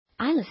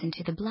I listen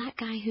to the Black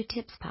Guy Who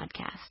Tips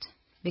podcast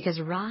because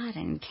Rod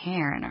and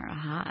Karen are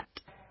hot.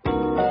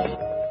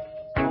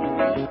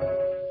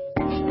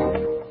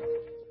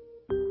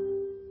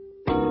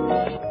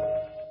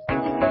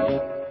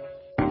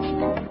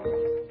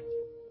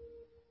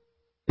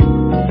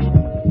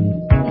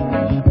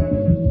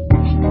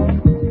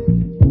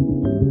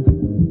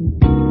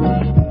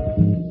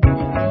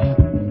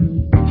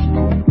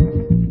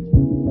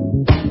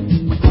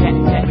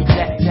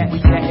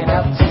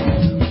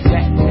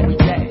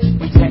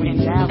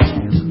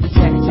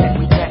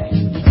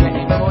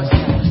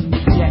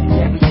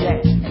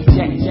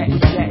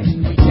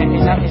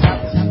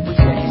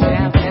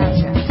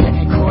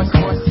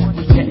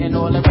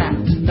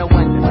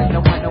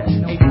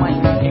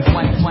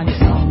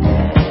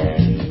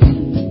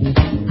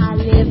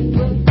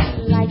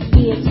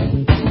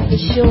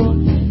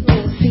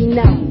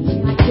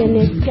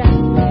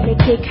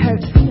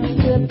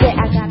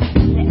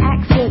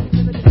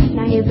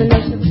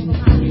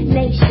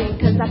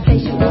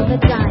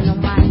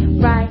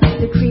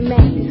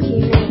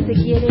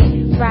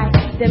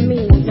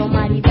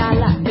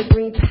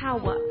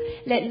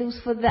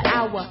 For the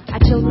hour, I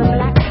chose the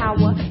black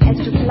power,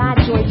 extra fly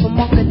joy from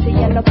mocha to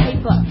yellow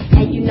paper,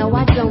 and you know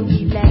I don't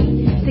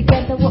delay.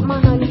 Together with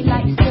my honey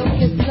like silk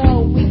and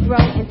soul, we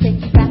grow and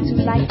take you back to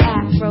like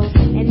afros,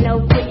 and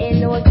no quitting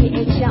or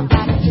getting jumped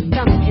out of the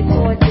stomach. It's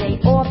all day,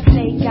 all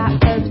play,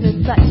 got verbs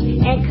and such,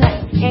 and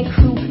cuts and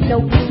crew,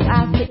 no blue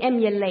eyes to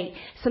emulate.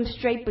 Some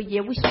straight, but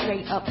yeah, we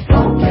straight up.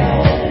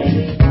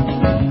 Okay.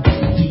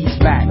 He's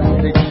back,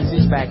 the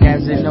G's is back,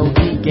 as in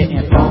OD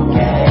getting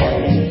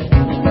funky.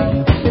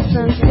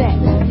 Sunset,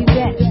 you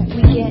bet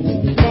we get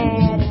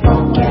mad,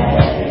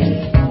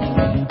 okay.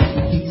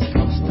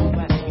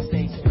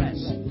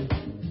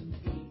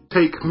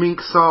 Take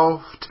minks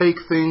off, take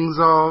things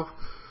off,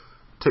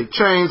 take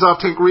chains off,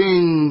 take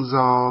rings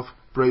off,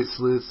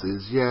 bracelets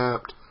is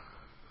yapped,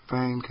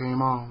 fame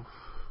came off.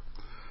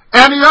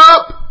 Ante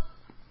up!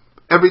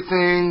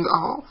 Everything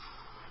off.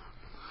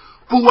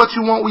 Fool what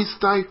you want, we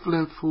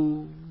stifling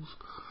fools.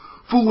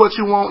 Fool what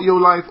you want, your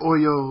life or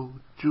your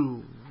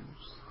jewels.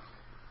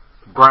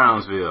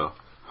 Brownsville,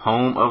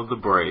 home of the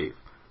brave.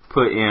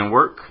 Put in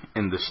work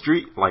in the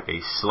street like a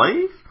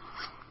slave.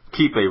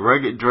 Keep a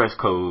rugged dress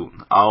code,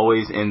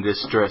 always in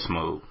this stress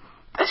mode.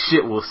 That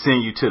shit will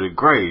send you to the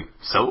grave.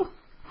 So,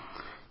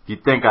 you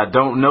think I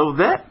don't know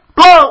that?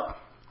 Blow!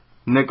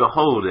 Nigga,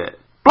 hold that.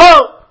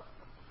 Blow!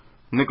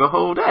 Nigga,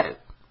 hold that.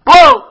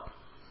 Blow!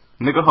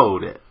 Nigga,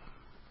 hold that.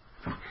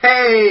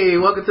 Hey,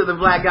 welcome to the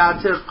Black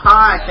Guy Tips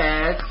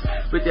podcast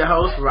with your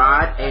host,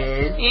 Rod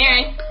and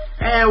Aaron.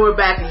 And we're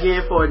back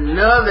again for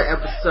another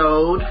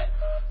episode.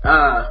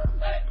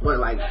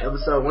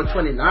 Episode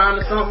 129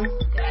 or something?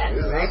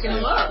 We're racking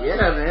them up.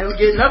 Yeah, man, we're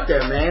getting up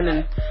there, man.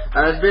 And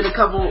it's been a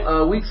couple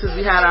weeks since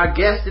we had our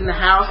guest in the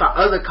house, our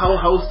other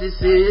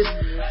co-hostesses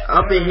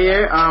up in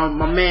here.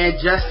 My man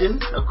Justin,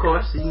 of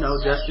course. You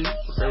know Justin.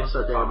 Say what's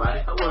up to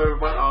everybody. Hello,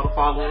 everybody, all the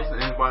followers, and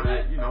anybody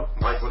that,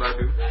 like what I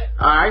do.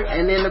 Alright,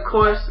 and then, of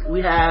course, we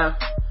have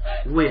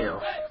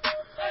Will.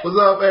 What's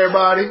up,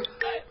 everybody?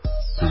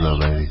 What's up,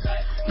 ladies?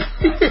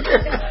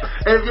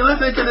 And if you're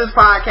listening to this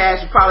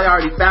podcast, you probably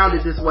already found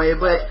it this way,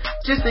 but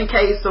just in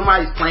case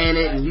somebody's playing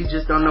it and you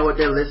just don't know what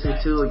they're listening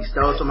to, or you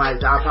stole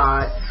somebody's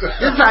iPod,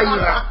 this is how you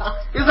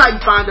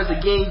find us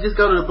again. You just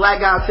go to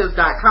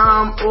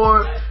theblackguytips.com,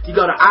 or you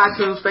go to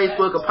iTunes,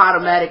 Facebook, or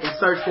Podomatic and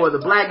search for The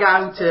Black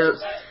Guy Who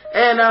Tips,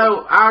 and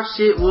our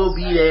shit will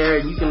be there,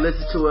 and you can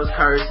listen to us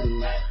curse,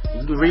 and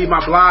you can read my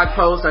blog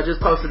post. I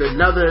just posted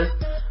another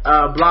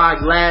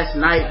blog last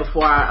night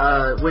before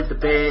I went to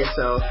bed,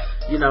 so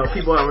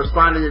people are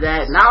responding to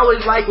that, and I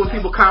always like when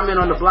people comment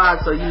on the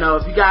blog. So if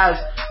you guys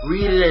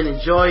read it and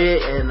enjoy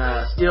it and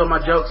steal my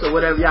jokes or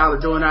whatever y'all are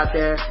doing out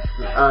there,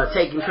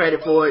 taking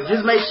credit for it,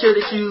 just make sure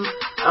that you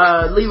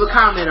leave a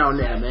comment on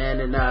there, man,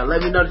 and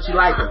let me know that you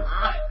like them.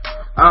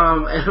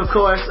 And of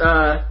course,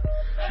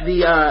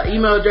 the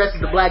email address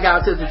is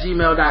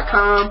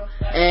theblackguywhotips@gmail.com,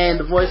 and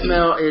the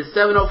voicemail is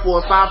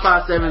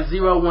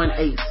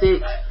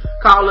 704-557-0186.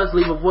 Call us,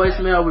 leave a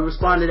voicemail. We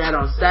respond to that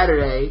on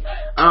Saturday.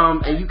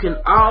 And you can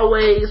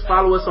always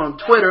follow us on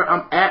Twitter.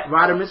 I'm at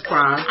Rodimus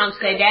Prime. I'm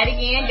say that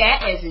again.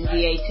 That as in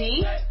DAT.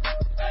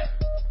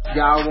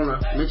 Y'all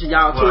want to mention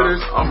y'all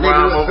Twitters? I'm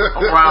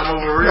Rhyme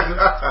Over Reason.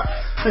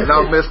 And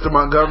I'm Mr.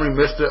 Montgomery,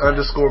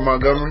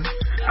 Mr._Montgomery.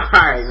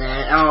 Alright,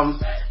 man.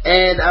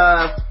 And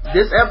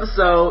this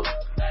episode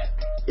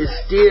is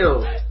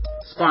still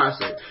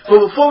sponsored. But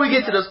before we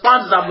get to the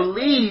sponsors, I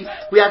believe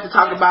we have to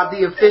talk about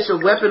the official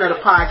weapon of the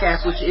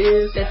podcast, which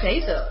is the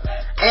taser,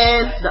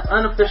 and the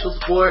unofficial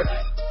sport,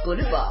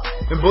 bullet ball.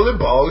 And bullet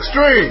ball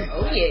extreme.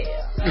 Oh yeah.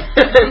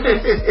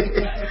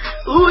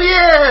 Ooh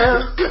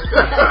yeah.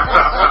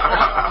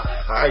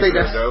 I think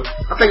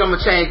I'm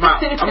gonna change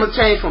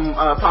from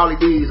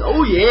Pauly D's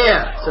 "Oh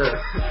yeah" to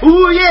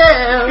 "Ooh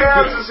yeah."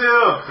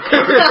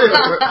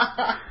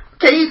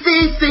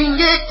 Casey, sing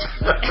it.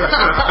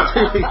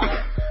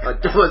 Or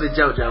was it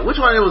JoJo? Which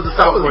one was the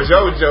song? That was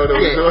JoJo that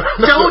was doing.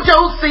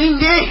 JoJo sing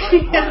it.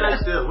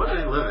 What do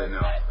they live at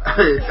now?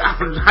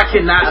 I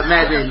cannot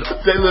imagine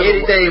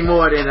anything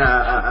more than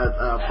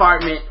a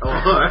apartment or.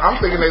 I'm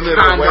thinking they live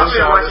in West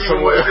Charlotte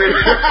somewhere. Is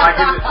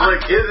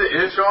it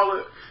in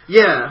Charlotte?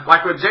 Yeah.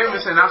 Like with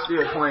Jameson, I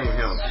still claim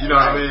him. You know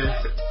what I mean?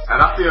 And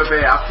I feel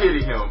bad. I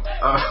pity him.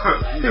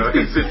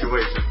 His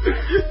situation.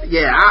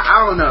 Yeah,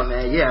 I don't know,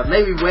 man. Yeah,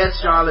 maybe West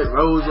Charlotte,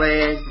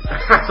 Roseland,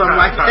 something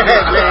like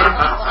that, man.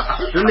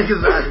 The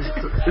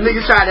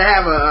niggas tried to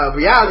have a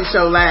reality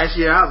show last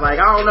year. I was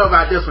like, I don't know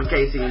about this one,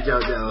 Casey and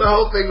JoJo. The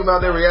whole thing about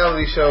their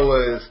reality show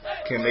was,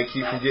 can they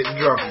keep from getting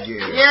drunk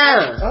again?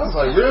 Yeah. I was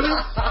like, really?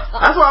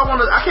 That's why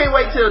I can't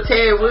wait till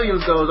Ted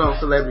Williams goes on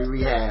Celebrity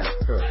Rehab.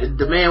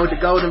 The man with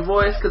the golden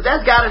voice, cause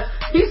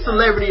he's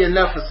celebrity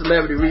enough for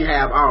Celebrity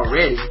Rehab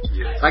already.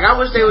 Yeah. Like, I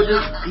wish they would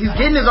he's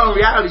getting his own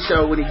reality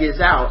show when he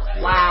gets out.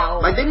 Wow.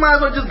 Like, they might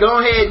as well just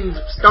go ahead and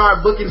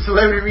start booking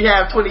Celebrity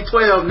Rehab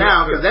 2012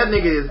 now, cause that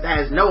nigga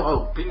has no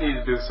hope. He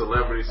needs to do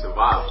Celebrity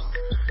Survival.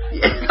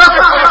 Yeah.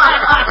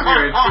 I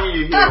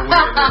guarantee you he'll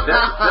win.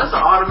 That's an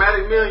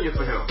automatic million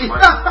for him.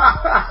 Like,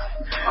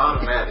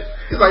 automatic.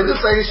 He's like,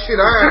 this ain't shit.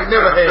 I ain't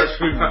never had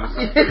shootings.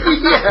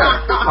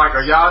 Yeah. Like,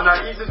 are y'all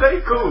not eating today?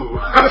 Cool.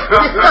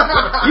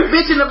 You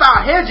bitching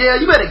about hair gel?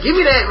 You better give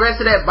me that rest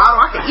of that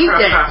bottle. I can eat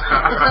that.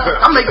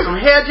 I'm making some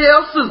hair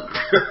gel soup.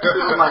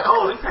 I'm like,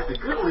 oh, they got the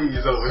good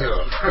leaves over here.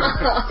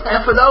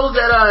 And for those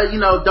that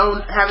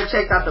haven't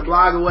checked out the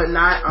blog or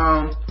whatnot,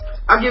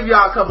 I'll give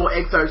y'all a couple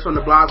excerpts from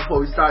the blog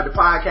before we start the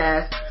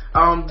podcast.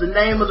 The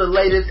name of the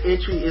latest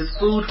entry is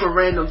Food for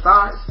Random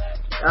Thoughts.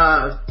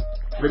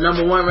 The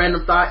number one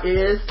random thought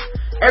is,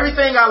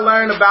 everything I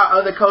learned about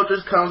other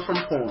cultures comes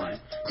from porn.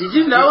 Did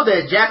you know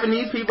that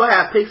Japanese people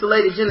have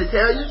pixelated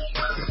genitalia?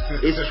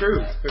 It's true.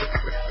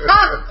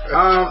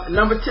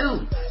 Number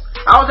two,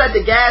 I was at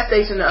the gas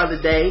station the other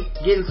day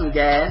getting some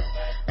gas,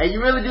 and you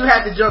really do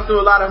have to jump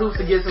through a lot of hoops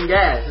to get some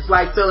gas. It's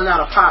like filling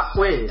out a pop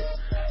quiz.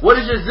 What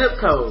is your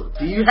zip code?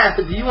 Do you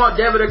want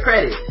debit or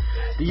credit?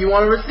 Do you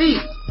want a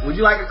receipt? Would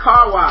you like a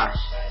car wash?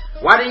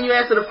 Why didn't you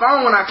answer the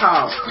phone when I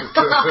called?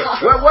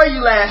 Where were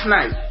you last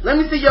night?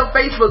 Let me see your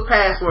Facebook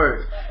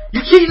password.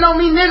 You cheating on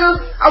me,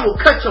 nigga? I will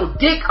cut your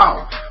dick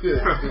off.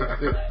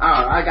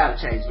 I gotta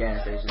change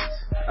gas stations.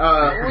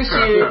 We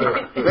should.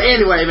 But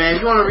anyway, man,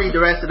 if you want to read the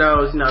rest of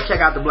those,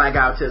 check out the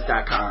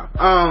blackouttips.com.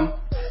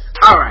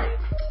 Alright.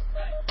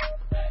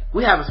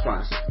 We have a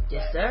sponsor.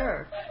 Yes,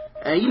 sir.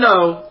 And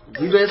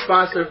we've been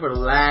sponsored for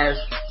the last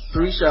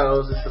 3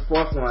 shows. It's the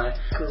 4th one.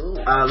 Cool.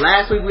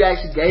 Last week we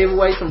actually gave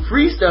away some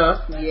free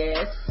stuff.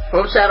 Yes.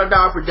 From Shadow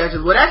Dog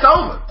Productions. Well, that's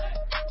over.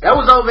 That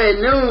was over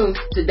at noon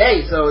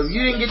today. So if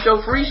you didn't get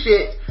your free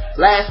shit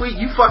last week,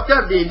 you fucked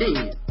up then,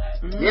 didn't you?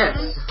 Mm-hmm. Yes.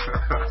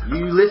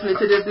 You listening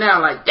to this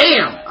now like,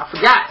 damn, I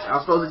forgot. I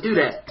was supposed to do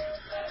that.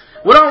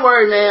 Well, don't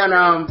worry, man.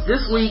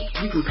 This week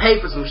you can pay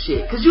for some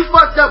shit, cause you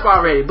fucked up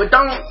already. But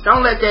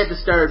don't let that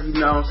disturb you.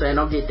 You know what I'm saying?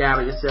 Don't get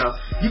down on yourself.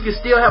 You can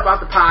still help out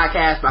the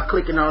podcast by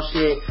clicking on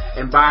shit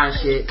and buying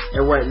shit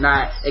and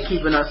whatnot and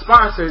keeping us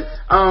sponsored.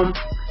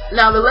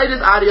 Now the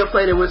latest audio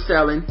play that we're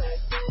selling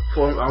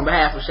on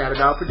behalf of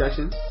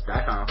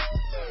ShadowDogProductions.com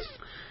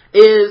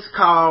is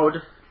called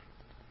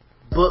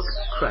Book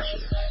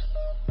Crushers.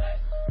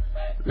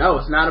 No,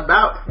 it's not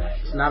about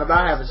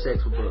having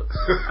sex with books.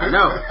 I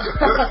know.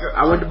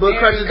 I went to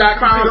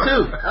bookcrushers.com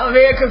too. I'm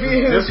very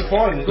confused.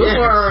 Disappointing.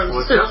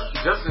 Well,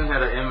 Justin had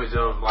an image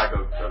of like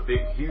a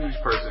big, huge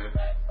person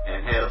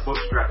and had a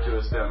book strapped to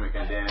his stomach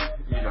and then,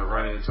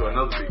 running into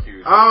another big,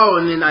 huge. Oh,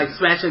 and then like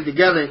smashing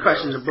together and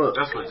crushing the book.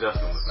 That's what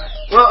Justin was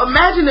saying. Well,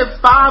 imagine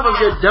if 5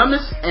 of your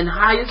dumbest and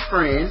highest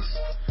friends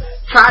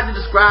tried to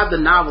describe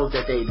the novels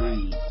that they'd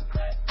read.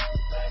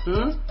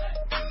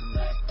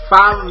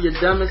 5 of your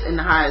dumbest and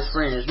the highest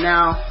friends.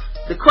 Now,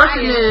 the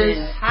question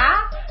is...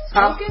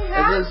 Smoking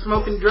high? As in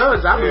smoking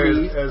drugs, I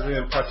believe. As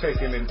in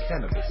partaking in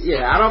cannabis.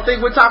 Yeah, I don't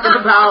think we're talking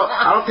about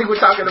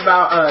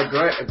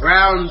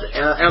ground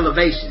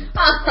elevation.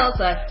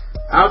 Okay.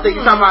 I don't think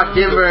you're talking about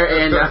Denver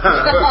and...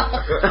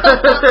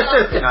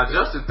 Now,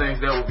 Justin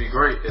thinks that would be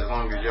great as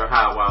long as you're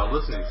high while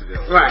listening to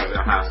them. Right. They're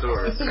high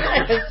stories.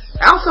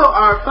 Also,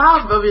 are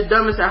 5 of your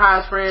dumbest and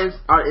highest friends,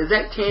 is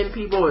that 10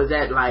 people or is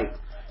that like...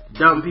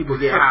 dumb people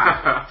get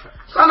high?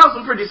 So I know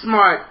some pretty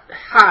smart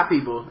high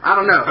people. I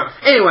don't know.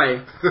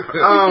 Anyway,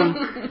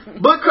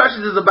 Book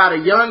Crushers is about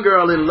a young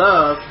girl in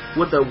love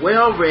with a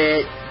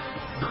well-read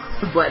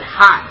but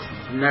hot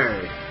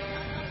nerd.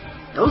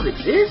 Those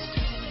exist?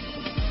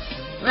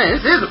 Man,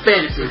 this is a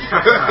fantasy.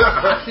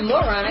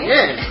 Oxymoron,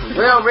 yeah,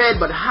 well-read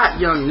but hot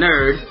young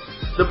nerd.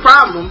 The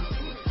problem,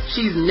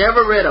 she's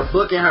never read a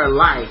book in her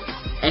life,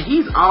 and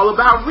he's all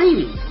about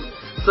reading.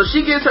 So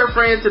she gets her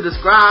friends to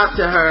describe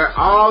to her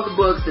all the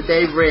books that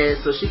they've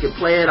read so she can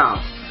play it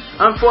off.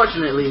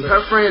 Unfortunately,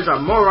 her friends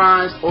are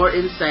morons or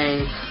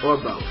insane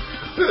or both.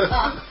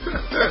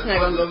 That's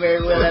not going to go very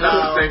well at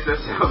all. I think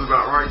that sounds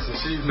about right since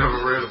she's never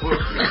read a book.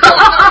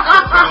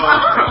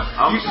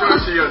 I'm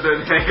sure she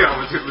doesn't hang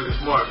out with too many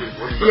smart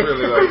people.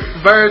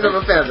 Yeah. Birds of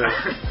a feather.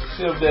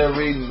 sit up there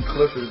reading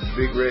Clifford's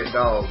Big Red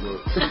Dog book.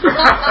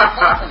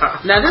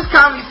 Now, this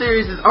comedy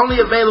series is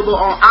only available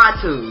on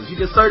iTunes. You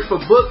can search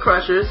for Book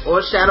Crushers or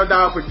Shadow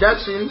Dog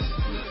Productions.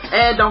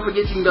 And don't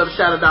forget you can go to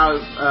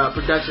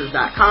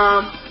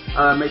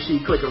shadowdogproductions.com. Make sure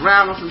you click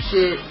around on some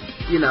shit.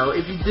 You know,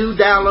 if you do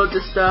download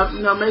this stuff,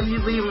 you know, maybe you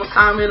leave them a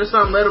comment or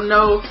something. Let them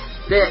know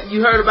that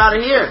you heard about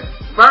it here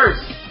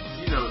first.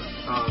 You know,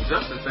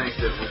 Justin thinks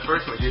that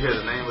when you hear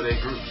the name of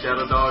that group,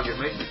 Shadow Dog, it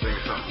makes you think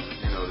of something.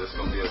 You know, that's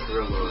going to be a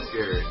thriller or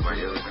scary,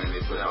 like everything they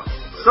put out.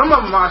 Some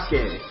of them are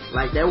scary.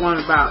 Like that one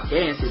about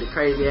Dancy, the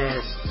crazy ass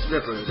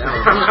stripper. That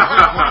was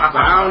but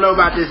I don't know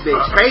about this bitch.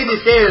 Crazy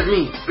scares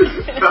me.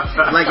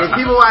 Like if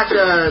people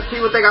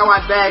think I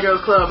watch Bad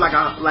Girls Club like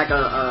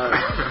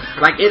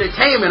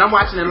entertainment. I'm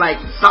watching it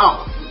like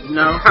Saw. You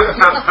know?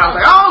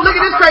 Like, oh, look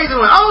at this crazy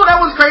one. Oh, that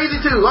one's crazy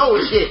too.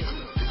 Oh shit,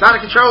 it's out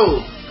of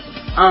control.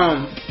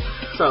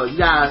 So you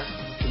guys,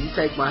 can you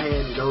take my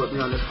hand and go with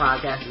me on this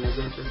podcasting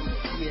adventure?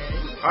 Yes.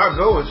 I'll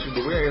go with you,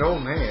 but we ain't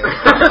holding hands.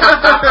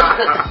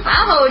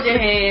 I'll hold your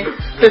hand.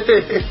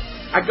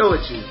 I go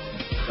with you,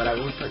 but I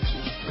won't touch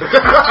you.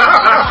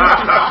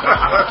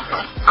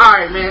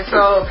 Alright, man,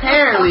 so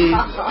apparently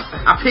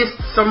I pissed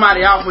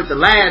somebody off with the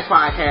last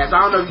podcast. I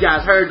don't know if you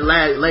guys heard the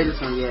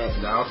latest one yet.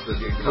 No, I'm still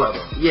getting caught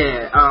up.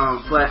 Yeah,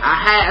 but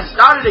I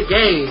started a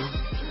game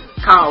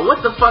called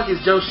What the Fuck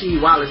is Joshi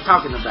Wallace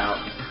Talking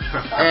About?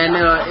 And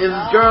it was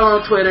this girl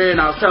on Twitter, and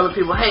I was telling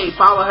people, hey,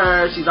 follow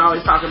her. She's always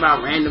talking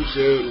about random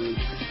shit, and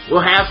we'll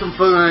have some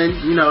fun.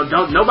 You know,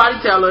 don't nobody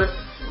tell her.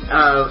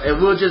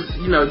 And we'll just,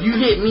 you know, you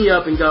hit me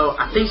up and go,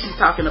 I think she's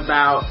talking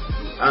about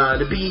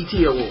the BET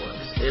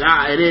Awards.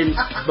 And then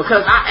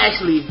because I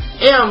actually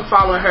am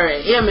following her and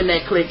am in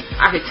that clique,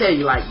 I can tell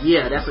you, like,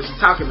 yeah, that's what she's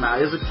talking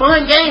about. It's a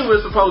fun game we're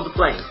supposed to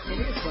play. It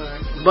is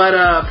fun. But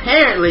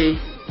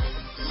apparently,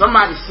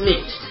 somebody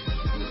snitched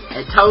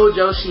and told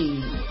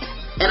Joshi.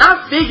 And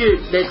I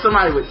figured that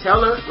somebody would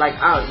tell her, like,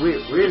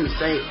 we're in the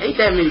same, ain't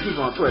that many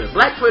people on Twitter.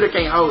 Black Twitter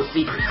can't hold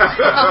secrets.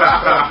 Put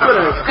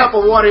a cup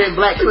of water in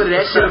Black Twitter,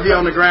 that shit'll be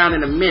on the ground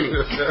in a minute.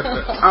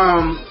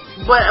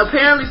 But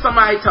apparently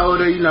somebody told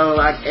her, you know,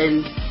 like,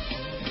 and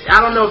I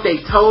don't know if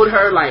they told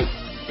her, like,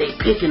 they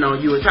picking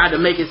on you and tried to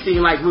make it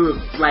seem like we were,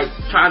 like,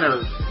 trying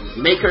to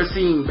make her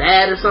seem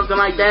bad or something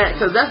like that,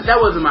 because that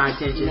wasn't my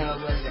intention. No,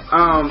 it wasn't.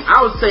 I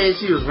was saying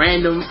she was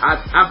random.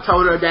 I've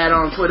told her that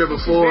on Twitter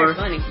before. She's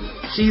very funny.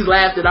 She's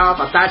laughed it off.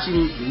 I thought she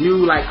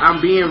knew, like,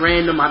 I'm being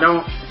random. I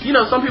don't, you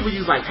know, some people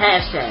use, like,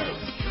 hashtags.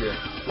 Yeah.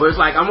 Where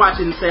it's like, I'm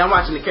watching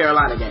the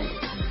Carolina game.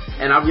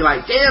 And I'll be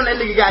like, damn, that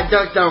nigga got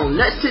dunked on.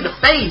 Nuts to the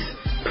face.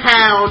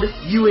 Pound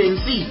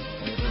UNC.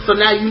 So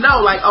now you know,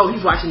 like, oh,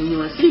 he's watching the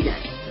UNC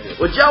game.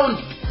 Well, Joe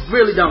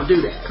really don't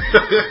do that.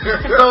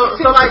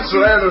 so like,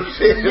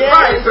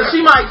 right. So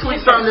she might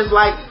tweet something that's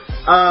like,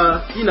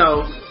 you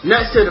know,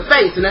 nuts to the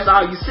face, and that's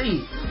all you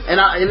see. And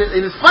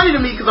it's funny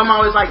to me because I'm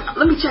always like,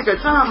 let me check her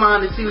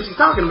timeline and see what she's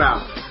talking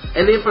about.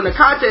 And then from the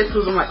context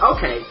clues, I'm like,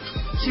 okay,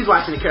 she's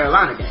watching the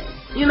Carolina game.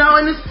 You know,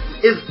 and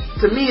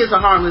to me, it's a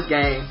harmless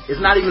game.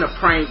 It's not even a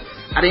prank.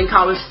 I didn't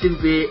call her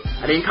stupid.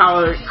 I didn't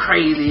call her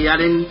crazy.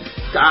 I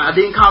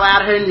didn't call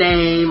out her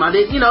name. I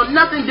didn't, you know,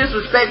 nothing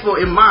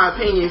disrespectful in my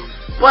opinion.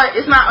 But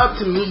it's not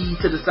up to me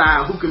to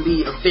decide who can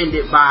be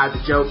offended by the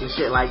joke and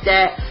shit like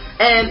that.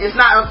 And it's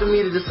not up to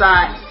me to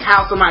decide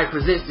how somebody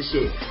presents the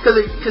shit.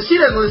 Because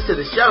she doesn't listen to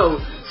the show.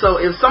 So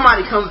if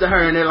somebody comes to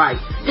her and they're like,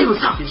 they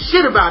was talking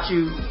shit about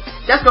you,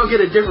 that's going to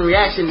get a different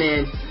reaction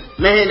than,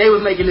 man, they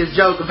was making this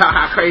joke about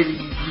how crazy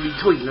you be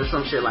tweeting or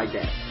some shit like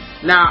that.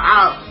 Now,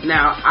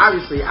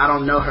 obviously, I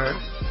don't know her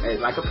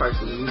as like a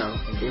person, you know,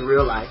 in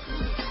real life.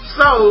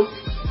 So,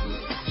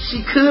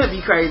 she could be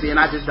crazy and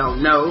I just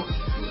don't know.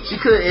 She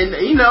could, and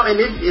you know,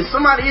 and if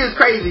somebody is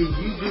crazy,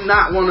 you do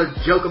not want to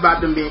joke about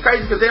them being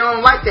crazy because they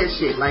don't like that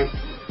shit. Like,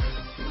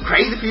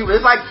 crazy people,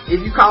 it's like if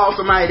you call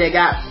somebody that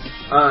got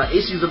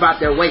issues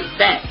about their weight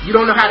fat, you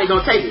don't know how they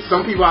gonna take it.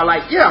 Some people are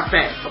like, yeah, I'm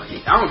fat, fuck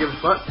it, I don't give a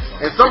fuck.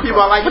 And some people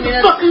are like, what the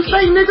fuck you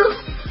say, nigga?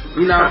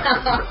 You know?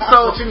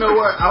 So, but you know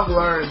what? I've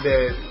learned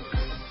that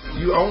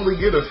you only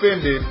get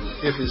offended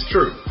if it's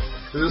true.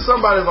 Because if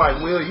somebody's like,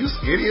 well, you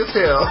skinny as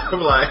hell,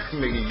 I'm like,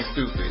 nigga, you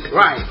stupid.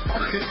 Right.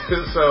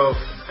 So,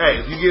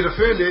 hey, if you get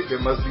offended, you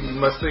must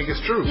think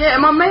it's true. Yeah,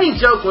 and my main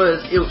joke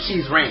was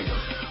she's random.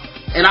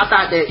 And I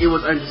thought that it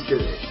was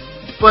understood.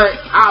 But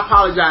I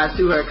apologize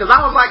to her because I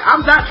was like,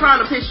 I'm not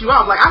trying to piss you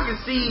off. Like, I can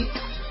see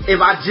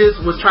if I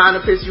just was trying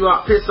to piss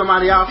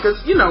somebody off.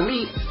 Because, you know,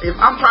 me, if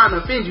I'm trying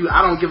to offend you,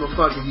 I don't give a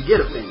fuck if you get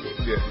offended.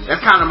 Yeah.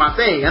 That's kind of my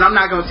thing. And I'm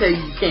not going to tell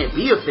you you can't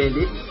be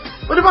offended.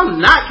 But if I'm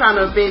not trying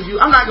to offend you,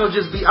 I'm not one of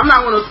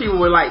those people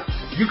where, like,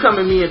 you come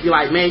at me and be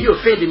like, man, you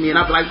offended me. And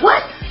I'll be like,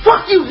 what?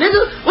 Fuck you,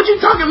 nigga. What you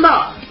talking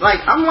about?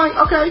 Like, I'm like,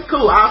 okay,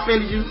 cool. I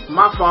offended you.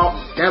 My fault.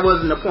 That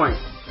wasn't the point.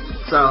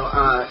 So,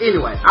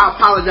 anyway, I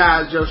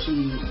apologize,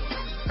 Joshi.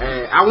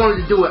 I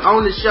wanted to do it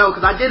on the show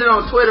because I did it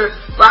on Twitter,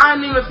 but I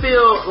didn't even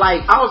feel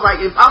like, I was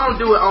like, if I don't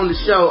do it on the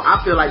show,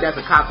 I feel like that's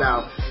a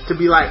cop-out to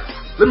be like,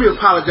 let me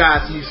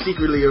apologize to you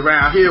secretly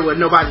around here where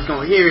nobody's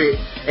gonna hear it,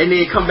 and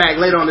then come back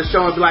later on the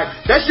show and be like,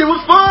 that shit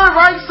was fun,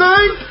 right,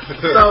 son?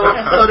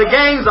 So the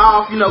game's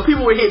off. You know,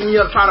 people were hitting me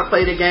up trying to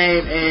play the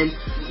game, and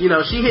you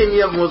know, she hit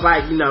me up and was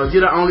like, you know,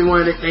 you're the only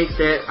one that thinks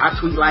that I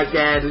tweet like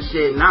that and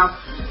shit. And all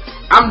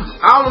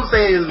I'm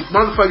saying is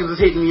motherfuckers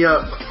is hitting me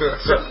up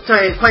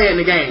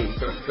playing the game,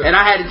 and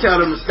I had to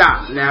tell them to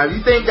stop. Now, if you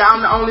think that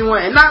I'm the only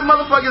one, and not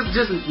motherfuckers,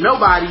 just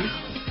nobody,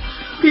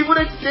 people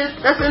that's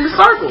in the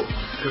circle.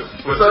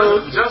 Well,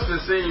 so Justin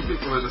seeing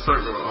people in the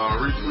circle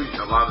retweet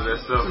a lot of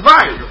that stuff,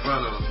 right? Making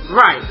fun of,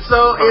 right.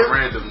 So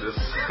randomness,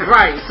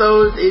 right.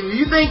 So if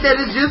you think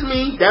that it's just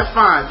me, that's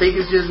fine. Think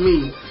it's just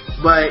me.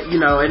 But you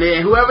know, and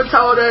then whoever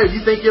told her, if you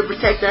think you're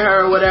protecting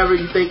her or whatever,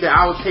 you think that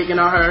I was picking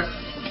on her,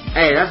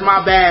 hey, that's my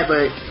bad.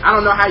 But I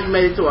don't know how you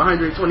made it to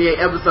 128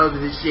 episodes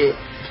of this shit.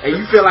 And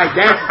you feel like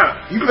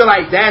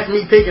that's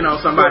me picking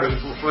on somebody.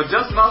 Well,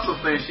 Justin also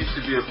thinks she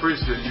should be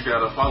appreciative. You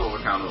got a follower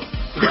account of.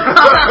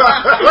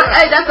 But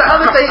hey, that's the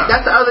other thing.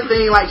 That's the other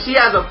thing. Like she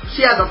has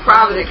a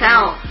private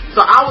account.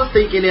 So I was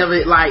thinking of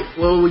it like,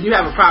 well, when you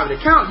have a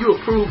private account, you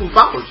approve who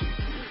follows you.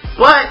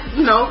 But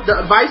you know,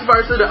 the vice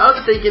versa. The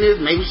other thinking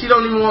is maybe she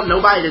don't even want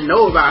nobody to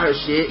know about her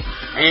shit,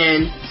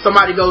 and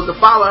somebody goes to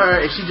follow her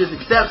and she just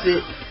accepts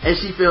it, and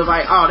she feels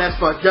like, oh, that's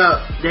fucked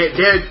up. They're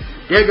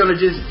gonna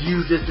just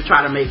use this to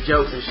try to make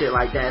jokes and shit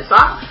like that. So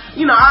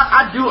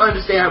I do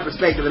understand her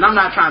perspective, and I'm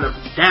not trying to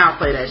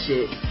downplay that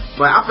shit.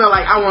 But I felt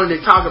like I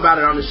wanted to talk about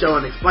it on the show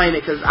and explain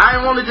it, because I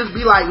didn't want to just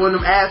be like one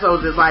of them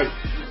assholes that's like,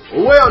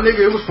 well,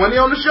 nigga, it was funny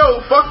on the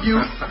show. Fuck you.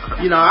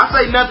 You know, I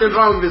say nothing's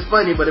wrong if it's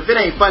funny, but if it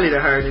ain't funny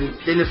to her, then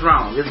it's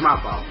wrong. It's my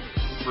fault.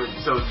 But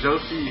so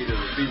Joshi is a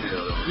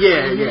female though.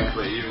 Yeah.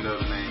 But even though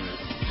the name is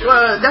Joshi.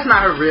 Well, that's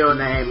not her real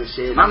name and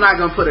shit. I'm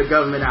not gonna put a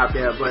government out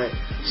there, but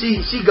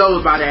she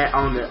goes by that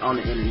on the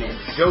internet.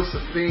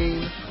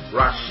 Josephine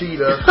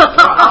Rashida.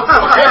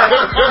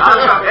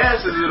 I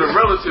asked, is it a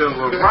relative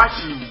of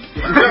Rashid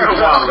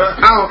Wallace?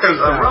 I don't think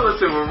so. A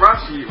relative of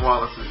Rashid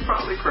Wallace is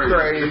probably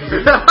crazy.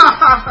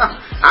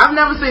 I've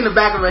never seen the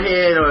back of her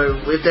head, or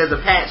if there's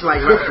a patch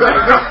like she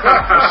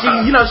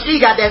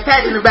got that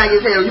patch in the back of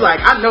his head. You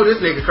like, I know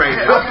this nigga crazy.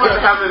 I wonder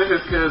how many of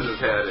his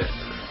cousins had it.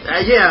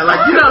 Yeah,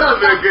 like, you know,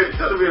 that'll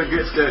be a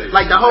good study.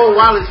 Like the whole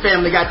Wallace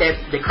family got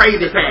the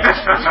crazy patch.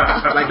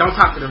 Like, don't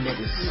talk to them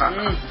niggas.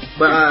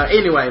 But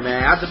anyway,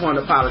 man, I just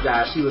want to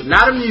apologize. She was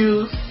not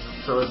amused,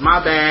 so it's my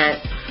bad,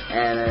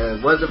 and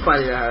it wasn't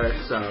funny to her.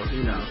 So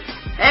you know,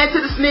 and to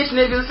the snitch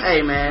niggas,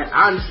 hey man,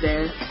 I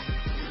understand.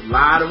 A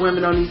lot of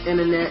women on these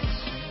internets.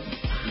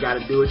 You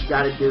gotta do what you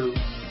gotta do.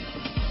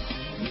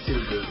 You too,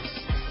 dudes.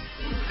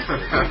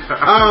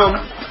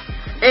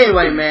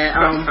 Anyway, man,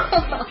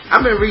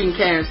 I've been reading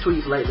Karen's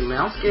tweets lately,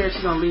 man. I'm scared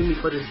she's gonna leave me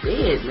for this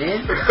bed,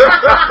 man. What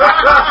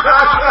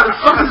the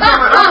fuck is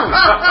going on?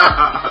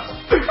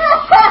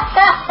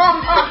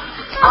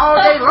 All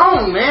day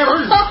long, man.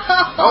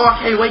 I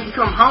can't wait to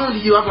come home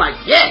to you. I'm like,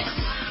 yes.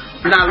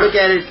 And I look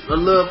at it a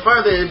little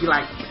further and be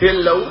like,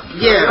 hello?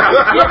 Yeah.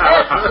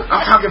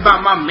 I'm talking about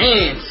my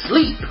man,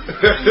 sleep.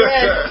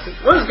 Yes.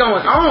 What is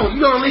going on?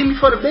 You gonna leave me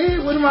for the bed?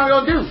 What am I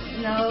gonna do?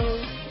 No.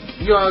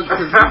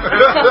 Justin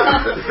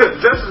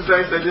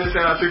thinks they just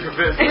sound too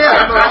convincing.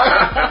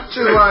 Yeah,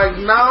 she's like,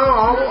 no,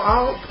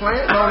 I don't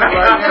plan on it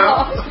right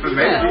now.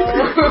 Maybe.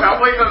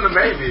 I'm waiting on the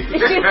maybe.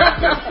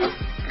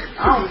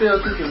 I don't feel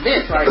too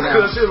convinced right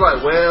now. She's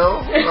like,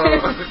 well,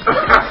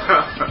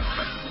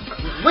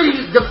 what do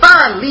you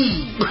define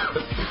leave?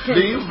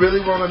 Do you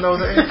really want to know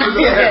the answer to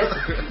Yes.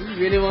 that?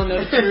 You really want to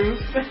know the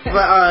truth?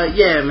 But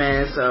yeah,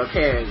 man. So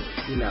Karen,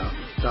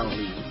 don't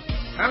leave.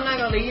 I'm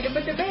not gonna leave it,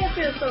 but the bed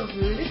feels so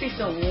good. It be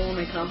so warm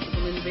and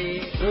comfortable in the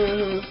bed.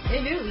 Mm-hmm.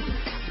 It do.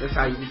 That's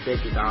how you be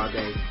thinking all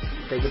day.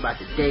 Think about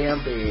the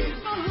damn bed.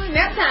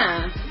 Nap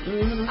time.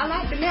 Mm-hmm. I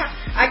like the nap.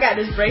 I got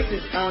this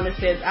bracelet on that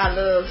says I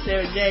love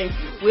Sarah J.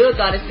 Will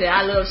thought it said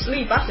I love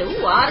sleep. I said,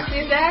 ooh, I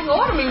see that.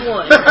 Order me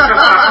one.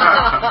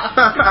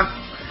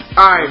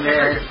 All right,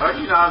 man.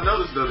 I've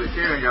noticed though that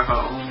Karen got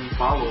her own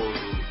followers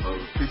of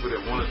people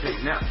that want to take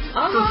naps.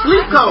 So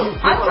sleep coat.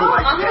 I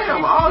told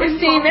it's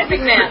Team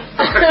Epic Nap.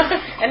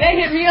 And they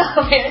hit me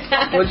up every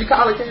time. What'd you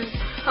call it, Karen?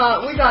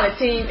 We got a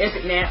Team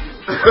Epic Nap.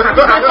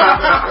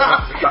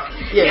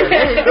 Yeah,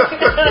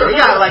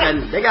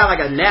 they got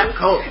like a nap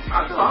coat.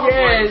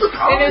 Yes,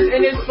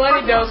 and it's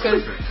funny though,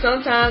 because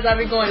sometimes I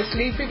be going to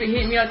sleep, people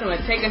hit me up and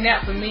like, take a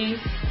nap for me.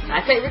 I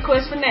take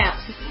requests for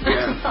naps.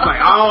 Yeah. Like,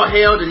 all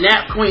hail the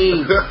nap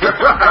queen.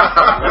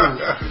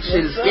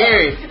 Shit is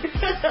scary.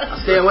 I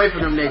stay away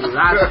from them niggas.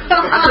 I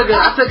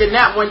took a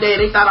nap one day and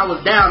they thought I was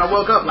down. I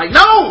woke up like,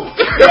 no!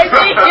 They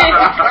did.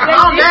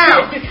 Calm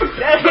down.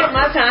 That hit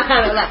my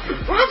time. Like,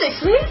 Roger,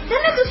 sleep? That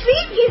nigga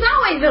sleep? He's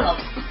always up.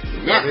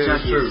 Nap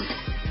That's true.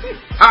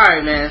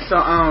 Alright, man.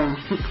 So,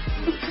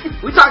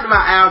 we talked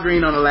about Al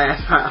Green on the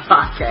last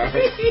podcast.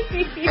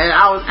 And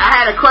I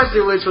had a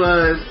question which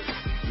was,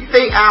 you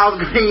think Al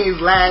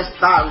Green's last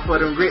thought before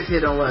them grits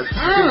hit him was, grits!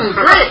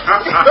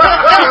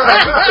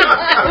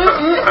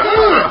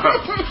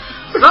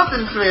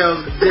 something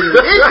smells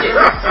delicious.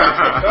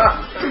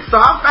 So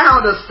I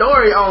found a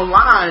story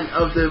online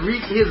of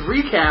his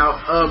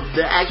recount of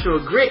the actual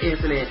grit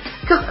incident.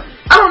 Cause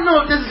I don't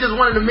know if this is just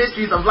one of the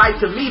mysteries of life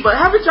to me, but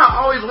haven't y'all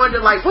always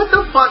wondered, like, what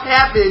the fuck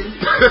happened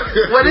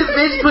when this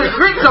bitch put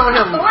grits on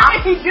him? What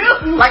did he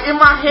do? Like, in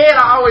my head,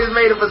 I always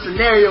made up a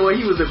scenario where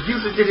he was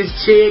abusive to this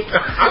chick,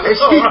 and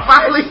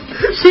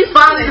she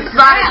finally decided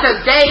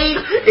today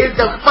is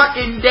the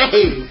fucking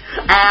day.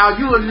 Al,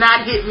 you will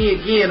not hit me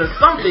again or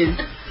something.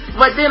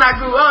 But then I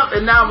grew up,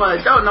 and now I'm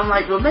an adult, and I'm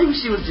like, well, maybe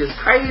she was just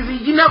crazy.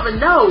 You never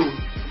know.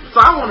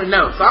 So I want to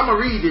know. So I'm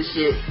going to read this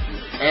shit,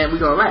 and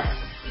we're going to laugh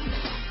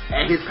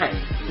at his pain.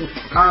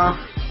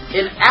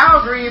 In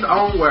Al Green's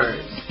own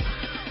words,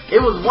 it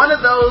was one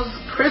of those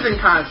prison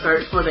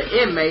concerts for the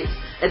inmates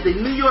at the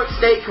New York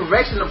State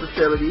Correctional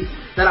Facility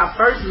that I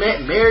first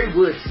met Mary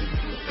Woodson.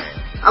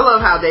 I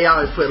love how they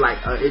always put, like,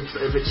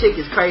 if a chick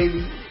is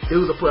crazy,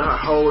 dudes will put her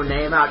whole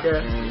name out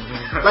there.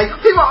 Mm-hmm. Like,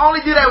 people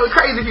only do that with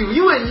crazy people.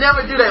 You would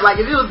never do that.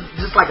 Like, if it was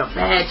just like a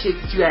bad chick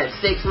that you had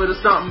sex with or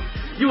something,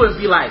 you wouldn't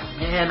be like,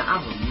 man,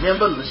 I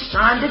remember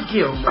LaShonda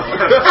Gilmore.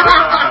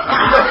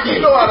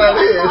 You know how that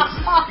is.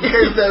 In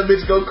case that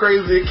bitch go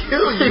crazy and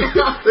kill you.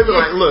 They be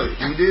like, look,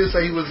 you did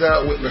say he was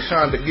out with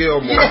LaShonda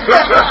Gilmore.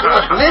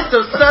 List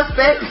of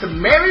suspects,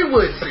 Mary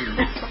Woodson.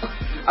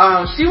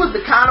 She was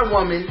the kind of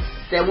woman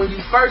that when you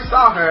first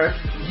saw her,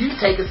 you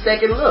take a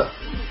second look,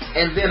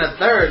 and then a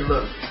third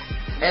look.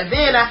 And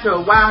then after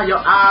a while,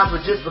 your eyes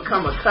would just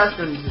become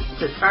accustomed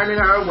to turning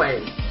her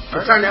way.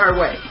 I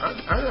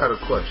got a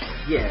question.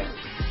 Yeah.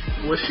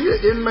 Was she an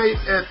inmate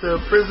at the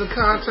prison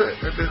concert?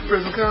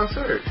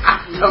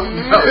 I don't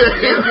know.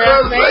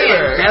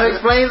 That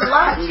explains a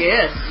lot.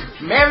 Yes.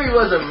 Mary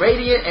was a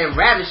radiant and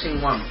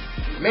ravishing woman.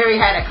 Mary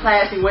had a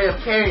classy way of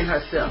carrying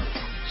herself.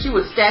 She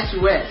was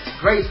statuesque,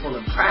 graceful,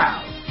 and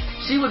proud.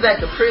 She was at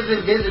the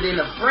prison visiting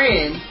a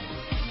friend,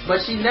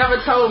 but she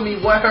never told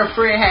me what her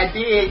friend had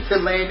did to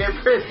land in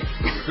prison.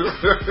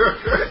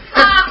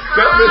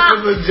 That bitch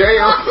was in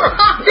jail.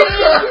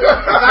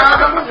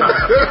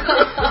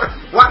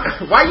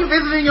 Why you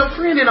visiting your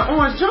friend in an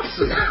orange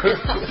jumpsuit?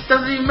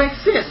 Doesn't even make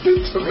sense.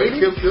 To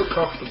make him feel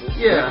comfortable.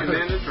 Yeah. And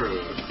then the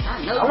drugs.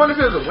 I wonder if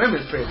it was a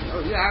women's prison.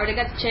 Oh, you already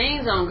got the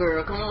chains on,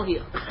 girl. Come on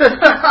here.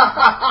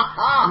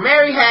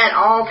 Mary had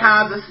all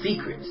kinds of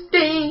secrets.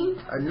 Ding!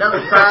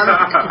 Another sign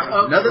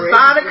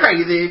of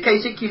crazy, in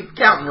case you keep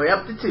counting. We're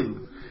up to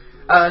 2.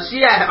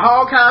 She had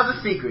all kinds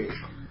of secrets.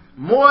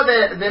 More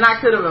than I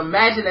could have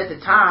imagined at the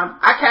time.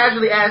 I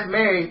casually asked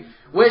Mary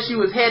where she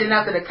was heading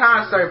after the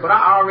concert, but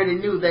I already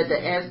knew that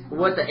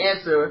what the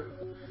answer,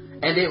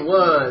 and it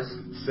was...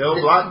 Cell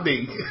Block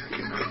D.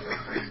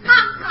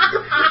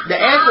 The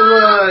answer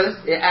was,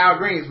 in Al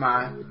Green's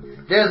mind,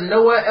 there's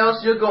nowhere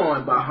else you're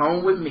going but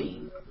home with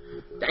me.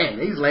 Damn,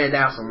 he's laying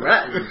down some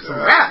rap, boy.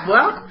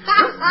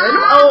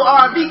 Them old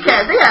R&B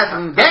cats, they had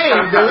some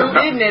game, dude.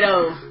 Didn't it,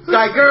 oh? It's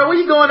like, girl, where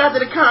you going after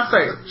the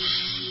concert?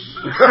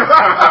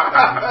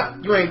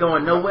 You ain't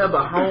going nowhere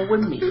but home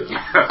with me.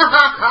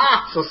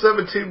 So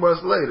 17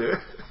 months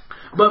later.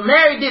 But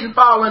Mary didn't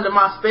fall under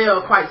my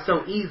spell quite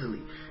so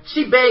easily.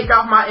 She begged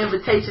off my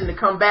invitation to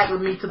come back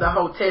with me to the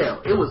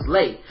hotel. It was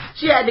late.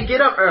 She had to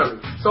get up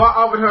early, so I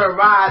offered her a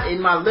ride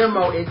in my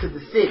limo into the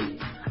city.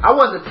 I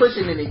wasn't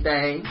pushing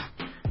anything.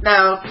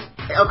 Now,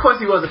 of course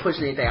he wasn't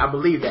pushing anything. I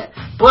believe that.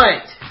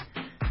 But,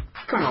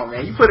 come on,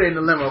 man. You put it in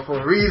the limo for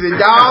a reason,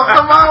 dog.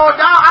 Come on,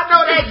 dog. I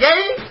know that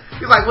game.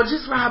 He's like, well,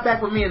 just ride back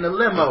with me in the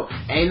limo.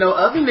 Ain't no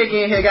other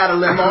nigga in here got a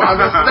limo.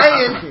 I'm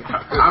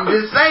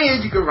just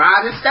saying, you can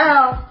ride in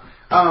style.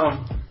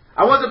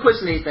 I wasn't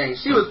pushing anything.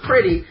 She was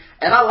pretty,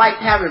 and I liked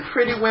having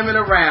pretty women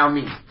around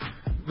me.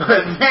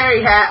 But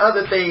Mary had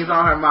other things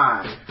on her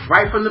mind.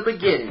 Right from the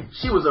beginning,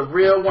 she was a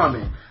real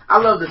woman. I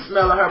loved the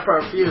smell of her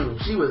perfume.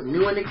 She was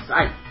new and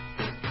exciting.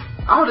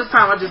 All this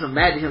time, I just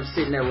imagined him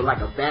sitting there with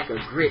like a back of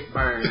grit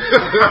burned.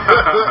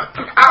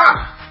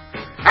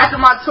 After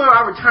my tour,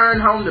 I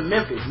returned home to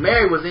Memphis.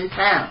 Mary was in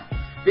town.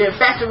 The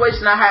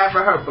infatuation I had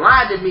for her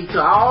blinded me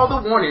to all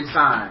the warning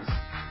signs.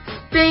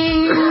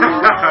 Ding!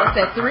 What's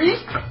that, 3?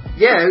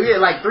 Yeah, we had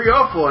like 3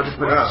 or 4 to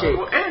put that shit.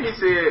 Well, and he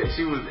said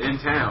she was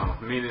in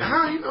town, meaning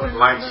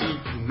like she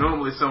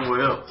normally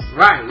somewhere else.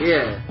 Right,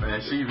 yeah.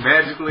 And she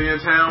magically in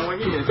town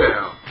when he in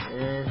town.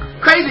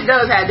 Crazy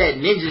does have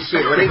that ninja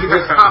shit where they can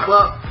just pop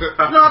up.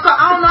 No,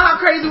 I don't know how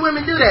crazy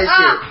women do that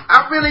shit.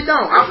 I really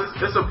don't.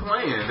 It's a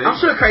plan. I'm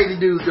sure crazy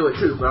dudes do it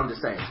too, but I'm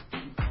just saying.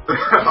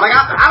 Like,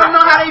 I don't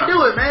know how they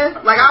do it,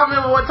 man. Like, I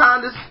remember one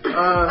time this,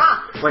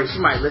 wait,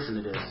 she might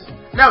listen to this.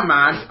 Never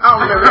mind. I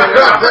don't remember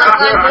that.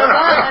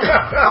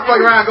 I'll fuck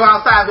around, go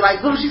outside, and be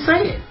like, what was she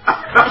saying?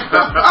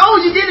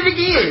 Oh, you did it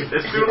again.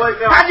 It's too late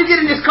now. How'd you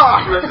get in this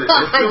car? Listen,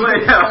 it's too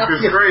late now.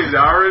 It's crazy.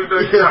 I already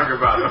know you're talking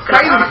about it.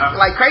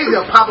 Crazy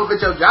will pop up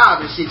at your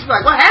job and shit. You be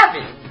like, what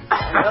happened?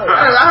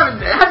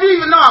 How do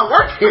you even know I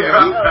work here?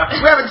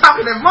 We haven't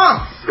talked in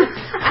months.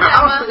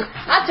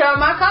 I turned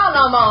my call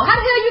no more. How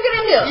the hell you get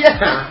in here?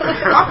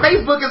 Yeah. My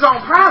Facebook is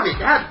on private.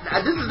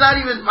 This is not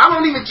even, I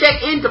don't even check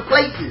into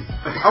places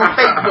on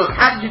Facebook.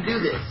 How did you do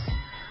this?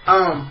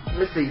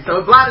 Let's see. So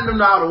it blinded them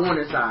to all the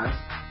warning signs.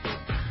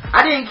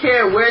 I didn't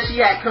care where she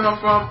had come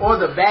from or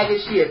the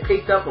baggage she had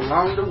picked up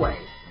along the way.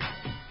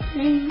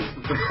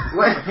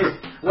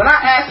 When I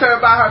asked her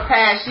about her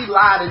past, she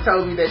lied and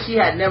told me that she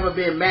had never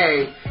been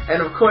married,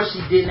 and of course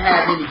she didn't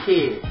have any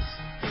kids.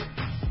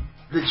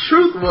 The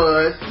truth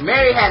was,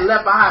 Mary had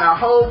left behind her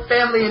whole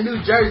family in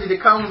New Jersey to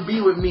come and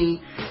be with me,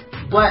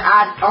 but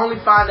I only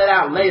found that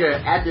out later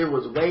after it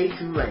was way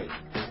too late.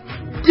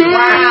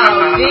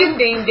 Wow. Ding,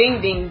 ding,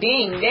 ding, ding,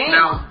 ding, ding.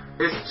 Now,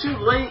 it's too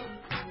late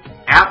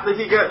after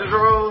he got the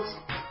draws?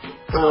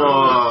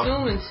 Or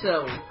Assuming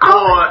so.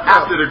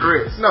 after the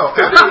grits? No,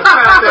 Because it's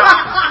different,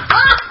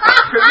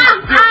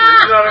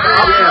 you know what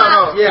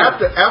I mean? Yeah.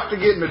 After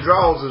getting the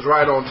draws is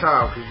right on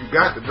time because you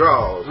got the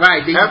draws.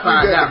 Right, then you after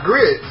find you got out. the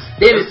grits,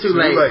 Then it's too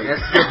late.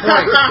 That's a good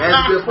point. That's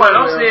a good point. But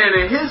I'm saying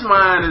in his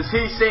mind is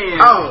he saying,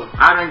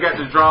 I done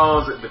got the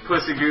draws, the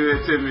pussy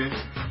good to me,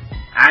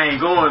 I ain't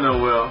going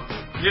nowhere.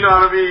 You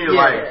know what I mean?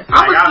 Yeah. Like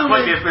I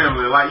fuck your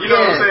family. Like, you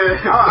know what I'm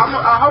saying?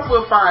 I hope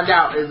we'll find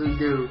out as we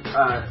do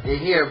in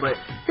here. But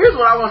here's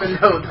what I want to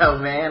know, though,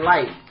 man.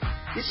 Like,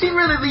 did she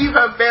really leave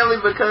her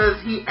family because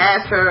he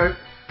asked her,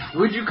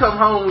 would you come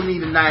home with me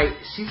tonight?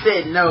 She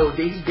said no.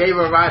 Then he gave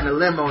her a ride in a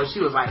limo, and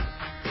she was like,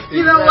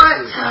 you know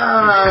what?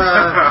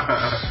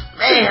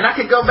 Man, I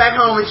could go back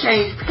home and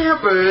change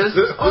Pampers,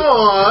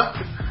 or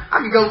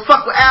I could go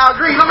fuck with Al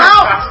Green. I'm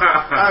out.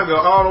 I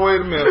go all the way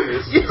to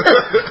Memphis.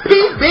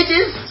 Peace,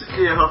 bitches.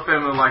 Yeah, her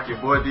family like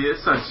your boy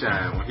did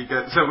Sunshine when he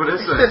got some of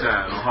that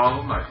sunshine on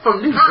Harlem Night. From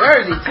New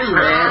Jersey, too,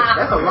 man.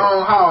 That's a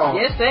long haul.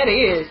 Yes, that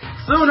is.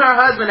 Soon her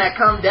husband had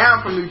come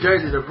down from New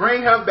Jersey to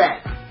bring her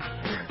back.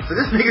 So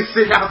this nigga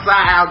sitting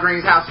outside Al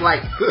Green's house like,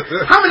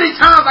 how many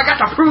times I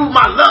got to prove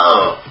my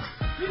love?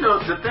 You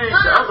know, the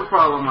other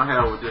problem I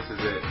have with this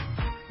is that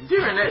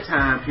during that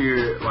time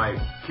period, like,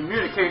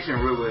 communication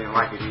really ain't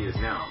like it is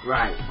now.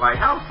 Right. Like,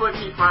 how the fuck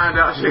he find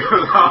out she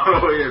was all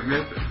the way in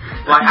Memphis?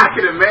 Like, I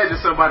can imagine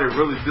somebody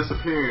really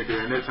disappearing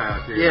during that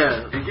time period.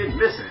 Yeah. And getting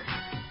missing.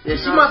 Yeah,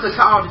 she must have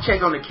called to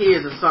check on the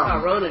kids or I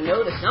something. wrote a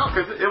note or something.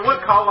 Because it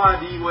what call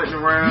ID wasn't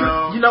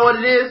around. You know what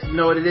it is? You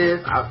know what it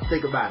is? I'll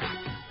think about it.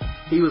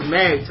 He was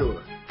married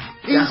to her.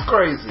 He's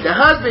crazy. The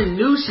husband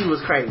knew she was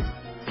crazy.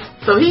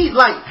 So he's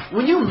like,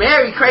 when you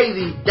marry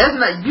crazy, that's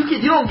not, you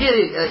don't get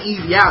it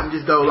easy out and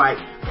just go like,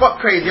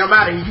 fuck crazy, I'm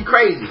out of here, you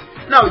crazy.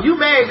 No, you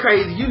married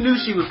crazy, you knew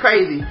she was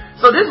crazy.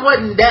 So this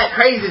wasn't that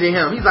crazy to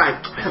him. He's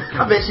like,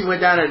 I bet she went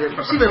down there,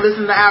 she been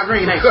listening to Al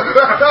Green, ain't she?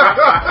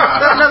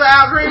 That's another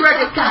Al Green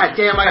record? God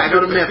damn, I gotta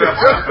go to Memphis.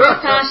 This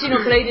time she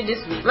done played it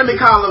this week. Let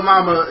me call her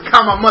mama,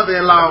 call my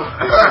mother-in-law.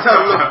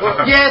 Tell her,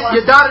 look, yes,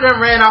 your daughter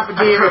done ran off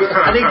again.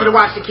 I need you to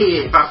watch the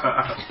kids.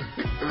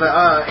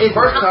 But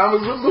First time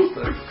was with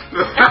Luther.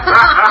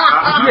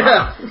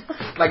 yeah.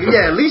 Like,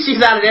 yeah, at least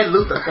she's out of that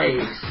Luther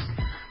phase.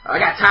 I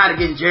got tired of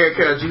getting Jerry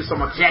Curl juice on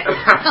my jacket.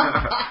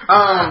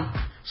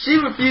 She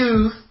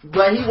refused,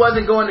 but he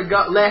wasn't going to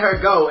let her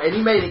go, and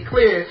he made it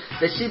clear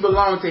that she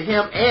belonged to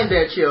him and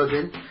their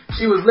children.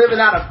 She was living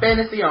out a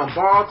fantasy on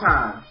borrowed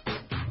time.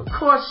 Of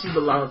course she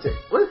belonged to...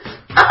 What?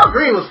 Al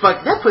Green was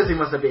fucking... That pussy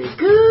must have been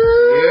good.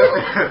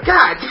 Yeah.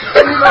 God.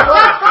 It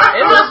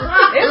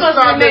must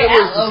have been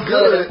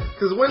good.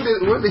 Because when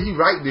did he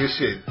write this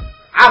shit?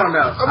 I don't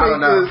know. I mean,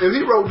 if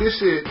he wrote this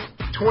shit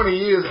 20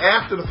 years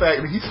after the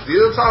fact, and he's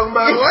still talking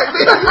about it like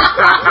this.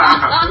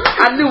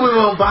 I knew we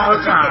were on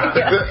borrowed time.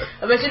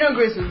 I bet you them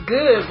grits was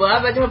good, but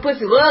I bet her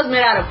pussy was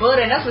made out of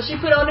butter, and that's what she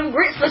put on them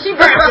grits, so she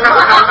burned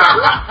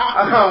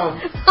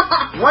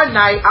One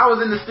night, I was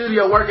in the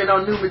studio working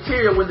on new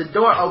material when the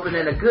door opened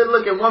and a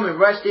good-looking woman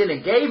rushed in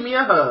and gave me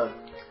a hug.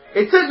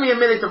 It took me a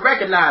minute to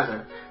recognize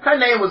her. Her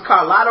name was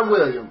Carlotta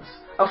Williams,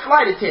 a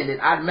flight attendant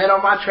I'd met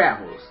on my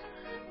travels.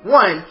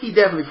 1, he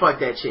definitely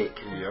fucked that chick.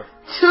 Yeah.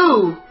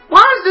 2,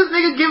 why is this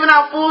nigga giving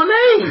out full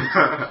names?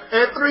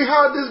 And 3,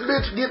 how did this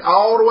bitch get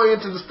all the way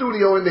into the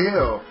studio into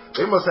hell?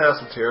 They must have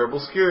some terrible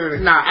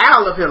security. Nah,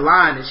 Al up here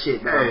lying and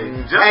shit, bro. Hey,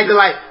 Acting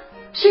like,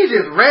 she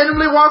just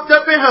randomly walked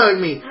up and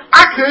hugged me.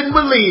 I couldn't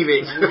believe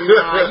it.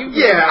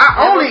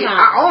 I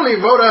only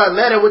wrote her a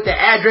letter with the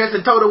address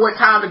and told her what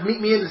time to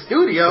meet me in the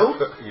studio.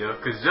 Yeah,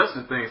 because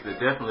Justin thinks that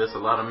definitely there's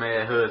a lot of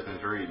mad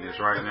husbands reading this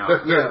right now.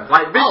 Yeah.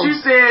 Like, bitch,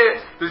 you said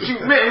that you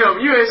met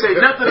him. You ain't say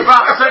nothing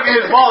about sucking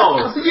his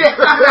balls. Yeah.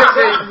 You ain't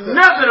say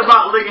nothing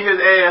about licking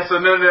his ass or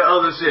none of that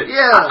other shit.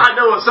 Yeah. I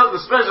know it's something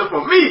special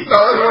for me.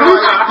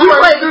 You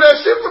ain't do that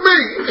shit for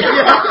me.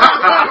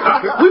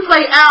 We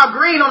played Al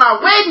Green on our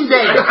wedding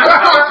day.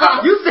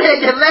 You said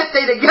that Let's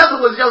Stay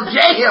Together was your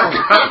jam.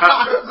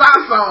 My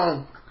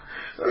song.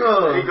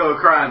 He gonna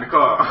cry in the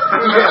car.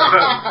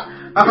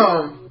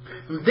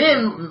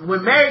 Then,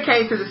 when Mary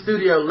came to the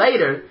studio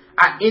later,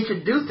 I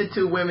introduced the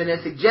two women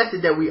and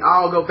suggested that we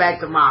all go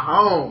back to my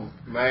home.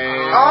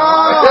 Man. I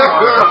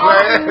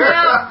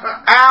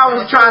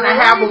was trying to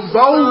have them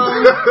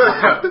both.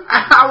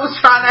 I was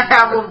trying to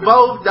have them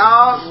both,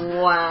 dog.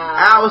 Wow.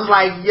 I was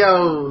like,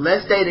 yo,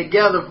 let's stay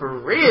together for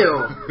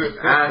real.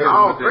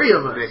 All 3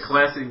 of us. That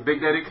classic Big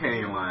Daddy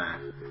Kane line.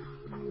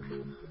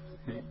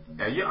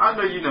 Yeah, I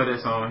know you know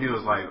that song. He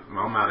was like,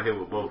 I'm out of here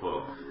with both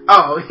of them.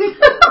 Oh. He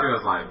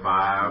was like,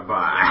 bye.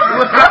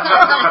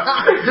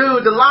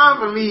 Dude, the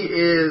line for me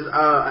is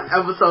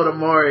episode of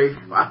Maury.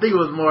 I think it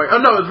was Maury. Oh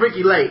no, it was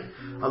Ricky Lake.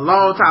 A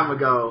long time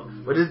ago.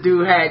 Where this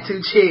dude had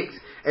 2 chicks.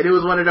 And it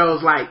was one of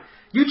those like,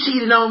 you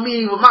cheated on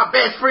me with my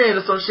best friend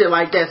or some shit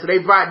like that. So they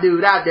brought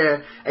dude out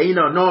there. And you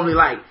know, normally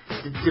like,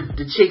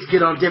 the chicks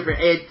get on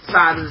different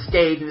sides of the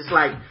stage. And it's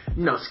like,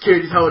 you know,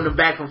 security's holding them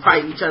back from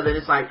fighting each other. And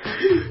it's like,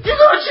 you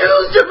gonna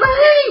choose,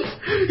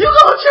 Jermaine! You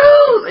gonna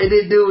choose! And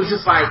then dude was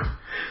just like,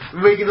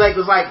 Ricky Lake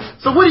was like,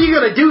 so what are you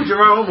gonna do,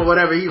 Jerome? Or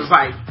whatever. He was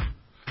like,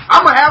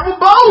 I'm gonna have them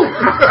both!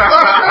 I'm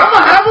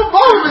gonna have them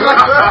both! It's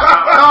like,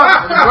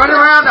 running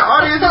around the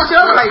audience and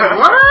shit. Like,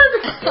 word?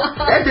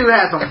 That dude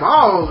had some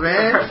balls,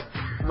 man.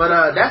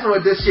 But that's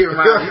what this shit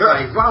reminds me of.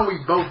 Like, why don't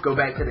we both go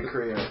back to the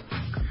crib?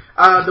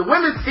 The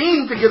women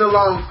seemed to get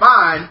along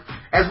fine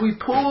as we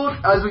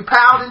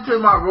piled into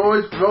my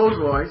Rolls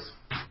Royce.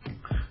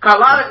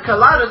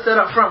 Carlotta sat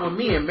up front with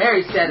me and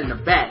Mary sat in the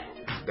back.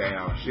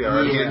 Damn, she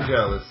already getting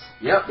jealous.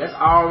 Yep, that's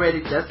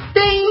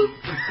ding!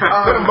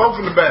 Put them both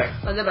in the back.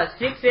 Was it about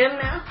 6 in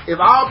now?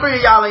 If all 3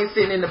 of y'all ain't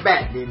sitting in the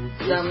back, then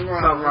something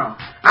wrong.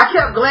 I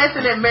kept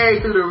glancing at Mary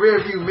through the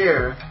rearview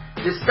mirror,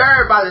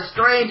 disturbed by the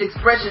strange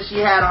expression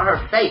she had on her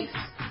face.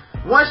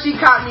 Once she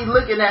caught me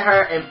looking at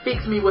her and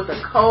fixed me with a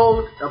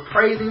cold,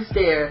 appraising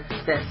stare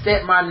that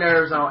set my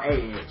nerves on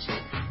edge.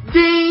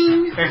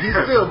 Ding! And he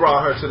still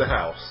brought her to the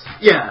house.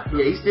 Yeah,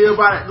 he still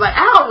brought it. Like,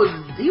 Al was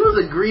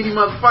a greedy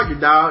motherfucker,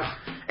 dog.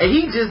 And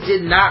he just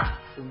did not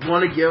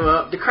want to give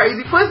up the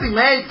crazy pussy,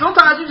 man.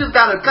 Sometimes you just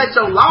gotta cut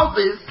your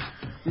losses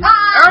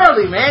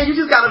early, man. You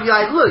just gotta be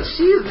like, look,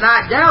 she is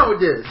not down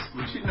with this.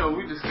 But you know,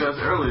 we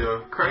discussed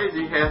earlier,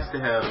 crazy has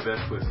to have the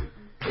best pussy.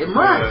 It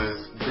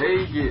must.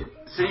 Because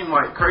seem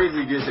like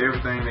crazy gets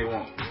everything they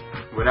want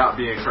without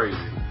being crazy.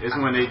 It's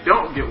when they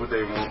don't get what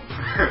they want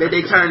that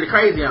they turn to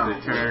crazy on. They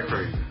turn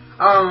crazy.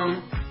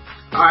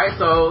 Alright,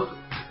 so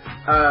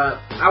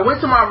I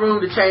went to my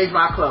room to change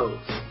my clothes.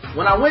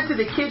 When I went to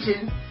the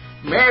kitchen,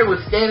 Mary was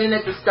standing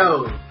at the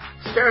stove,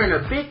 stirring a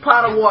big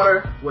pot of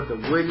water with a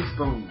wooden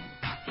spoon.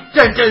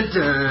 Dun, dun,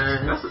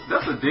 dun.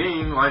 That's a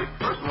ding. Like,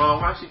 first of all,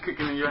 why is she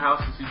cooking in your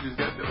house if she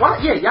just got there? What?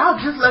 Yeah, y'all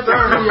just left the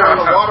studio. On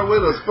the water with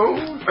a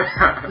spoon?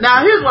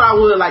 Now, here's what I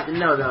would like to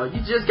know, though.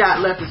 You just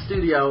got left the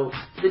studio.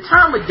 The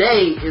time of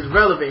day is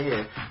relevant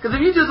here. Because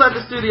if you just left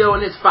the studio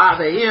and it's 5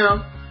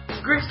 a.m.,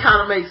 grits kind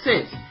of make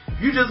sense.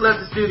 If you just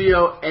left the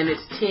studio and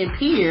it's 10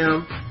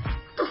 p.m.,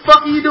 what the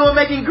fuck are you doing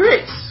making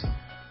grits?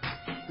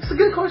 It's a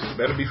good question.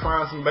 Better be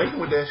frying some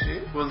bacon with that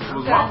shit. Was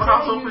Waffle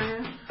House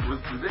open?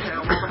 Did they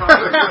have Waffle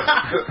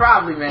House?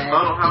 Probably, man.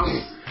 Bottle House.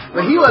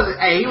 But he wasn't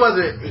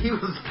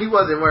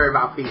worried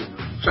about feeding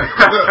them. He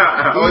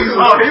was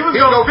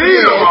gonna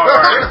feed them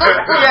hard.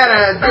 He had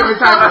a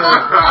different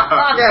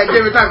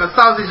type of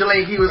sausage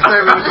link he was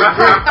serving with his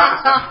drink.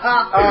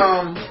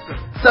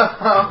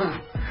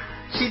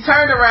 She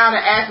turned around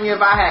and asked me if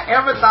I had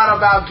ever thought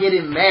about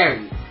getting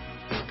married.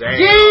 Damn.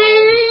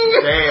 Ding!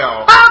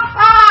 Damn.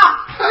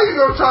 How you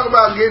gonna talk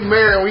about getting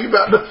married when you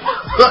about to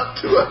fuck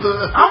 2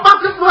 others? I'm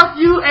about to fuck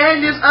you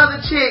and this other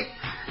chick,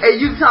 and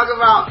you talk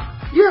about,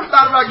 you ever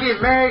thought about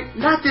getting married?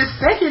 Not this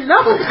second, no.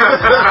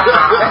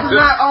 That's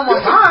not on my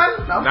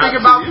mind. I'm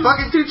thinking about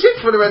fucking 2 chicks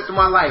for the rest of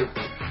my life.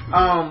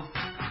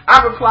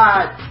 I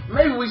replied,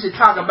 maybe we should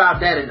talk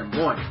about that in the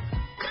morning.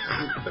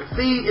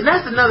 See, and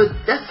that's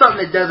something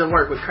that doesn't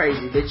work with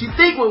crazy, that you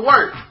think would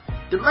work.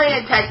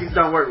 Delaying tactics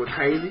don't work with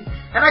crazy.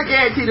 And I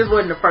guarantee this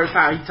wasn't the first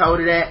time he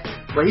told her that,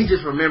 but he's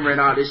just remembering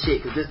all this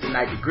shit because this is the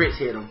night the grits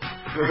hit him.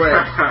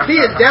 But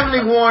he has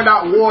definitely ward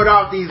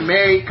off these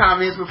married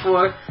comments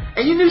before,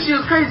 and you knew she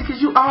was crazy because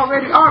you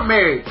already are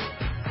married.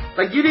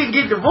 Like, you didn't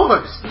get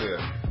divorced.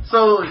 Yeah.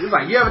 So, it's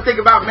like, you ever think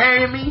about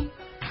marrying me?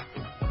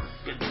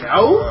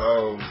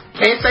 No.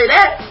 Can't say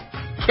that.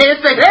 Can't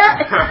say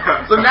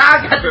that. So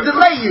now I got to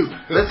delay you.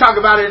 Let's talk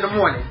about it in the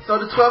morning. So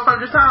the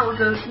 1200 time was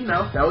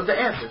that was the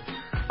answer.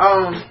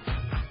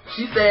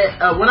 She said,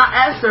 when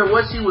I asked her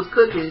what she was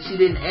cooking, she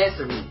didn't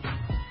answer me.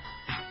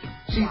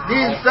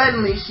 Then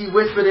suddenly she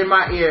whispered in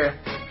my ear,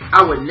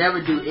 I would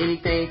never do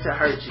anything to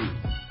hurt you.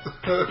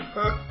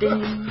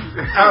 Ding.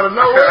 Out of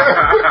nowhere.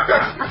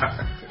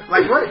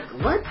 Like,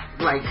 what?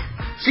 Like,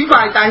 she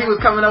probably thought he was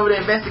coming over to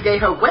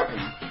investigate her weapon.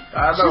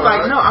 She's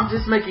like, no, I'm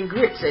just making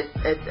grits at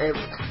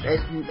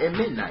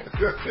midnight.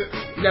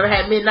 You never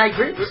had midnight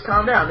grits? Just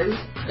calm down, nigga.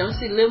 Don't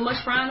see little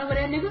much frying over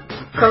there, nigga?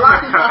 How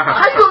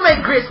you gonna make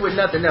grits with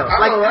nothing else?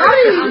 Like, how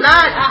did he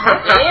not?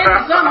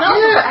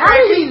 How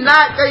did he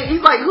not?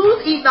 He's like,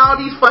 who's eating all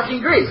these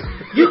fucking grits?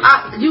 You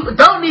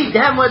don't need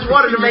that much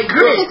water to make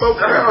grits. She got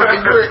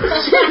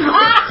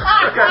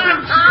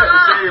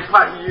the same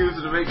pot you use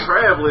to make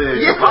crab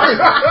legs. Yeah.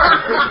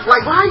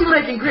 Like, why are you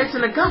making grits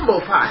in a gumbo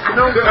pot? I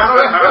don't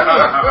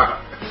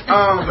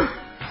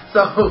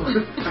So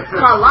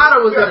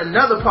Carlotta was in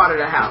another part of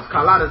the house.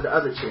 Carlotta's the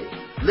other chick,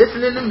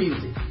 listening to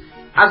music.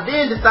 I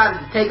then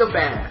decided to take a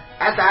bath.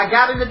 After I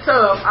got in the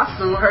tub, I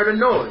soon heard a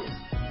noise.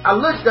 I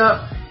looked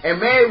up,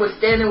 and Mary was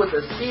standing with a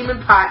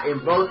steaming pot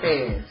in both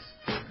hands.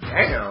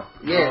 Damn.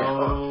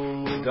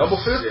 Yeah. Double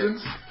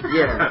fistings.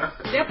 Yeah.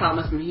 That pot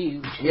must have been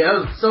huge. Yeah,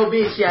 it was so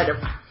big she had to.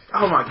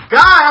 Oh my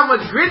God, how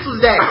much grits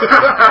was that?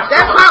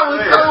 That pot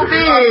was so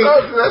big.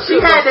 She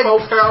had to.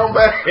 4-pound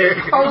bag.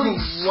 Holy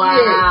shit.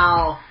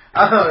 Wow.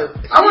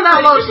 I wonder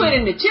how long She put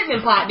it in the chicken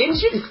pot, didn't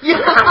she?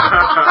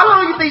 How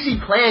long you think she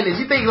planned this?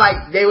 You think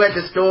like they were at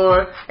the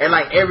store and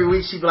like every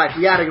week she'd be like,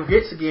 "We gotta get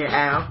grits again,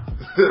 Al."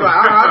 Like,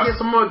 I'll get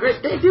some more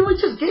grits. Did we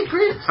just get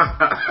grits?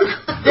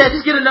 Yeah,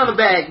 just get another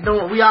bag.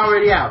 Don't we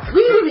already out?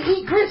 We didn't even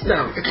eat grits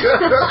though.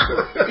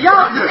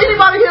 Y'all, does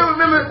anybody here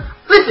remember?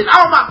 Listen,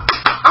 all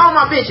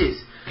my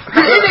bitches.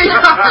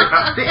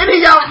 Did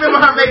any of y'all remember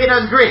her making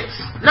us grits?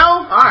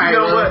 No? Alright.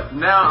 You know what?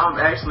 Now I'm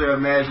actually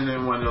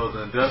imagining one of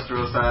those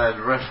industrial sized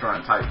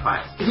restaurant type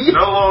pots.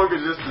 No longer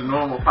just the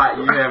normal pot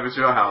you have at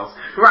your house.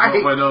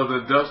 Right. But one of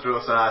those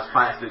industrial sized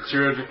pots that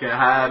children can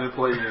hide and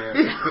play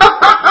in.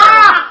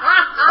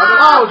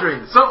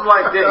 Cauldron. Something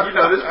like that. You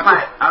know, this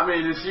pot, I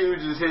mean, it's huge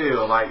as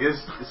hell. Like,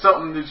 it's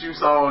something that you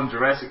saw in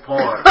Jurassic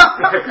Park.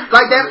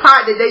 Like that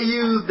pot that they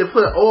used to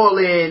put oil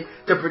in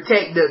to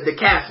protect the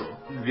castle.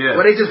 Yeah.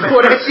 Where they just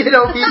pour that shit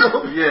on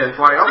people. Yeah,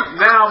 like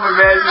now I'm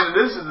imagining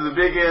this is the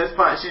big ass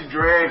pot she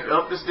dragged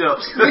up the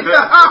steps. She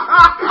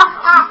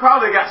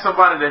probably got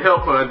somebody to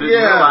help her and didn't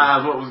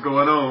realize what was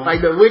going on.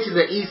 Like the witches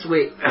of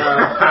Eastwick.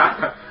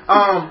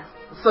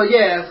 So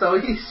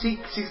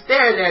she's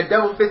staring there,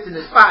 double fisting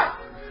this pot.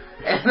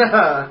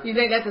 And you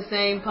think that's the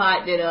same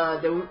pot that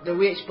the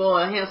rich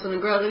boy Hansel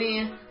and Gretel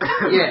in?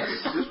 Yes.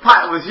 This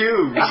pot was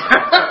huge.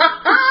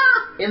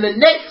 In the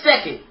next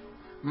second,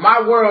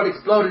 my world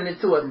exploded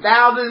into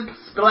 1,000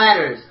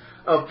 splatters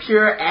of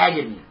pure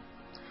agony.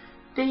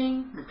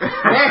 Ding.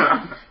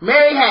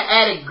 Mary had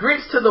added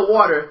grits to the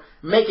water,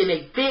 making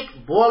a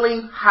thick,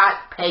 boiling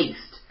hot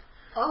paste.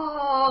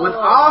 Oh. With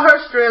all her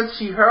strength,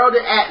 she hurled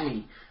it at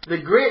me. The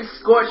grits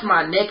scorched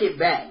my naked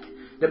back.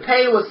 The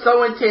pain was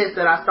so intense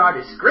that I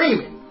started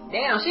screaming.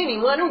 Damn, she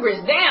didn't want them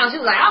grits down. She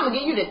was like, I'm going to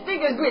give you the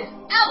thickest grits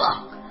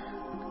ever.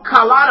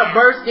 Carlotta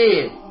burst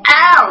in.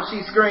 Ow,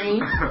 she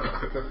screamed.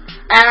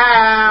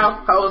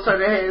 Ow. Holds her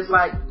head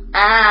like,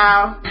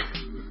 ow.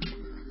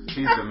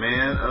 He's the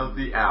man of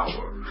the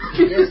hour.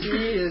 Yes,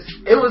 he is.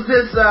 It was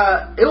then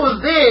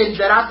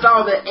that I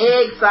saw the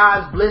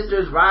egg-sized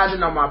blisters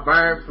rising on my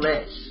burned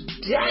flesh.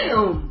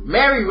 Damn.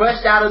 Mary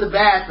rushed out of the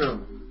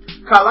bathroom.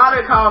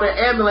 Carlotta called an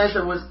ambulance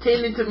and was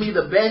tending to me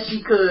the best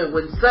she could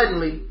when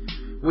suddenly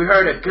we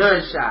heard a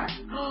gunshot.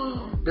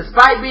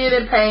 Despite being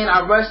in pain,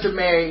 I rushed to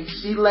Mary.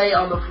 She lay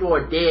on the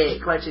floor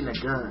dead, clutching a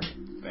gun.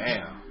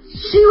 Damn.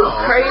 She was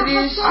crazy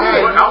as shit.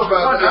 I was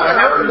about to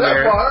heard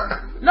that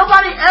part.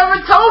 Nobody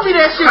ever told me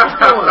that shit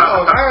before.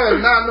 Oh, I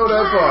did not know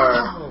that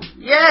part.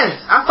 Yes,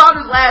 I saw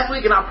this last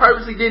week and I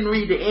purposely didn't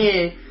read the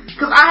end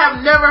because I have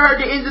never heard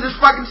the end of this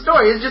fucking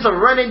story. It's just a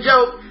running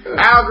joke.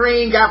 Al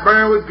Green got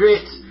burned with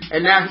grits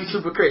and now he's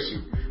super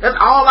Christian. That's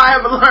all I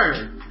ever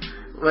learned.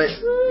 But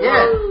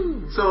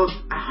yeah. So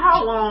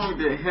how long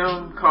did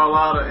him,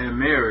 Carlotta, and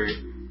Mary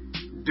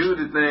do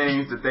the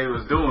things that they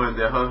was doing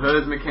that her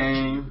husband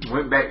came,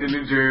 went back to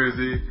New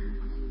Jersey?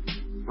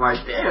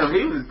 Like, damn,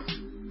 he was...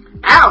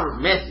 Al was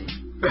messy.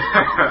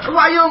 That's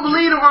why you don't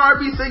believe them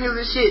R&B singers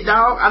and shit,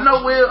 dog. I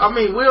know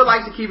Will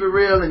likes to keep it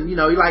real and, you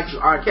know, he likes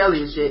R.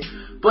 Kelly and shit.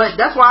 But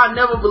that's why I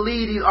never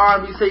believe these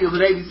R&B singers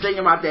when they be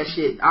singing about that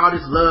shit. All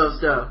this love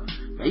stuff.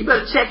 Man, you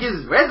better check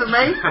his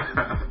resume.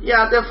 You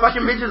out there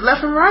fucking bitches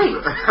left and right.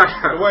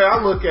 The way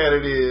I look at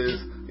it is,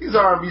 these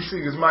R&B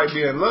singers might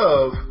be in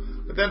love,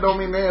 but that don't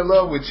mean they're in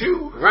love with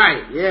you.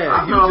 Right, yeah.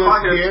 I know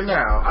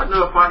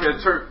if I hear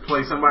Turk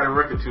play somebody's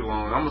record too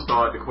long, I'm gonna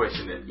start to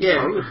question it.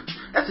 Yeah,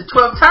 that's the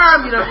 12th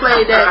time you done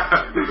played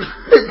that.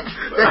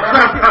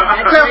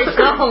 That's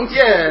song.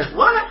 Yeah.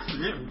 What?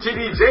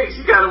 TD Jakes,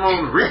 you got him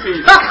on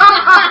repeat.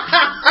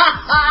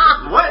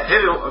 What?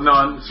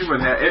 She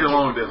wouldn't have. Eddie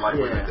Long didn't like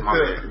that. My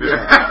bad.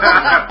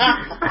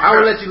 I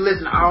will let you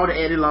listen to all the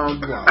Eddie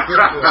Long you want.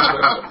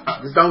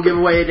 Just don't give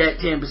away that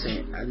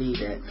 10%. I need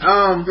that.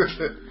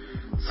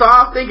 So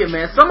I was thinking,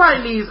 man, somebody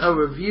needs a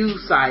review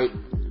site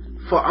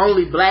for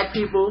only black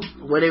people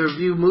where they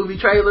review movie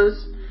trailers,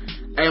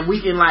 and we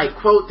can like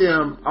quote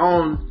them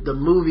on the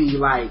movie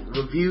like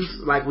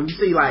reviews, like when you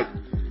see like,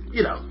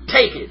 you know,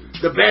 Take It,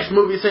 the best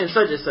movie since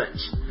such and such.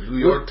 New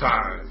York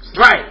Times.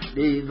 Right.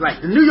 Like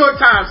the New York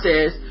Times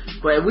says,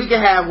 but we can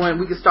have one,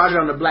 we can start it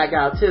on the Black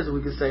Guy Tips, and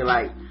we can say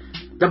like,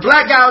 the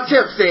Black Guy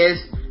Tip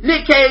says,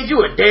 Nick Cage,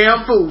 you a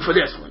damn fool for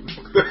this one.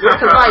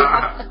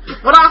 Like,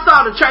 when I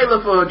saw the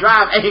trailer for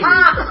Drive Angry,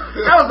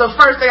 that was the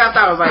first thing I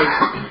thought. I was like,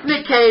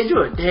 Nick Cage,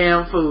 you a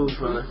damn fool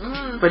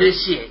for this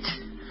shit.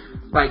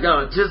 Like,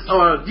 or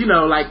you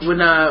know, like when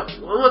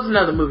what's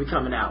another movie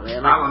coming out,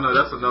 man? Like, I don't know.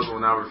 That's another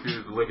one I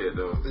refuse to look at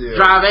though. Yeah.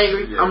 Drive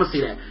Angry. Yeah. I'm gonna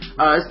see that.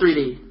 It's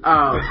 3D,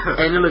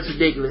 and it looks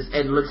ridiculous,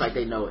 and it looks like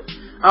they know it.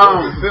 It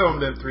was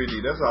filmed in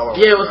 3D. That's all.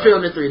 Yeah, it was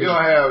filmed in 3D.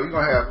 You're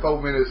gonna have 4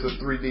 minutes of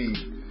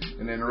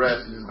 3D, and then the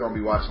rest is just gonna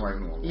be watching like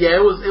normal. Yeah,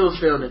 it was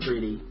filmed in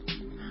 3D.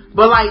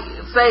 But like,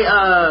 say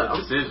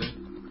The Decision.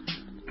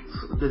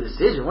 The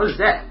Decision. What is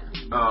that?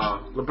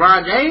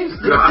 LeBron James?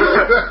 No,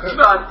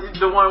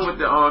 the one with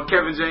the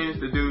Kevin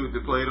James, the dude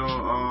that played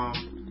on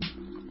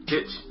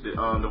Hitch,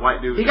 the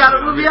white dude. He got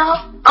a movie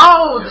out?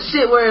 Oh, the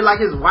shit where like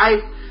his wife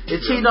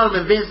is cheating on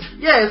him and Vince.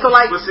 Yeah, so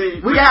like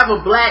we can have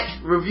a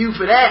black review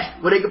for that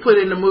where they could put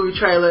it in the movie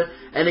trailer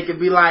and it could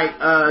be like,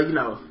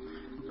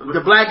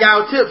 the black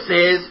guy with Tip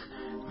says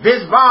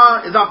Vince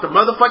Vaughn is off the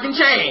motherfucking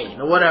chain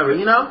or whatever,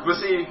 you know?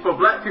 But see, for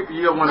black people,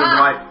 you don't want to be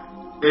like,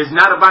 it's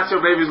not about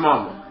your baby's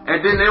mama.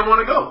 And then they want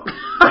to go.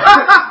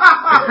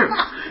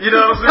 You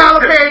know what I'm saying?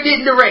 Tyler Perry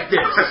didn't direct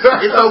this.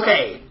 It's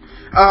okay.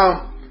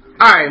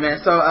 Alright,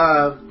 man. So,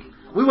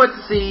 we went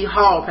to see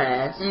Hall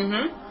Pass,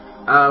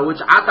 which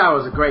I thought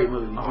was a great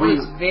movie. It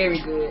was very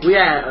good. We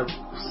had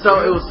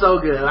it was so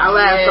good. I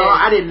laughed so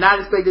I did not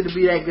expect it to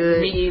be that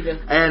good. Me either.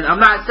 And I'm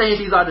not saying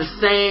these are the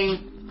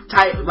same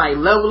type, like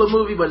level of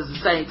movie, but it's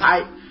the same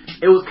type.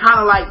 It was kind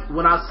of like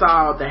when I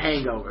saw The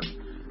Hangover.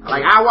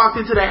 Like I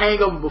walked into The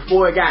Hangover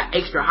before it got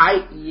extra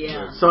hype.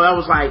 Yeah. So I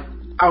was like,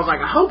 I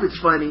hope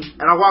it's funny.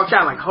 And I walked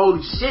out like,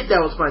 holy shit,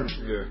 that was funny.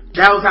 Yeah.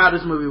 That was how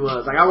this movie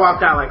was. Like I walked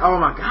out like, oh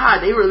my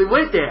god, they really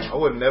went there. I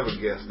would never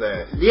guess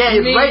that. Yeah,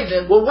 it's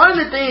rated. Well, one of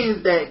the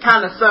things that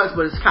kind of sucks,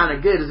 but it's kind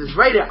of good, is it's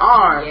rated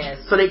R. Yes.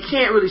 So they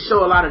can't really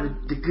show a lot of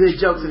the good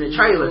jokes in the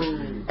trailer.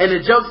 And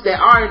the jokes that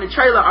are in the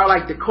trailer are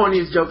like the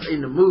corniest jokes in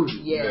the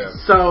movie. Yes.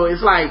 So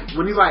it's like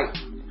when he's like,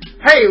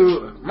 hey,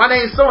 my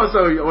name's so and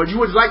so, or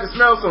you would like to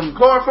smell some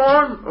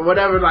chloroform or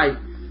whatever.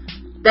 Like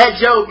that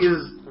joke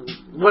is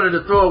one of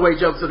the throwaway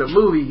jokes of the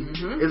movie,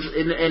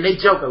 and they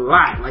joke a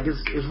lot. Like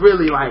it's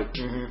really like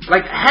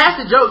like half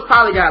the jokes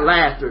probably got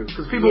laughed through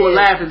because people were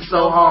laughing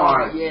so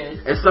hard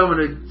at some of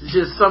the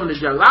jokes. I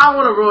don't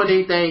want to ruin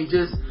anything.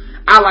 Just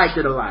I liked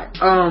it a lot.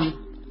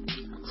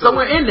 So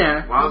we're in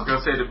there. Well, I was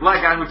gonna say the black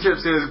guy who Tip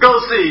says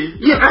go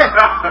see. Yeah,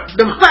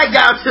 the black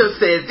guy who Tip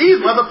says these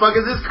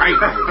motherfuckers is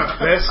crazy.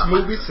 Best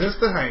movie since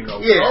The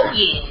Hangover. Yeah. Oh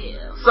yeah.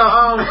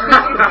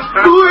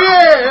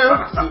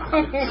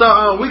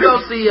 So we go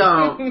see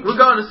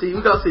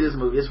this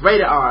movie. It's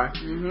rated R.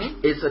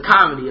 It's a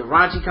comedy, a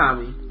raunchy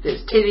comedy.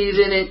 There's titties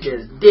in it.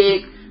 There's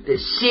dick.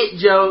 There's shit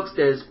jokes.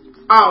 There's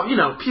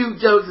puke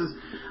jokes. There's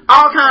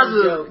all kinds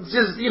of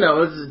just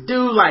it's a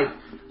dude like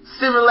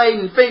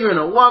simulating fingering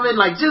a woman,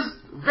 like just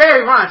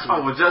very raunchy.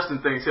 Oh, well, Justin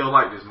thinks he'll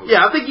like this movie.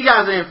 Yeah, I think you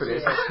guys are in for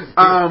this.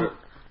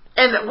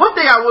 And one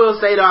thing I will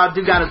say though, I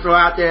do gotta throw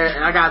out there,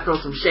 and I gotta throw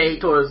some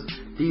shade towards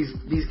these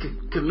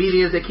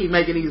comedians that keep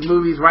making these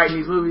movies,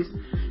 writing these movies.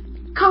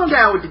 Calm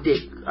down with the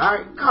dick,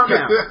 alright? Calm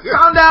down.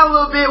 Calm down a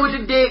little bit with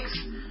the dicks.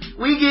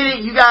 We get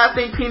it, you guys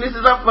think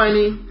penises are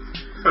funny.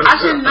 I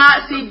should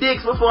not see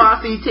dicks before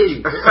I see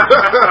titties.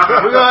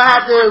 We're gonna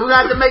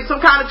have to make some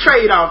kind of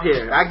trade-off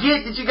here. I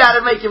get that you gotta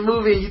make your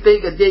movie and you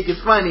think a dick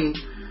is funny.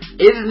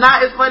 It is not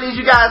as funny as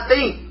you guys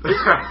think.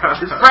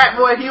 It's frat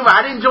boy humor.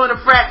 I didn't join a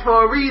frat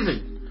for a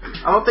reason.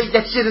 I don't think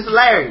that shit is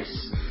hilarious.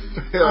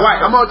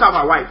 White. I'm gonna talk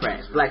about white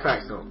frats. Black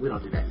frats we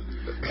don't do that.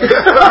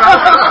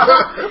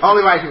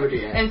 Only white people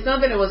do that. And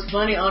something that was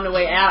funny on the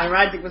way out, and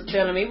Roger was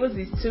telling me, it was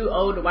these two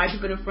older white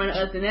people in front of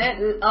us, and that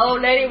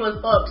old lady was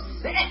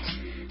upset.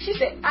 She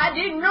said, I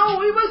didn't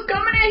know we was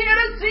coming in here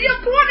to see a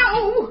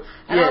porno.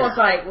 And I was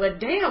like, well,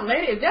 damn,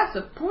 lady, if that's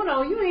a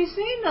porno, you ain't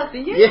seen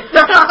nothing yet. Yeah.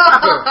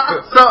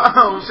 So,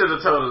 you should have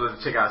told her to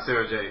check out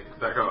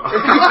SarahJ.com.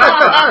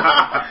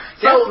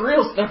 That's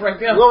real stuff right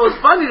there. What was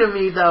funny to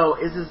me, though,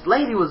 is this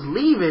lady was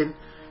leaving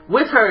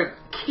with her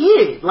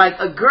kid.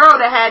 Like, a girl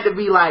that had to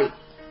be, like,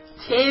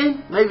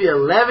 10, maybe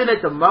 11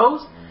 at the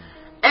most.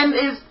 And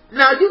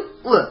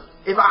look,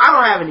 if I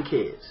don't have any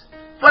kids.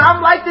 But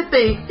I'd like to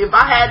think if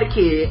I had a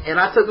kid and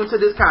I took him to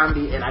this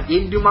comedy and I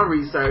didn't do my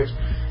research,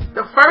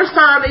 the first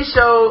time they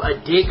show a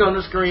dick on the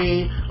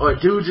screen or a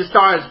dude just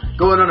starts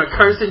going on a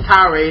cursing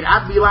tirade,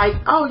 I'd be like,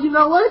 oh, you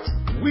know what?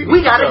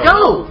 We gotta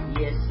go.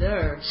 Yes,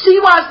 sir.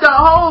 She watched the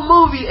whole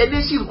movie and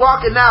then she's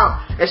walking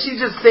out and she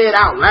just said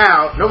out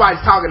loud, nobody's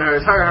talking to her,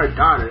 it's her and her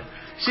daughter.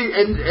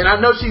 And I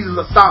know she's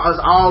saw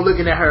us all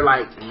looking at her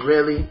like,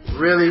 really?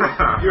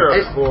 You're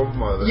a spoiled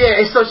mother.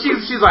 Yeah, and so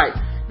she's like,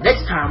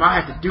 next time I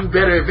have to do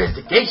better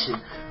investigation.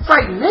 It's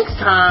like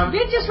next time.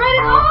 They just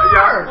rated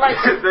R.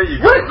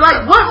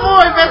 What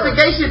more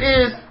investigation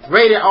is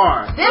rated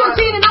R? 17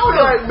 and older.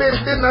 Like, bitch,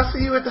 didn't I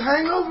see you at The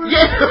Hangover?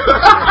 Yeah.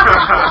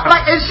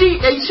 and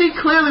she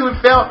clearly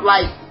felt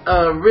like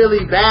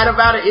really bad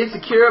about it,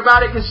 insecure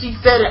about it, because she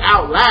said it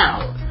out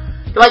loud.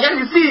 Like, as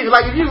you see,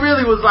 like, if you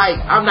really was like,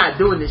 I'm not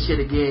doing this shit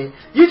again,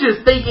 you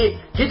just think it,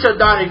 get your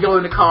daughter and go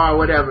in the car or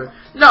whatever.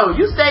 No,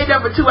 you stayed there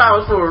for 2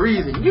 hours for a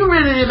reason. You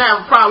really didn't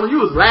have a problem. You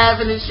was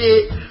laughing and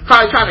shit,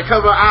 probably trying to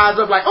cover her eyes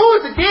up like,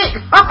 oh, it's a dick.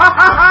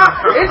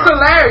 It's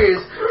hilarious.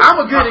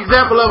 I'm a good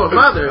example of a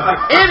mother.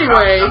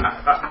 Anyway,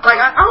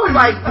 like, I was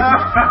like,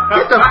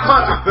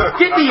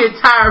 get the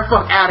entire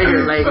fuck out of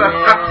here, lady.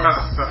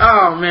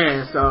 Oh,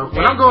 man. So,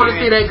 when I'm going to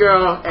see that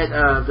girl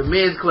at the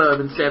men's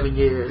club in 7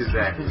 years.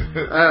 Exactly.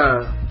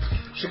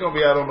 She's gonna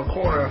be out on the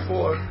corner at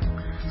 4.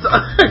 So,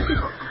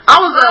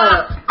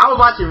 I was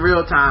watching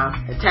Real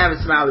Time and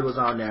Tavis Smiley was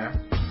on there,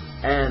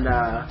 and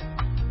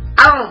I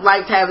I don't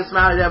like Tavis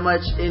Smiley that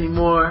much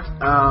anymore.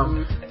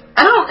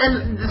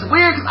 And it's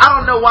weird because I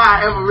don't know why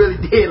I ever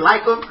really did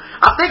like him.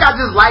 I think I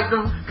just liked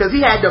him because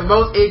he had the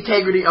most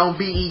integrity on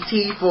BET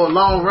for a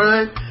long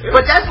run.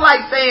 But that's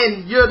like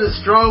saying you're the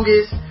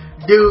strongest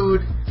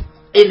dude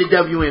in the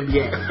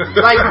WNBA.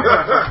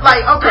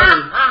 like, okay,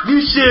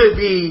 you should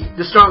be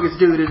the strongest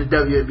dude in the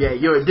WNBA.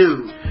 You're a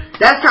dude.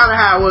 That's kind of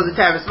how it was with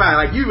Tavis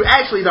Smiley. Like, you were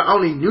actually the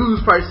only news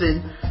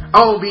person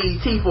on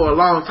BET for a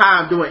long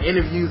time doing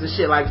interviews and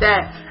shit like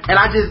that. And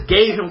I just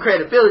gave him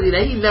credibility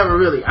that he never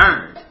really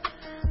earned.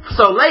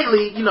 So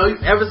lately, you know,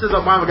 ever since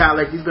Obama got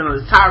elected, he's been on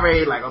this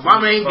tirade like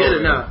Obama ain't good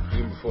enough.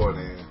 Even before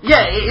then.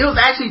 Yeah, it was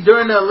actually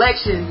during the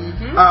election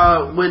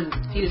when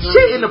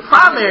in the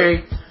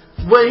primary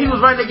when he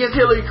was running against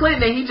Hillary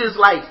Clinton, and he just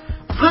like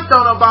flipped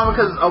on Obama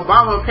because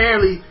Obama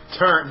apparently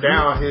turned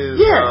down his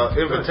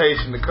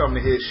invitation to come to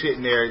his shit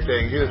and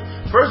everything.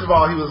 First of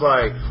all, he was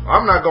like,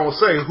 I'm not going to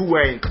say who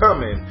ain't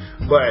coming,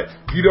 but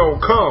you don't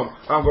come,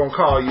 I'm going to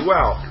call you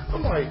out.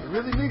 I'm like,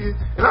 really, nigga?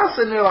 And I was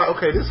sitting there like,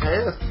 okay, this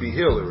has to be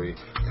Hillary,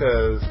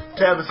 because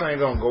Tavis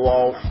ain't going to go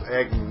off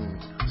acting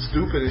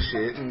stupid as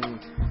shit. And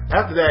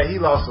after that, he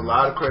lost a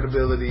lot of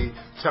credibility.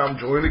 Tom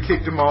Joyner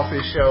kicked him off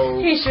his show.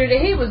 He sure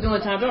did. He was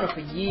doing Tom Joyner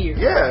for years.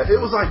 Yeah, it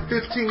was like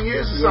 15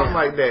 years or something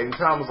like that. And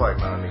Tom was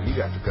like, nah, nigga, you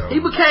got to go. He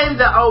became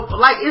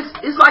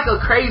it's like a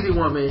crazy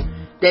woman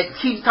that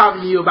keeps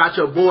talking to you about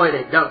your boy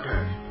that dumped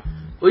her.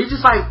 Well, you're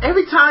just like,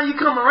 every time you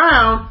come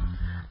around,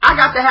 I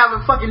got to have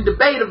a fucking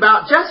debate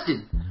about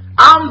Justin.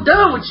 I'm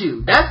done with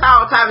you. That's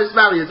how Tavis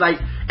Smiley is. Like,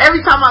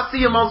 every time I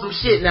see him on some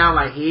shit now, I'm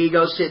like, here he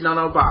goes shitting on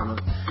Obama.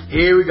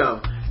 Here we go.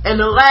 And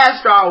the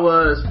last straw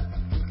was,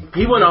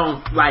 he went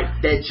on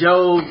like that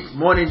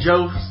Morning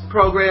Joe's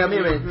program,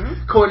 him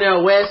and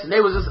Cornel West, and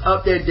they was just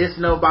up there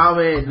dissing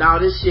Obama and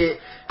all this shit.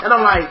 And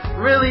I'm like,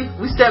 really?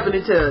 We stepping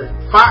into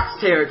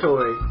Fox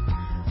territory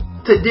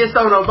to diss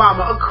on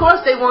Obama. Of course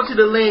they want you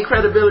to lend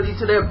credibility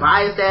to their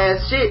biased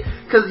ass shit,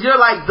 because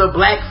you're like the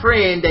black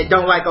friend that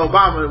don't like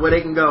Obama, where they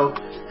can go,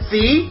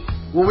 see,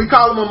 when we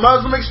call him a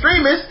Muslim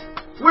extremist,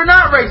 we're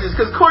not racist,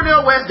 because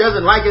Cornel West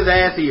doesn't like his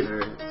ass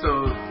either.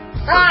 So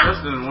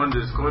Justin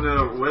wonders,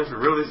 Cornel West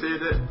really said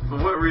that? For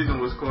what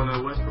reason was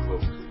Cornel West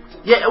provoked?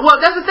 Yeah, well,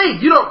 that's the thing.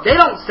 They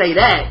don't say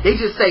that. They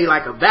just say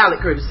like a valid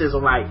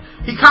criticism, like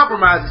he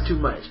compromises too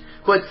much.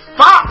 But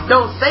Fox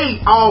don't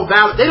say all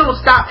valid. They don't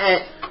stop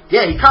at,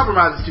 yeah, he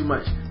compromises too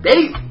much.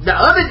 The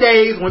other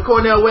days when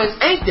Cornel West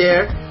ain't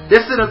there,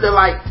 they're sitting up there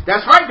like,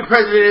 that's right, the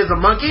president is a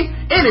monkey.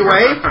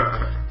 Anyway,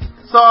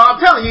 so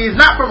I'm telling you, he's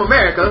not from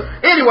America.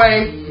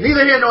 Anyway,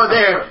 neither here nor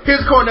there.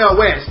 Here's Cornel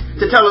West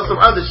to tell us some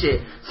other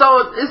shit.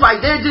 So it's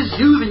like they're just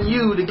using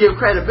you to give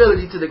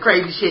credibility to the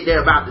crazy shit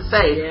they're about to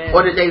say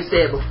or that they've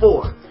said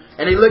before.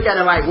 And they look at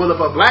it like, well,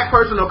 if a black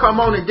person will come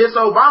on and diss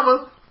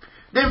Obama,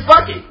 then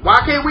fuck it.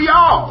 Why can't we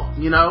all?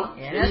 You know?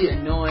 Yeah, that's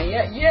annoying.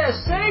 Yeah,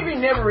 slavery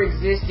never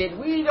existed.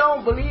 We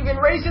don't believe in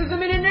racism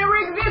and it never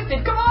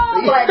existed. Come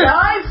on, black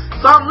guys.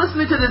 So I'm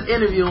listening to this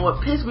interview, and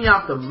what pissed me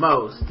off the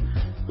most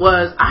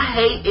was I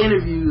hate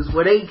interviews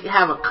where they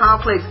have a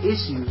complex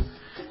issue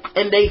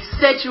and they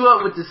set you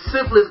up with the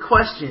simplest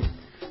question.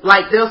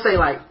 Like, they'll say,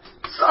 like,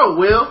 so,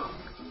 Will,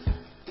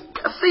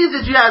 I see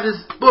that you have this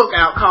book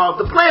out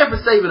called The Plan for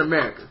Saving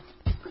America.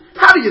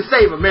 How do you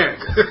save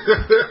America?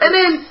 And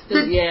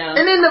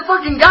then the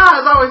fucking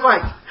guy is always like,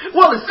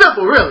 well, it's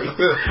simple, really.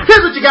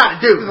 Here's what you got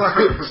to do.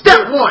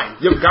 Step one.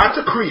 You've got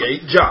to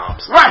create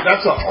jobs. Right.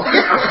 That's all.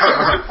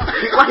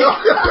 So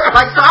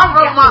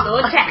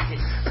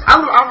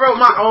I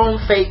wrote my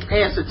own fake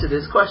answer to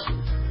this question.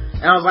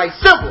 And I was like,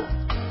 simple.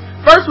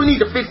 First, we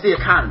need to fix the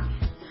economy.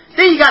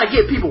 Then you gotta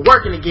get people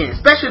working again,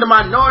 especially the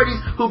minorities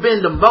who've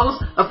been the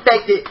most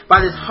affected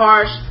by this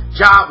harsh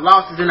job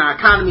losses in our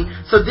economy.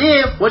 So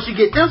then, once you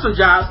get them some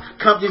jobs,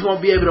 companies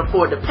won't be able to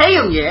afford to pay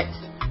them yet,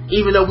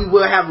 even though we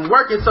will have them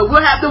working. So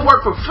we'll have them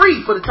work for free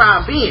for the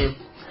time being.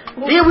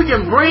 Then we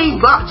can bring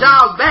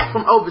jobs back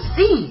from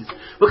overseas,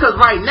 because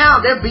right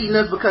now they're beating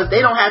us because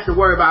they don't have to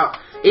worry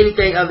about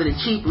anything other than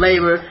cheap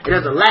labor, and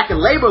there's a lack of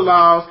labor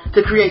laws to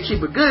create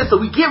cheaper goods, so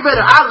we get rid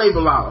of our labor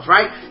laws,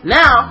 right?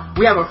 Now,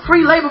 we have a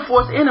free labor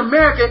force in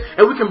America,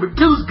 and we can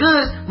produce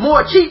goods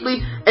more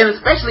cheaply, and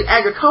especially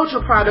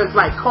agricultural products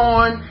like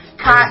corn,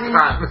 cotton,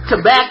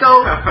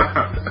 tobacco.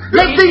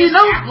 Next thing you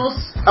know,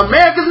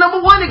 America's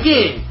number one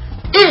again.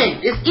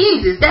 And it's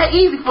easy. It's that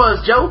easy for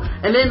us, Joe.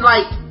 And then,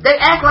 like, they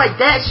act like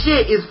that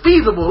shit is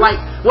feasible. Like,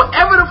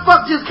 whatever the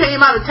fuck just came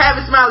out of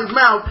Tavis Smiley's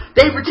mouth,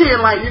 they pretend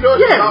like, we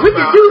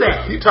can do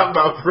that. You talking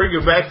about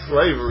bringing back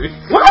slavery.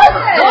 What?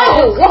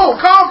 Whoa,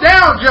 calm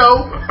down,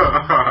 Joe.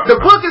 The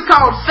book is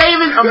called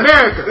Saving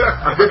America.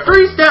 The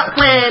 3-step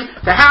plan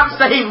to how to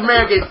save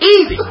America is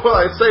easy.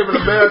 Well, it's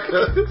Saving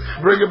America,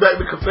 bringing back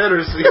the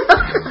Confederacy.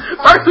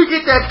 First we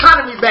get the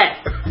economy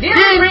back. Then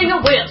we bring the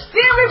whips.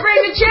 Then we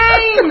bring the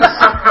chains.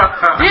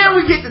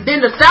 Then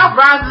the South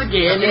rises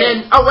again, and then,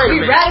 oh wait a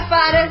minute. We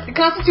ratified the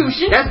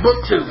Constitution. That's book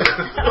 2.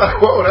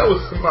 Whoa, that was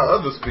my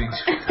other speech.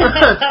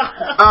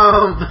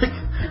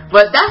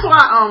 But that's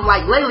why,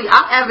 like lately,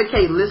 I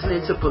advocate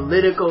listening to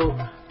political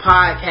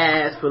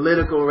podcast,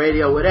 political,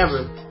 radio,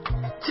 whatever,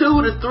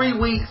 2 to 3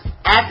 weeks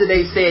after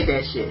they said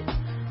that shit.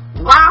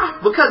 Why?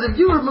 Because if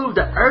you remove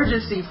the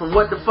urgency from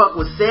what the fuck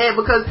was said,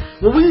 because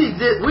when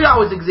we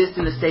always exist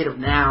in the state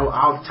of now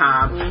all the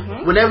time.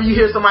 Mm-hmm. Whenever you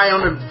hear somebody on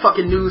the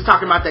fucking news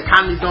talking about the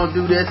economy's gonna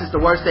do this, it's the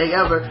worst thing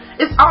ever,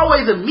 it's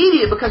always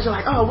immediate because you're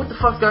like, oh, what the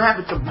fuck's gonna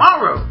happen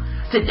tomorrow?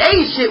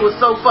 Today's shit was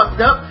so fucked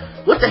up.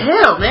 What the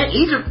hell, man?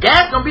 Egypt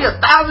gas gonna be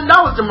 $1,000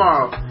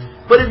 tomorrow.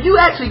 But if you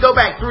actually go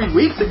back 3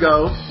 weeks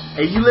ago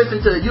and you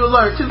listen to, you'll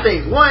learn 2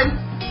 things. One,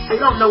 they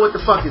don't know what the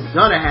fuck is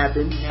gonna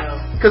happen.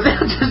 Because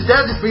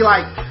they'll just be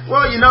like,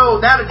 well, now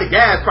that the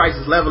gas price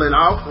is leveling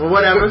off or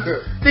whatever,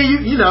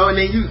 then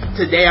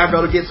today I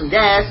go to get some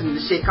gas and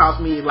the shit cost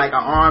me like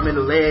an arm and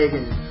a leg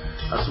and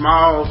a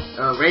small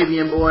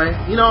Arabian boy.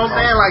 You know what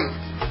I'm saying? Like,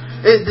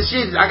 the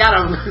shit, I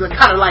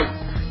gotta like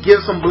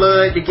give some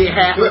blood to get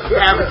half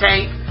a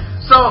tank.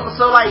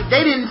 So like,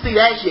 they didn't see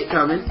that shit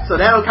coming, so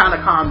that'll kind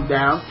of calm you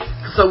down.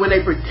 So when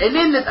and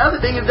then the other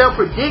thing is they'll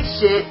predict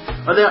shit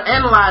or they'll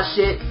analyze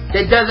shit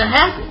that doesn't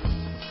happen,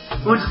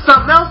 which is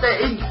something else that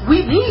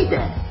we need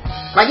that.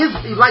 Like, it's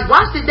like,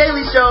 watch the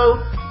Daily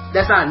Show.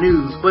 That's not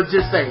news, but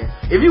just saying.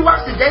 If you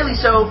watch the Daily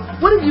Show,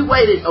 what if you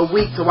waited a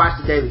week to watch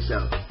the Daily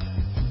Show?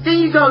 Then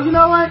you go, you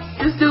know what?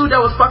 This dude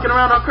that was fucking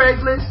around on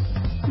Craigslist,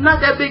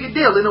 not that big a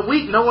deal. In a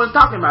week, no one's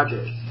talking about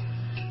this.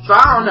 So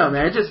I don't know,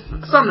 man. Just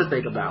something to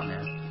think about,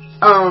 man.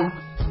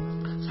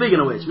 Speaking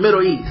of which,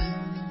 Middle East.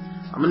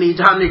 I'm gonna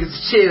need y'all niggas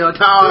to chill,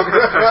 dog.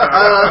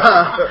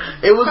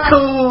 It was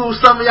cool,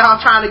 some of y'all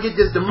trying to get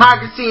this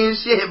democracy and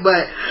shit,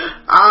 but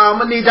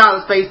I'm gonna need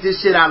y'all to space this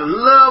shit out a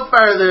little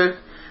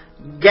further.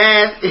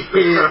 Gas is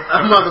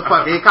a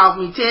motherfucker. It cost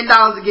me $10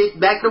 to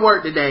get back to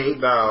work today.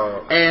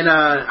 No. And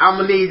I'm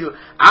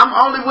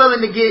only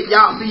willing to see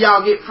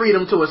y'all get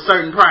freedom to a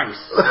certain price.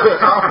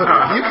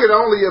 You can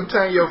only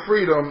obtain your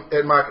freedom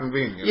at my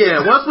convenience.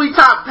 Yeah, once we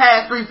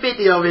past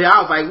 350 over here, I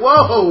was like,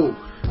 whoa.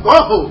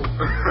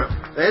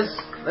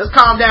 Let's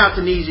calm down,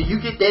 Tunisia. You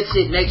get that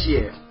shit next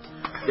year.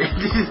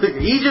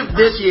 Egypt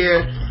this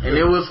year, and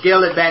then we'll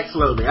scale it back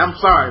slowly. I'm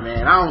sorry,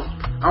 man. I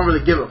don't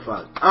really give a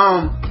fuck.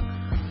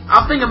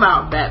 I'm thinking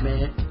about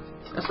Batman.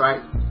 That's right.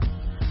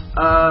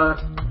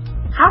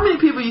 How many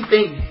people you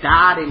think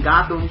died in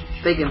Gotham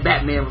thinking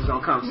Batman was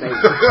gonna come save them?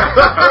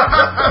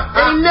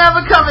 They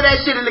never cover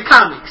that shit in the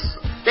comics.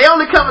 They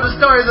only cover the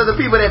stories of the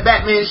people that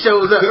Batman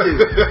shows up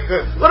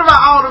to. What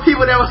about all the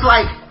people that was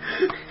like,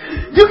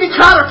 you can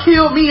try to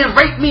kill me and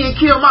rape me and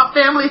kill my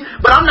family,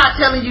 but I'm not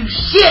telling you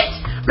shit.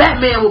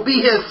 Batman will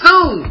be here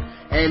soon.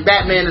 And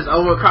Batman is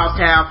over across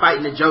town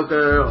fighting the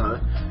Joker, or,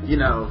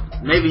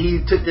 maybe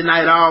he took the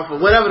night off, or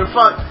whatever the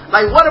fuck.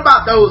 Like, what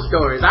about those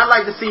stories? I'd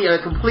like to see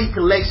a complete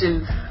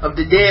collection of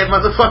the dead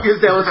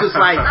motherfuckers that was just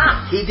like,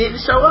 he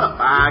didn't show up.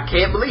 I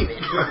can't believe it.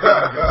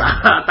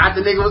 I thought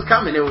the nigga was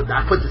coming.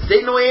 I put the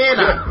signal in.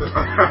 I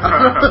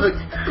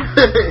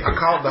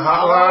called the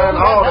hotline,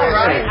 all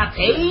that shit. I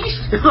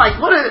paged. Like,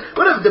 what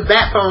if the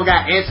bat phone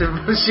got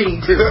answering machine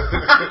too?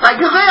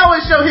 Like, cause they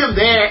always show him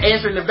there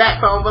answering the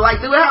bat phone, but like,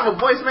 do it have a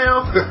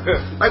voicemail?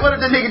 Like, what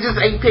if the nigga just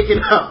ain't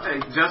picking up? Hey,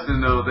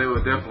 Justin, though, they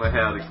would definitely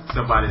have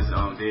somebody's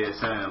dead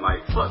son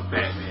like, fuck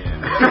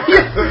Batman.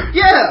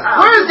 Yeah,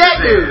 where's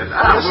that dude?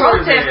 That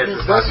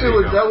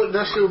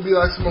shit would be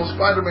like some old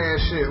Spider-Man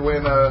shit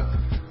when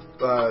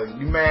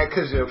you mad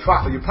cause your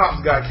pops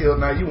got killed,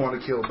 now you want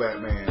to kill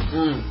Batman.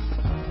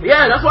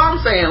 Yeah, that's what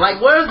I'm saying. Like,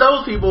 where's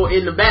those people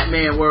in the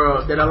Batman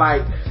world that are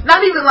like,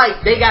 not even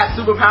like they got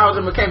superpowers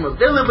and became a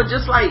villain, but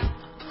just like,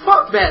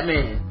 fuck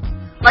Batman.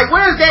 Like,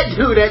 where's that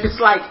dude that just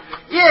like,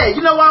 yeah,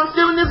 you know why I'm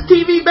still in this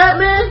TV,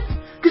 Batman?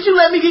 Cause you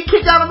let me get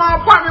kicked out of my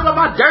apartment by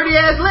my dirty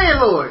ass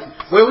landlord.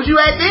 Where was you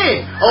at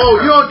then?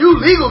 Oh, you don't do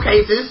legal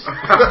cases.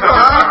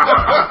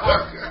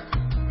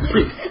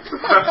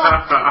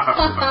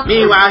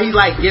 Meanwhile, he's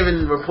like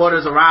giving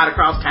reporters a ride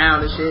across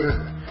town and shit.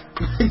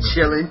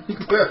 Chilling.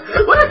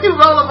 What if you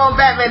roll up on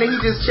Batman and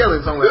he's just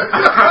chilling somewhere?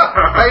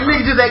 Like,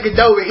 nigga just at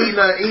Godova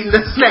eating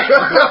a snack.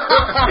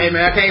 Hey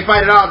man, I can't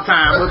fight it all the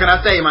time. What can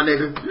I say, my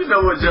nigga? You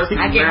know what Justin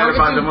is mad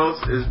about the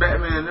most is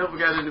Batman never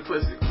got any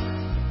pussy.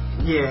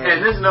 Yeah. And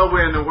there's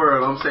nowhere in the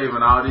world I'm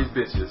saving all these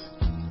bitches.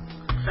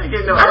 He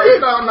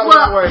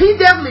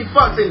definitely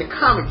fucks in the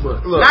comic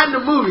book. Look, not in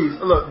the movies.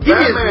 Look, he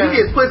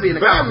gets pussy in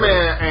the comic book.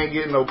 Batman ain't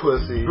getting no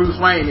pussy. Bruce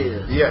Wayne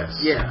is. Yes.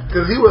 Yeah.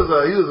 Because he was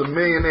a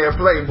millionaire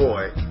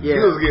playboy. Yeah.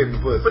 He was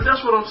getting pussy. But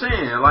that's what I'm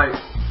saying. Like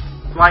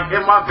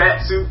in my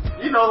bat suit,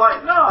 nah.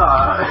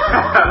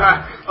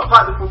 I'm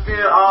about to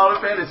fulfill all the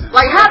fantasies.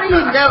 Like, how do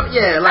you know?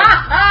 Yeah, like,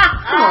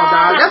 come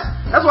on, dog.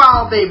 That's why I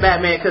don't think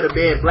Batman could have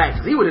been black,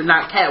 because he would have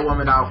knocked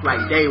Catwoman off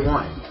like day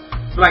one.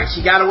 Like,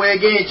 she got away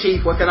again,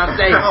 Chief. What can I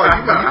say? Oh,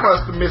 you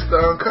must have missed the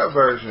uncut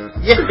version.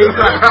 Yeah,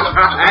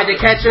 I had to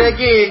catch her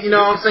again. You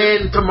know what I'm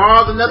saying?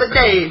 Tomorrow's another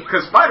day.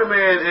 Because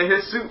Spider-Man in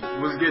his suit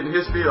was getting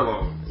his feel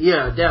on.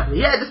 Yeah,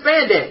 definitely. He had the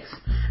spandex.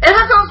 And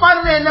how come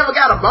Spider-Man never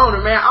got a boner,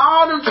 man?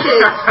 All them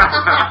chicks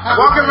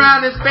walking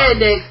around in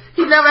spandex,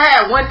 he never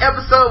had one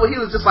episode where he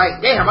was just like,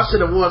 damn, I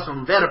should have worn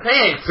some better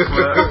pants.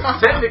 Well,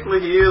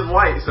 technically, he is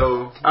white,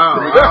 so.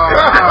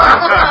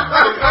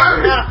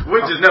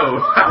 Which is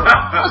no.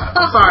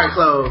 Sorry,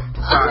 Clove.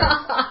 Sorry.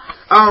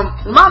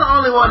 Am I the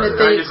only one that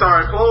thinks?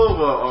 Sorry, Clove,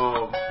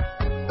 or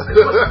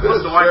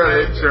what's the white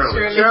name?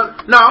 Shirley.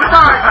 No, I'm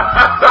sorry.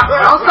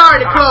 I'm sorry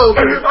to Clove.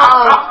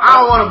 I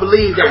don't want to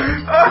believe that.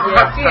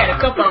 Yeah, she had a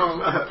cup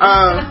on.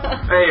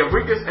 Hey, if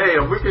we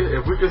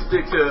can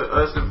stick to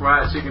us and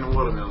fried chicken and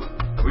watermelon,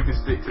 we can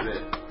stick to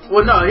that.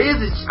 Well, no,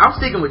 I'm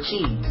sticking with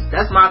cheese.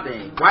 That's my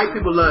thing. White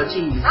people love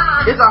cheese.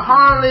 It's a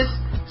harmless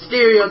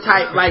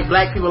stereotype like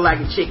black people like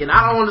a chicken.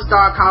 I don't want to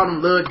start calling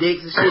them little dicks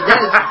and shit.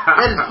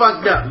 That is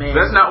fucked up, man.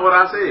 That's not what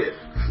I said.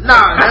 No,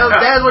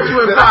 that's what you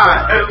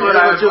implied. That's what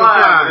I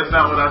implied. That's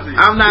not what I said.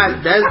 I'm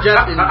not. That's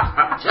Justin.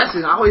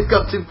 Justin always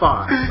come too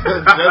far.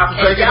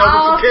 And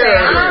y'all say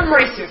I'm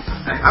racist.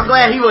 I'm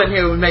glad he wasn't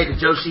here when we made the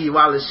Joe She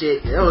Wallace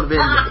shit. It would have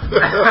been.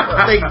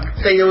 I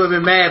think it would have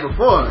been mad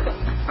before.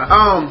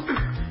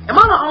 Am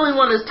I the only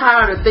one that's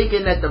tired of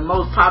thinking that the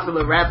most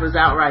popular rappers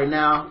out right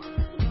now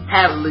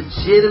have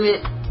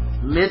legitimate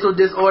mental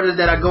disorders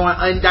that are going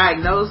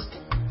undiagnosed?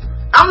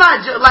 I'm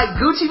not like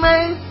Gucci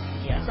Mane.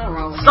 Yeah, something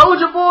wrong with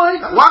Soulja Boy,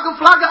 Waka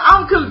Flocka.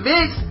 I'm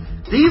convinced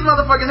these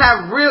motherfuckers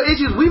have real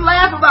issues. We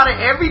laugh about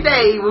it every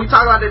day when we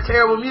talk about their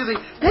terrible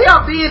music. They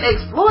are being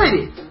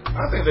exploited.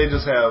 I think they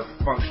just have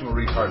functional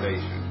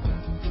retardation.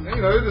 You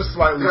know, they're just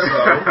slightly slow.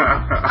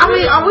 I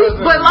mean, are we?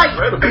 But like,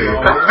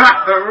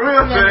 the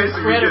real thing is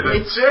to get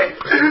a check.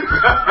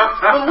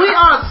 but we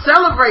are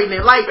celebrating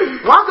it. Like,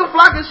 Waka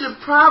Flocka should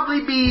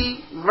probably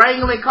be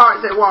wrangling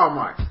carts at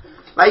Walmart.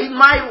 Like,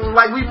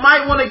 we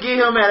might want to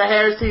get him at a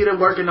Harris Teeter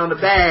working on the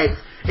bags.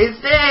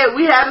 Instead,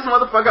 we had this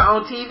motherfucker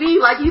on TV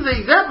like he's an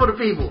example to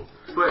people.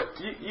 But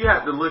you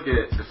have to look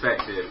at the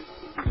fact that,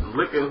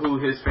 look at who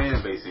his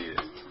fan base is.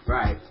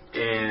 Right.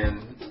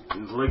 And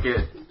look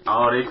at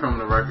all their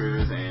criminal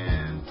records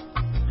and,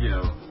 you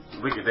know,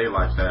 look at their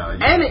lifestyle.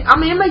 And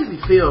it makes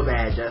me feel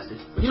bad, Justin.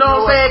 You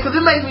know what I'm saying? Because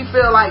it makes me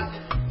feel like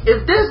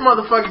if this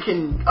motherfucker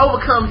can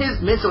overcome his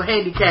mental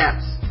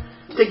handicaps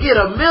to get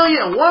 $1.2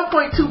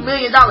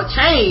 million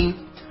chain,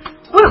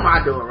 what am I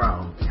doing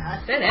wrong? I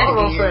said that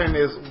All I'm again. saying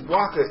is,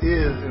 Waka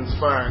is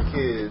inspiring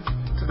kids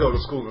to go to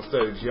school and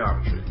study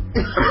geometry.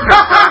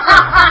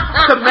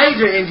 To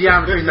major in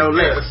geometry, no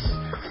less.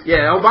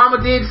 Yeah, Obama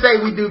did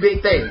say we do big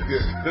things.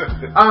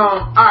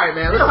 All right,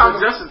 man. Let's talk.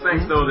 Justin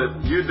thinks though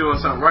that you're doing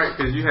something right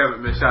because you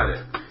haven't been shot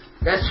at.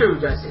 That's true,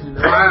 Justin.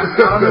 I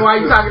don't know why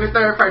you're talking to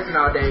third person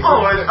all day.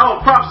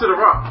 Props to The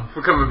Rock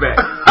for coming back.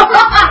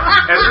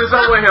 And since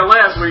I went here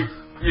last week,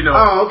 you know.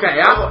 Oh, okay.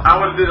 I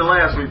would have did it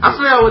last week. I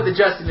smell what the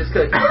Justin is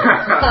cooking.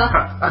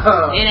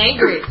 It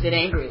ain't grits. It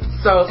ain't grits.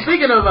 So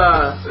speaking of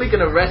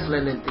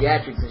wrestling and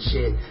theatrics and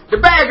shit, the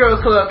Bad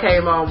Girls Club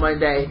came on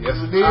Monday. Yes,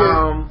 it did.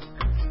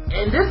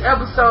 And this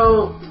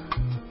episode,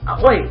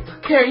 wait,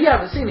 Karen, you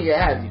haven't seen it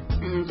yet, have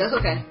you? That's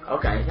okay.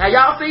 Okay. Have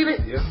y'all seen it?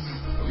 Yes.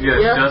 Yes,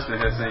 Yeah.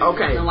 Justin has seen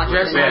Okay. it.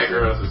 Justin. Bad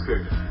Girls is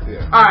cooking.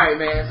 Yeah. All right,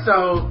 man.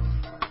 So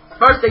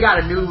first they got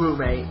a new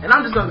roommate, and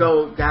I'm just gonna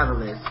go down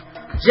the list.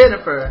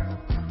 Jennifer,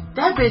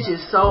 that bitch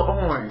is so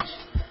orange.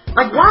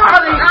 Like, why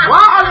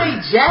are they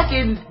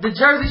jacking the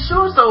Jersey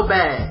Shore so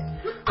bad?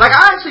 Like,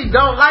 I actually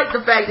don't like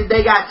the fact that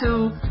they got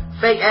two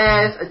fake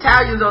ass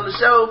Italians on the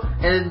show,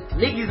 and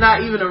Nikki's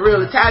not even a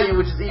real Italian,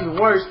 which is even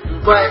worse.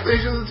 But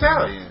she's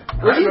Italian.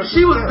 well,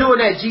 she was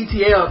doing that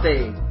GTL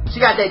thing. She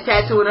got that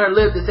tattoo in her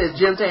lip that says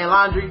Gym Tan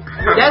Laundry.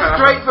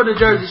 That's straight from the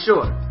Jersey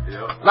Shore.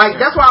 Yep. Like,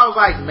 that's why I was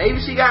like, maybe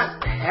she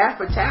got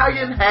half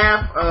Italian,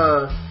 half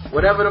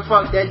whatever the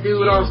fuck that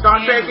dude on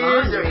Star Trek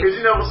is. Because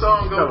you know what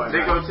song goes? No,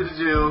 They go to the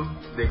gym,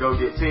 they go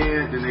get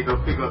 10, then they go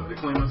pick up the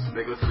cleaners.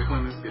 They go to the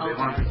cleaners, get their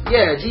laundry.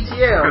 Yeah,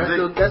 GTL.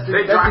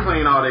 They dry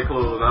clean all their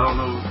clothes. I don't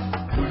know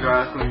who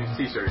dry cleans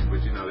t-shirts,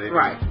 but you know they do.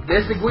 Right.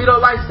 That's the Guido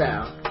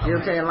lifestyle.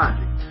 Gym Tan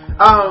Laundry.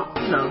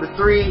 You know, the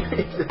three,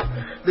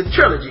 the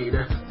trilogy,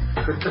 the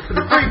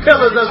three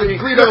pillars of the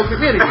Guido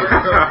community.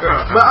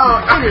 But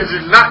I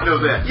did not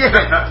know that. Yeah,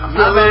 I'm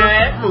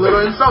a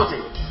little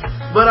insulted.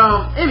 But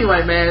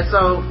anyway, man.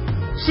 So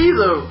she's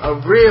a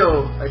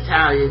real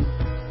Italian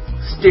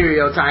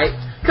stereotype.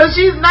 Cause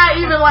she's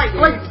not even like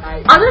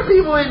are there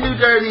people in New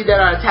Jersey that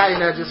are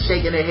Italian that are just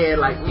shaking their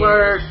head like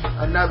word,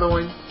 another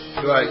one,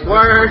 Like,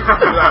 word.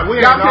 like,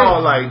 we ain't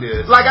all like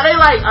this. Like, are they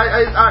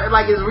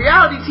like is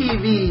reality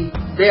TV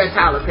their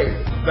Tyler Perry?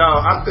 No,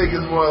 I think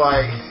it's more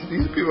like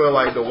these people are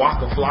like the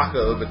Waka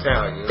Flocka of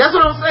Italians. That's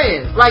what I'm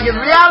saying. Like, is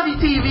reality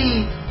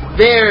TV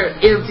their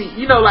MTV?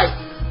 You know, like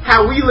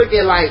how we look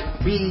at like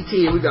BET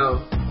and we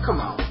go,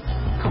 come on,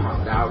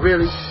 dog,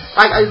 really?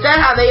 Like, is that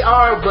how they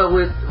are, but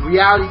with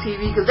reality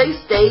TV? Because they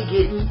stay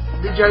getting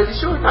the Jersey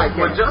Shore type.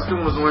 Well,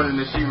 Justin was wondering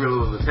if she really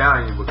was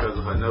Italian because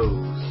of her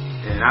nose,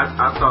 and I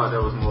thought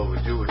that was more of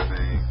a Jewish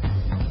thing.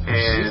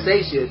 And she say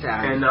she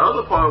Italian. And the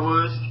other part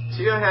was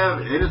she'll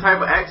have any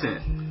type of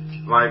accent.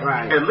 Like,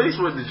 right. At least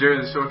with the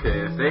Jersey Shore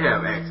cast, they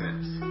have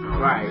accents. I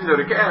Right. You know,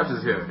 the Cavs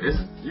is here.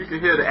 You can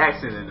hear the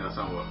accent in there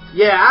somewhere.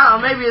 Yeah, I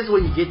don't know, maybe it's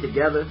when you get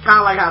together. Kind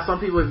of like how some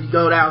people, if you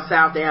go down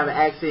south, they have an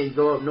accent. You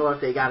go up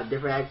north, they got a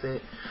different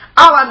accent.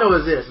 All I know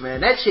is this,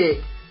 man. That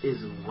chick is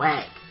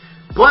whack.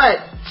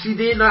 But she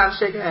did know how to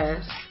shake her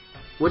ass.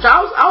 Which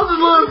I was a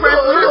little impressed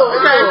with.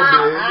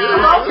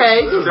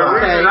 Okay. The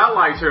reason I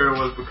liked her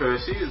was because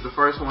she is the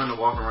first one to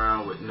walk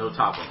around with no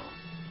top on.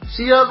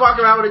 She does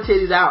walk around with her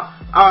titties out.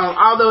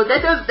 Although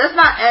that's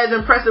not as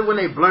impressive when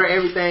they blur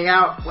everything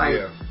out. Like,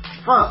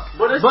 fuck.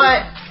 But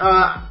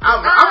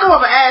I'm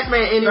more of an ass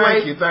man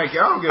anyway. Thank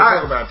you. I don't give a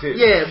fuck about titties.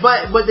 Yeah,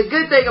 but the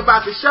good thing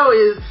about the show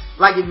is,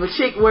 like, if a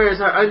chick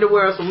wears her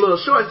underwear or some little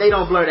shorts, they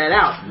don't blur that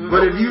out. Mm-hmm.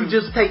 But if you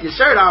just take your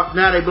shirt off,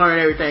 now they blurring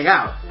everything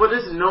out. But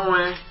it's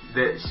knowing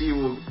that she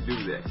will do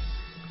that.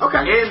 Okay.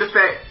 And the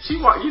fact she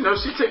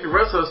took the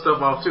rest of her stuff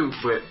off too,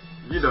 but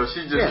she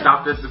just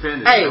stopped at the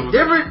pendant. Hey,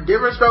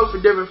 different strokes for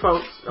different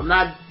folks. I'm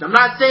not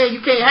saying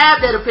you can't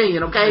have that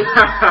opinion, okay?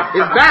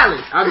 It's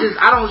valid.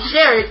 I don't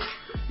share it.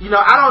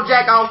 I don't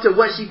jack off to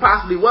what she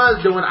possibly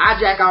was doing.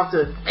 I jack off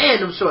to, man,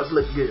 them shorts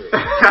look good.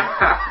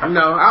 I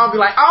don't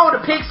be like, oh,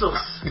 the pixels.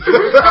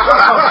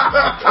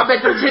 I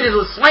bet them titties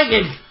was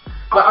swinging.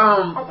 But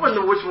I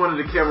wonder which one of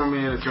the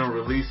cameramen is gonna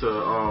release a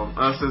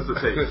uncensored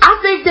tape. I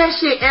think that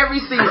shit every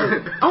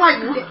season. I'm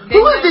like, who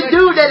is the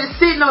dude that is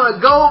sitting on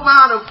a gold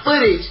mine of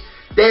footage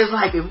that's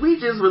like, if we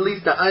just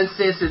release the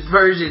uncensored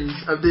versions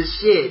of this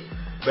shit,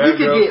 we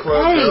could get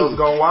paid. Girls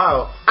Gone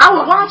Wild. I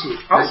would watch it.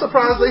 I'm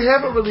surprised they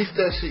haven't released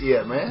that shit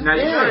yet, man. Now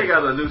you know they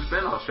got a new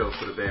spinoff show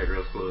for the Bad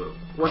Girls Club.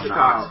 What's it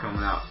called? It's coming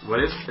out.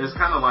 But it's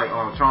kind of like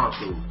Charm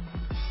School.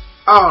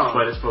 Oh.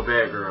 But it's for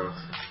bad girls.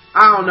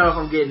 I don't know if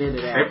I'm getting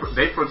into that.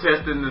 They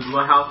protested in the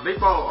little house. They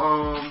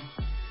bought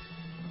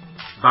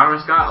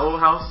Byron Scott old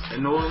house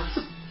in New Orleans.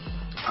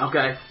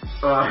 Okay.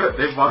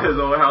 They bought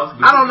his old house.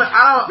 I don't know.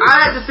 I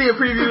had to see a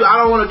preview. I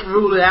don't want to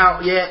rule it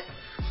out yet.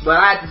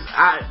 But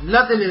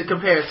nothing to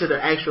compare to the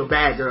actual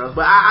Bad Girls.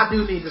 But I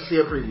do need to see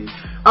a preview.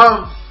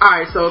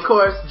 Alright, so of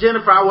course,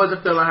 Jennifer, I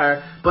wasn't feeling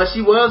her. But she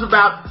was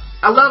about,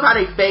 I love how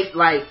they faked,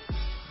 like,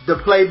 the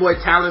Playboy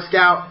talent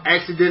scout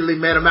accidentally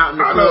met him out in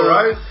the club. I know,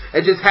 right? And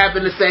just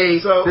happened to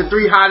say the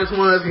 3 hottest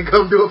ones can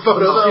come do a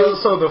photo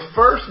shoot. So the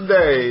first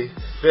day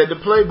that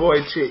the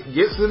Playboy chick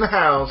gets in the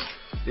house,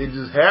 it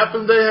just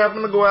happens they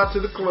happen to go out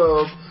to the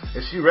club,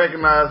 and she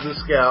recognized the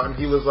scout, and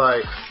he was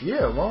like,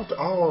 yeah, why don't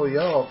all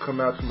y'all come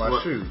out to my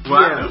shoot?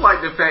 Well, I do like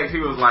the fact he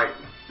was like,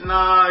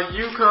 nah,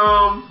 you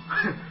come.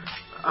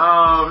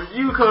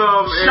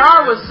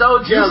 Shar was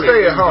so jealous. You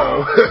stay at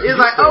home. It's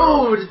like,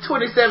 oh, the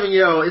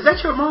 27-year-old. Is that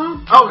your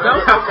mom? Oh,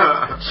 no.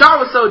 Okay. Shar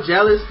was so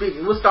jealous.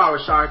 We'll start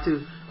with Shar,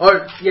 too.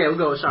 Or, yeah,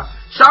 we'll go with Shar.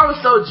 Shar was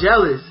so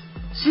jealous.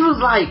 She was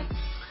like,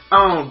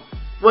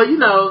 well,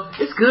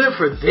 it's good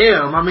for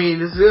them. I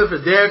mean, it's good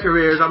for their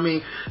careers. I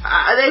mean,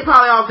 they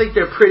probably all think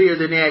they're prettier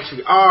than they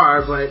actually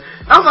are, but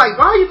I was like,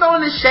 why are you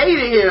throwing this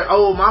shade in here,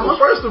 old mama? Well,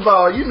 first of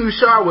all, you knew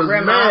Shar was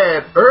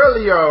mad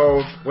early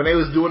on when they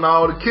was doing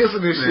all the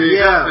kissing and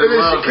shit. Yeah. And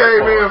then she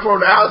came in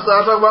from the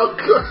outside talking about,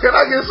 can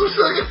I get some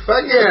sugar? Can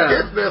I get a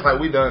kiss? It's like,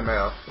 we done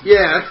now.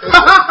 Yeah.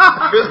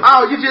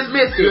 Oh, you just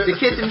missed it. The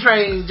kissing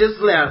train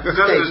just left.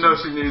 Just to know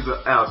she needs an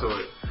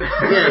Altoid.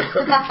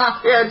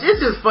 Yeah, it's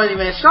just funny,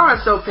 man. Shar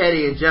is so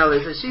petty and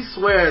jealous, and she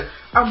swears,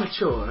 I'm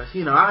mature.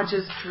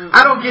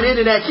 I don't get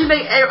into that. She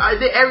make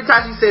every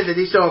time she says that,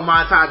 they show a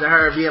montage of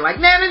her being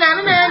like, nah, nah,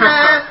 nah, nah,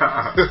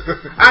 nah.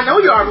 I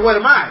know you are, but what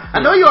am I?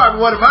 I know you are,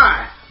 but what am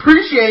I?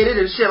 Appreciate it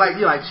and shit like,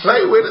 you're like,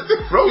 play with it,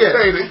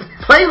 rotate it.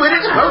 Play with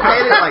it,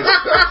 rotate it. Like,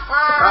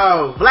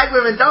 oh, black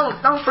women, don't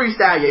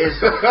freestyle your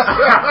insults.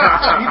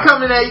 You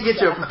come in there, you get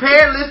your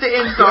prepared list of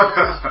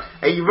insults,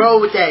 and you roll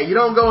with that. You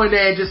don't go in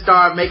there and just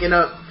start making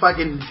up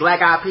fucking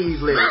Black Eyed Peas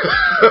lyrics.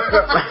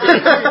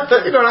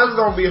 That's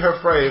gonna be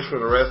her phrase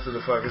for the rest of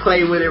the fucking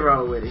play with it,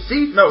 roll with it.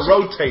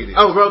 Rotate it.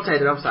 Oh,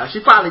 rotate it, I'm sorry.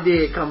 She probably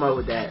did come up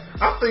with that.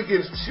 I'm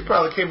thinking she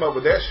probably came up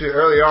with that shit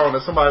early on,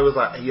 and somebody was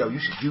like, hey, yo, you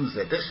should use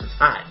that. That shit's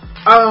hot.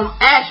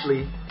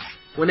 Ashley,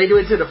 when they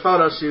went to the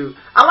photo shoot,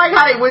 I like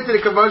how they went to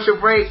the commercial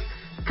break,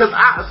 because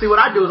what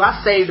I do is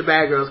I save the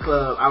Bad Girls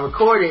Club, I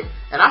record it,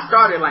 and I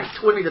started like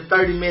 20 to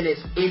 30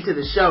 minutes into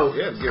the show,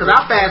 because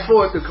I fast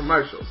forward through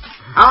commercials.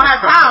 I don't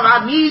have time.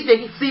 I need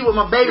to see what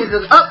my babies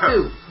is up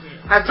to.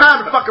 I have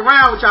time to fuck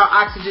around with y'all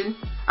oxygen.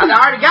 We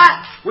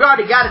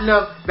already got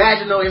enough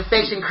vaginal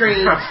infection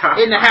cream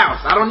in the house.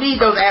 I don't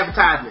need those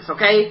advertisements,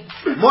 okay?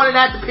 More than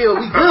that, the pill.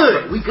 We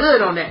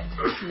good on that.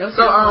 No,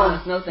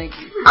 no, thank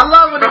you. I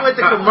love when they went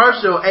to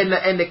commercial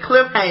and the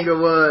cliffhanger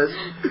was,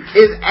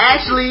 is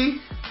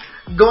Ashley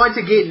going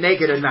to get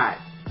naked or not?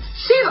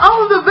 She's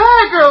on the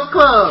Bad Girls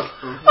Club.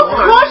 Of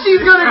course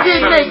she's gonna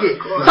get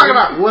naked. Talking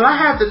about, will I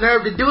have the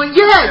nerve to do it?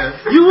 Yes,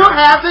 you will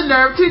have the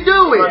nerve to do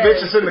it. Bitch,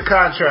 it's in the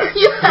contract.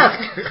 Yes,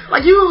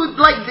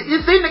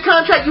 it's in the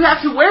contract. You have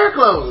to wear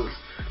clothes.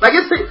 They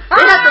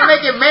have to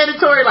make it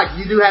mandatory. Like,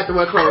 you do have to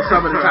wear clothes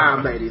some of the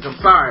time, ladies. I'm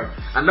sorry.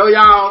 I know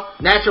y'all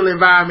natural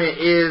environment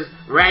is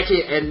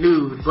ratchet and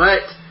nude,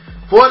 but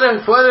for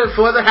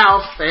the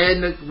house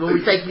and when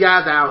we take you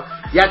guys out,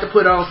 you have to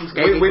put on some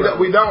skating clothes.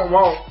 We don't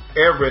want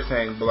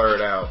everything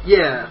blurred out.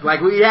 Yeah,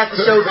 like we had to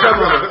show some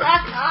of it.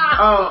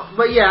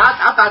 But yeah,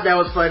 I thought that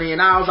was funny,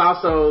 and I was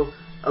also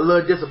a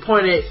little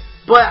disappointed.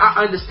 But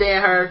I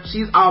understand her.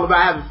 She's all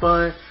about having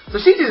fun, so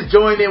she just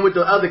joined in with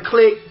the other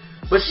clique.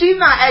 But she's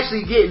not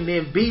actually getting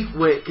in beef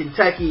with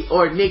Kentucky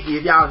or Nikki,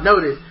 if y'all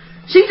notice.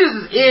 She just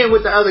is in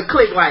with the other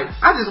clique, like,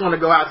 I just want to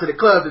go out to the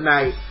club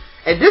tonight,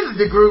 and this is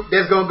the group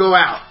that's gonna go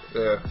out.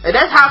 Yeah. And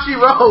that's how she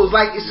rolls.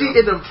 Like, she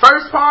in the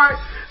first part,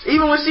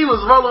 even when she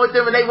was rolling with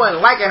them and they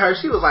wasn't liking her,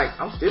 she was like,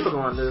 I'm still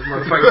going to this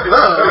motherfucking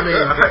club. I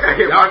mean,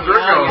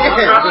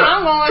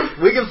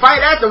 we can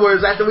fight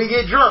afterwards after we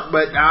get drunk,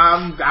 but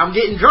I'm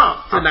getting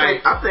drunk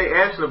tonight. I think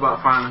Ashley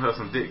about finding her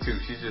some dick too.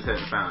 She just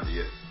hasn't found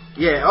it yet.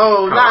 Yeah.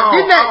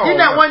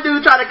 Didn't that one dude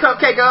try to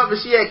cupcake her up and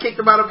she had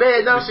kicked him out of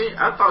bed though?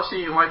 I thought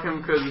she didn't like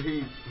him because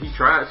he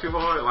tried too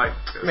hard. Like,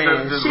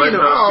 man, she ain't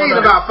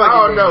about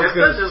fucking.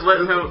 Instead of just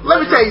letting him.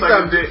 Let me tell you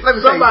something.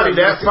 Somebody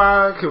that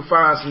fine can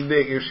find some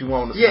dick if she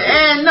wants. Yeah,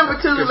 and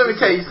number 2, let me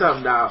tell you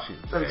something, dog.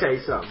 Let me tell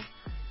you something.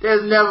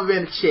 There's never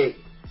been a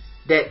chick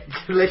that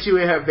let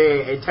you in her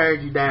bed and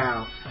turned you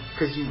down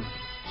because you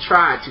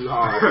tried too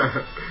hard.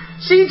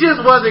 She just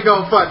wasn't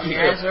gonna fuck you.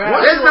 That's right.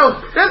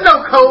 There's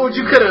no code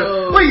you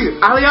could've. What are you?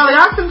 Ali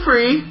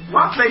free.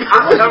 Well, I think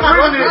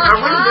originally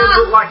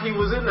it looked like he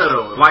was in there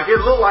though. Like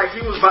it looked like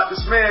he was about to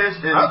smash.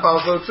 And I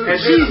thought so too.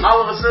 And then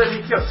all of a sudden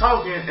he kept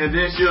talking, and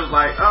then she was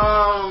like,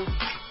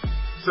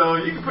 so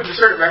you can put the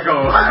shirt back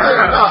on.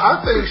 I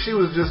think she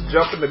was just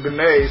jumping the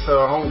grenade.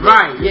 So home.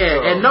 Right.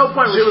 Yeah. At no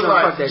point she was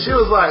like,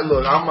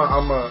 look, I'm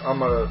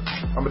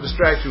gonna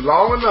distract you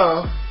long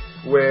enough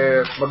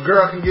where my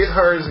girl can get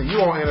hers and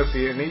you won't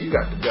interfere, and then you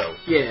got to go.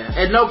 Yeah,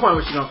 at no point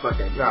was she gonna fuck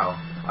that. No.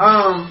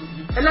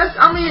 And that's,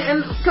 I mean,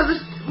 and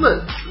because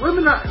look,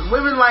 women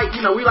like,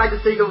 you know, we like to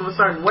think of them a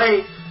certain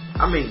way.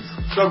 I mean,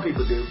 some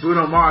people do.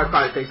 Bruno Mars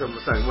probably thinks of them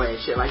a certain way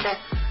and shit like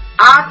that.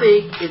 I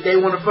think if they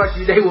want to fuck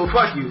you, they will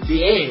fuck you. The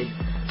end.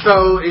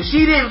 So if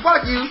she didn't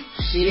fuck you,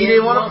 she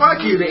didn't want to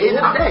fuck you. The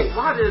end of the day.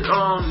 Why did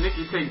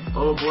Nikki take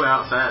old boy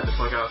outside to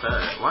fuck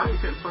outside? Why he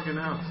couldn't fuck in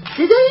the house?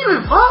 Did they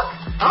even fuck?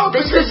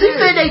 She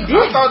said they did.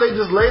 I thought they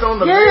just laid on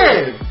the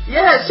bed.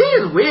 Yeah, she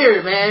is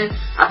weird, man.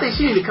 I think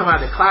she need to come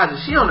out of the closet.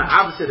 She on the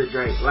opposite of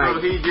Drake. Like,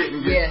 so he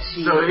didn't get. Yeah,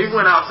 she. So he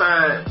went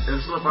outside and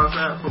slept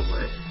outside for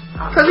what?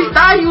 Because he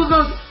thought he was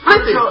gonna.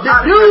 Listen, the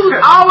dudes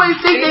always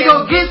think they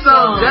gonna get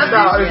some.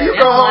 If you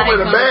go home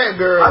with a bad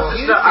girl, I'm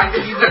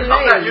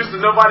not used to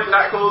nobody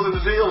not closing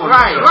the deal.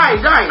 Right.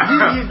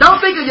 You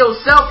don't think of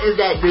yourself as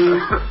that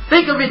dude.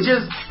 Think of it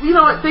just. You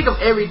know what? Think of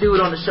every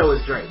dude on the show as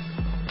Drake.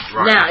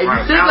 Right, now, if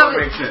you think of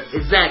it,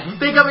 exactly. You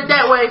think of it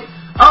that way.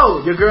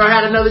 Oh, your girl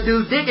had another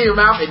dude's dick in your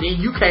mouth, and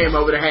then you came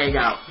over to hang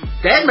out.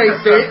 That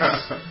makes sense.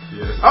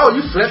 Yes. Oh,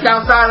 you slept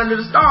outside under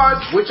the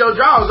stars with your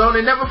drawers on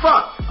and never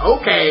fucked.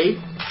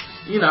 Okay.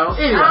 You know,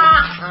 anyway.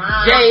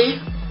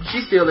 Jade,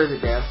 she still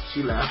isn't there.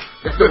 She left.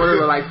 That's the word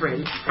like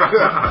Freddie.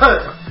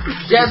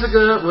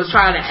 Jessica was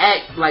trying to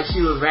act like she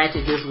was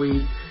ratchet this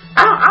week.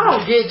 I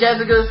don't get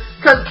Jessica,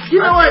 because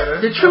you know what?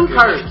 The truth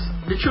hurts.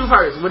 The truth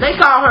hurts. When they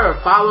call her a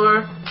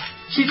follower,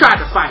 she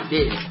tried to fight,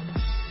 didn't it?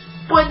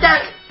 But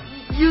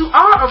you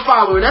are a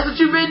follower. That's what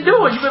you've been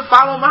doing. You've been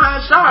following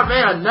behind Char,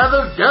 man.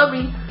 Another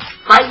dummy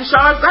fighting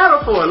Char's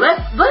battle for.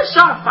 Let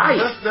Char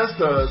fight. That's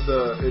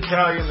the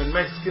Italian and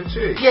Mexican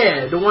chick.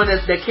 Yeah, the one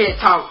that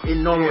can't talk in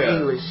normal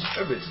English.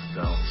 That bitch is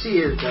dumb. She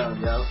is dumb,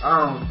 yo.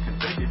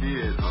 Kentucky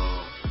did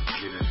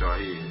get in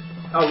Char head.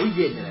 Oh, we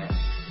getting to that.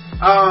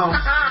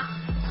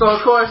 So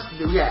of course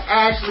we had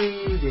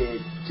Ashley,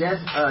 then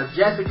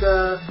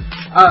Jessica,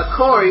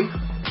 Corey.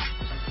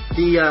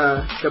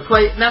 The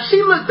play. Now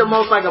she looked the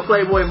most like a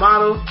Playboy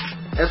model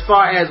as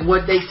far as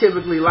what they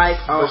typically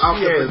like off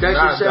the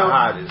production show.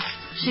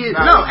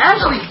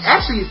 Ashley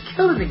is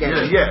killing the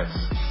game. Yes.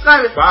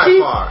 By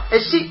far. And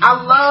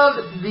I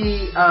loved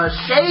the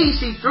shade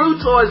she threw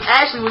towards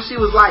Ashley when she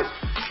was like,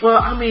 well,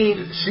 I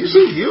mean, she's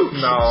cute.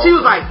 No. She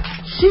was like,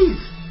 she's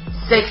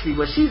sexy,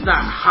 but she's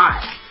not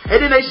hot. And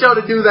then they showed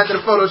the dudes after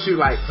the photo shoot,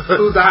 like,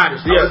 who's the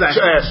hottest?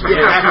 Ashley.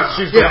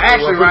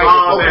 Ashley, right?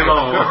 Okay.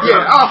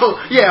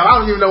 I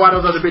don't even know why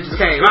those other bitches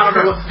came. I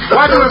don't know.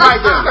 Why do we invite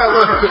them?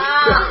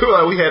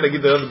 We had to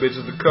get the other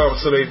bitches to come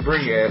so they'd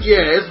bring Ashley.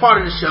 Yeah, it's part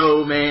of the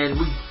show, man.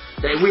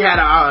 We had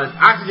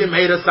Oxygen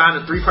made us sign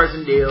a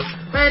 3-person deal.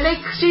 Man,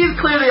 she's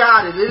clearly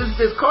hottest.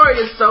 This Corey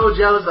is so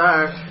jealous of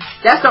her.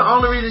 That's the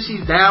only reason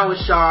she's down with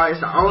Char. It's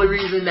the only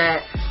reason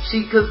that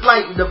cause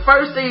like the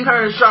first thing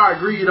her and Char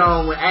agreed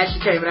on when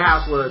Ashley came in the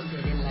house was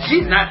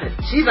she's not the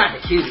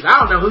cutest. I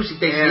don't know who she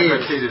thinks she is.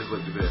 Her titties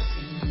look the best.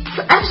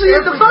 Actually,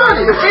 it's the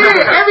funniest.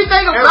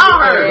 Everything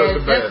about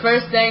her. That's the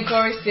first thing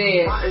Corey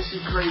said. Why is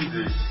she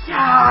crazy?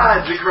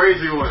 God, the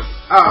crazy one.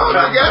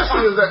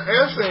 Ashley ain't that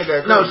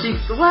crazy. No,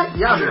 what?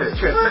 Y'all is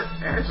tripping.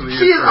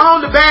 She is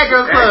on the Bad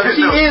Girls Club.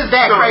 She is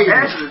that crazy.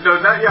 Ashley,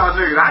 not y'all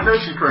niggas. I know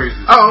she's crazy.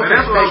 Oh, okay.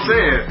 That's what I'm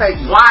saying. Thank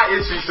you. Why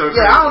is she so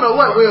crazy? Yeah, I don't know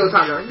what Will was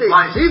talking about.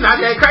 Like, she's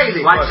not that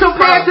crazy. Like,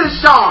 compared to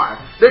Char.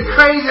 The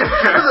craziest.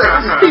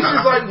 He's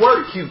just like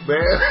word cute,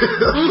 man.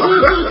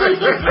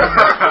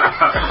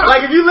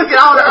 Like if you look at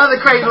all the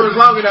other crazy ones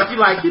long enough, you're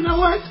like, you know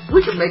what?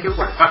 We can make it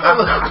work. She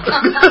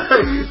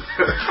is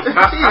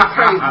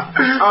crazy.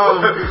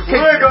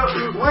 We're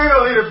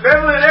gonna need a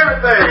family and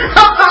everything.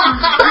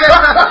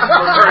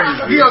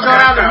 He gonna go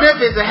down to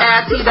Memphis and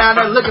have T down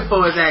there looking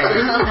for his ass.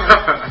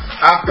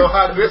 I throw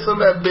hot grits on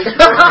that bitch.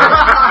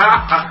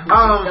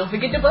 Don't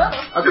forget the butter.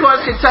 Of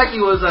course, Kentucky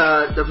was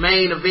the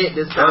main event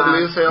this time.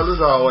 Ugly as hell as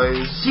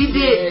always. She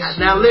did.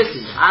 Now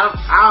listen,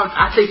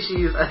 I think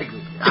she is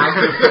ugly.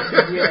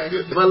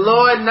 Yes. But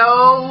Lord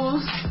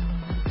knows,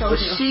 but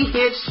she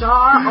hit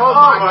Char. Oh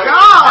my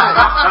God!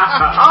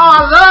 Oh,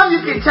 I love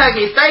you,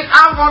 Kentucky.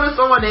 I wanted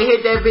someone to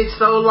hit that bitch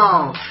so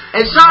long,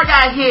 and Char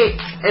got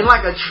hit, and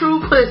like a true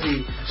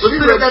pussy was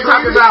sitting there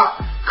talking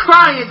about.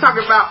 Crying,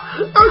 talking about,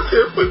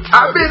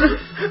 I've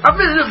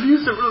been in an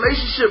abusive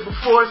relationship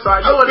before, so I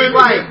know what it's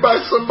like. Hit by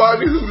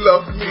somebody who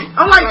loved me.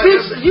 I'm like,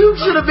 bitch, you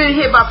should have been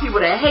hit by people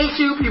that hate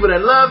you, people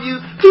that love you,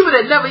 people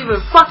that never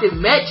even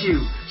fucking met you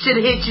should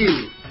hit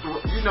you.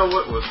 You know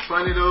what was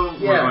funny though?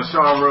 Yeah. When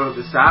Shaw rubbed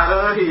the side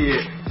of her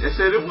head, they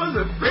said it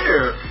wasn't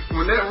fair.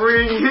 When that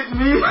ring hit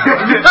me, it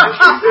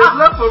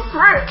left a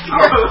print.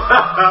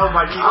 I was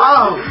like,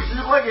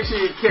 you lucky she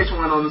didn't catch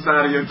one on the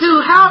side of your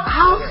Dude, how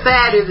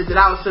sad is it that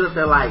I was sitting up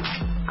there like,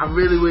 I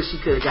really wish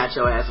she could have got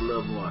your ass a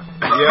little more.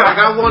 Yeah. Like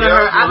I wanted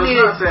her. Well, it's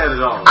not sad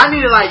at all. I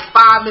needed like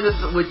 5 minutes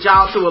with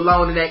y'all two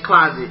alone in that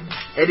closet,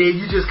 and then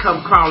you just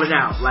come crawling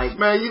out. Like,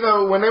 man, you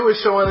know when they were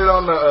showing it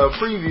on the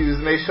previews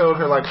and they showed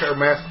her like her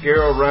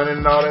mascara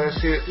running and all that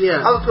shit.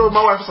 Yeah. I was with my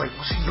wife. Was like,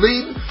 was she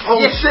bleeding?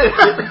 Oh yeah. shit!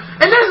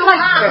 And there's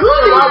like, I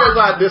was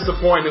not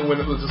disappointed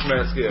when it was just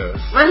mascara.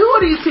 Man, who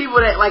are these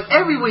people that like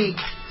every week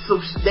so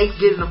they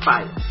get in a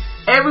fight?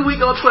 Every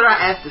week on Twitter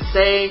I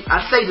say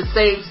the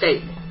same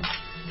statement.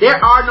 There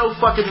are no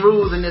fucking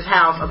rules in this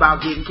house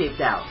about getting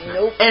kicked out.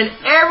 Nope. And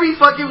every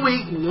fucking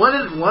week, one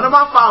of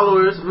my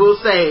followers will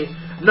say,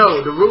 no,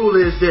 the rule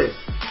is this.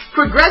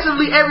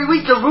 Progressively every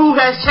week the rule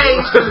has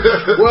changed.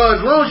 Well,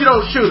 as long as you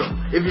don't shoot them.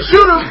 If you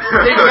shoot them,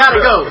 then you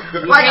gotta go.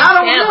 Like, I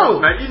don't know.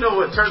 Now, you know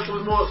what Church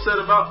was more upset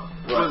about?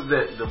 Was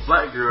that the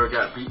black girl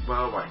got beat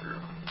by a white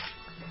girl.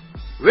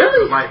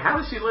 Really? Like, how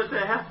did she let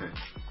that happen?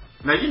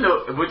 Now,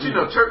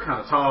 Church kind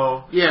of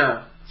tall.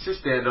 Yeah. She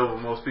stand over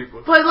most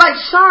people. But like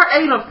Char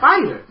ain't a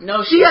fighter.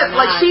 No, she has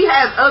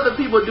other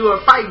people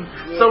doing fighting.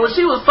 Yeah. So when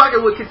she was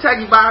fucking with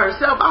Kentucky by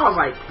herself, I was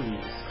like,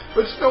 please.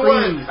 But you know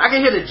what? I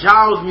can hear the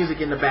Jaws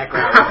music in the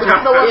background. You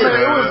know what,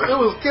 man? It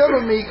was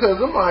killing me because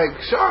I'm like,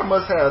 Char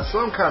must have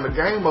some kind of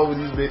game over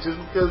these bitches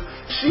because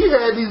she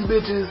had these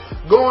bitches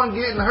going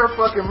getting her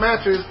fucking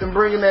mattress and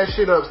bringing that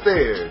shit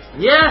upstairs.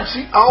 Yeah.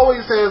 She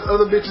always has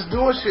other bitches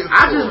doing shit for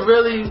I just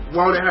really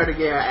wanted her to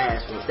get her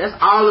ass whooped. That's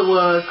all it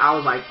was. I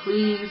was like,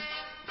 please,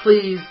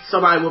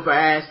 somebody whoop her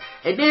ass.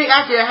 And then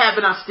after it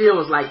happened, I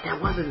still was like, that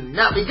wasn't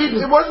enough. It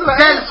wasn't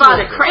satisfy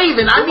the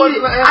craving. I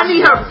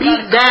need her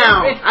beat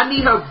down. I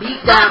need her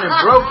beat down and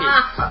broken.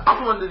 I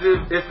wondered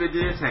if it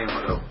did tame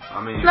her though.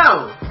 I mean,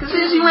 no, because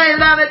then she ran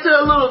down there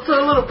to a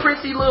little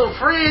prissy little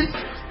friend,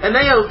 and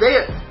they was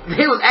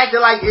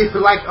acting like it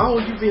was like, oh,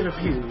 you been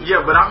abused.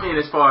 Yeah, but I mean,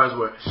 as far as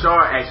what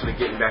Char actually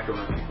getting back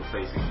on people's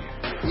face again.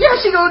 Yeah,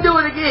 she gonna do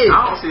it again.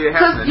 I don't see it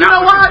happening. You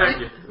know why?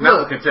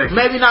 Not with Kentucky.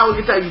 Maybe not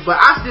with Kentucky,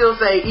 but I still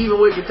say even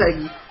with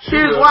Kentucky.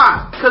 Here's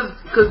why.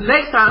 Because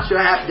next time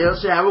she'll have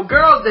a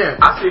girls there.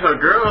 I see her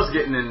girls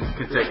getting in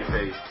Kentucky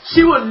face.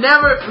 She will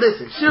never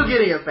listen. She'll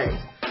get in your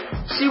face.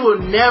 She will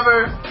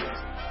never.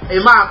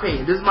 In my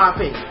opinion, this is my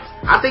opinion.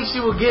 I think she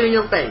will get in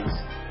your face.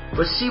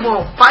 But she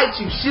won't fight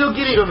you. She'll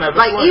get it.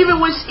 Like even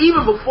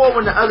before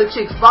when the other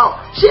chicks fought,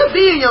 she'll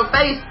be in your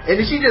face, and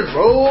then she just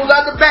rolls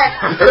out the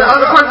back, and the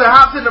other person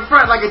hops in the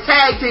front like a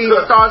tag team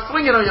and starts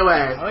swinging on your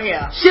ass. Oh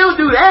yeah. She'll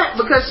do that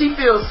because she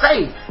feels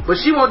safe, but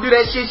she won't do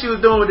that shit she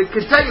was doing with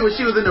Kentucky when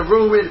she was in the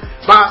room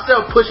by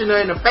herself, pushing her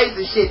in the face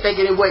and shit,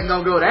 thinking it wasn't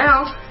gonna go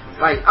down.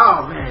 Like,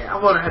 oh man,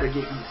 I wanted her to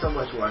get so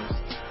much worse.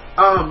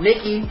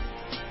 Nikki.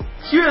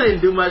 She really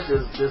didn't do much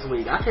this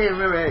week. I can't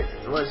remember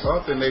what.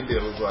 Something they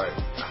did was like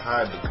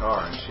hide the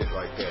car and shit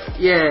like that.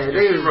 Yeah,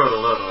 she wrote a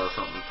letter or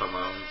something talking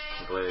about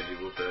I'm glad you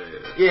whooped her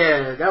ass.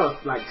 Yeah, that was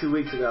like 2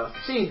 weeks ago.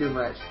 She didn't do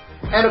much.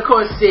 And of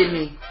course,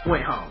 Sydney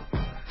went home.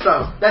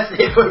 So that's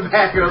it for the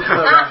Bad Girl Club.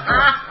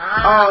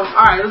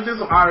 Alright, let's do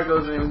some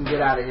articles and we can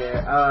get out of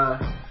here.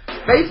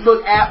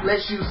 Facebook app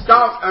lets you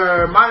stalk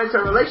or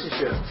monitor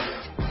relationships.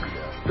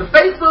 The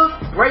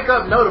Facebook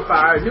Breakup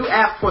Notifier, a new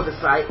app for the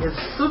site, is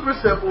super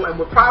simple and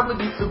will probably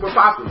be super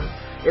popular.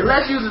 It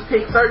lets users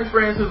pick certain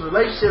friends whose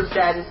relationship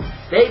status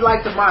they'd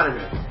like to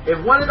monitor.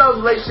 If one of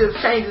those relationships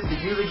changes, the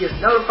user gets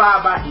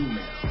notified by email.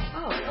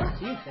 Oh, fuck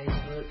you,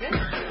 Facebook.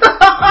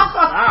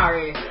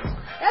 Sorry.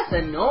 That's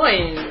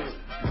annoying.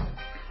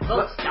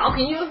 Folks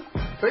stalking you?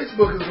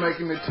 Facebook is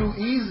making it too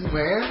easy,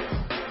 man.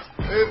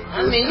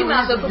 You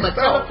might as well put my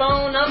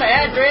telephone number,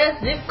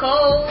 address, zip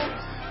code.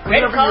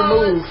 Whenever you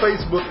move,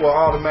 Facebook will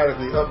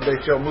automatically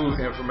update your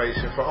move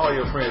information for all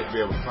your friends to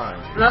be able to find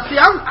you. Now, see,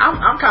 I'm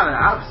kind of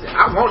the opposite.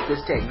 I want this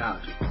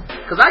technology.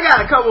 Cause I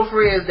got a couple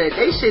friends that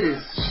they shit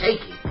is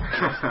shaky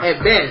at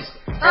best.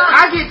 And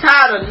I get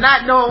tired of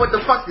not knowing what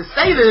the fuck to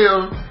say to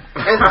them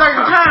at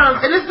certain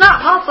times. And it's not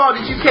my fault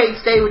that you can't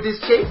stay with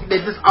this chick,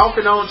 that this off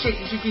and on chick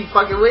that you keep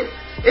fucking with.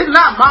 It's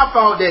not my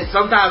fault that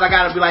sometimes I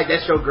gotta be like,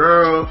 that's your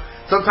girl.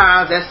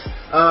 Sometimes that's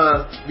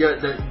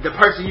the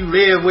person you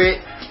live with.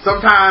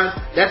 Sometimes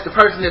that's the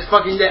person that's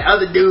fucking that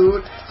other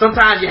dude.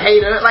 Sometimes you hate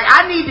her. Like,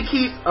 I need to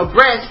keep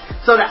abreast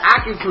so that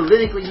I can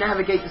politically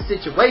navigate the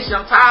situation.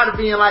 I'm tired of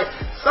being like,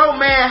 so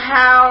man,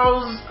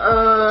 how's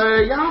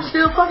y'all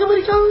still fucking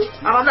with each other?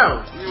 I don't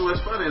know. You know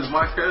what's funny is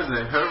my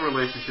cousin, her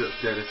relationship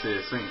status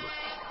says single.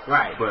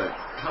 Right. But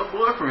her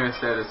boyfriend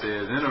status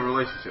is in a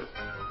relationship.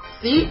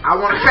 See, I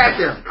want to track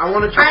them.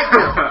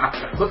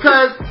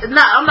 Because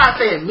I'm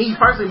not saying me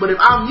personally, but if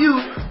I'm you,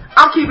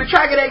 I'm keeping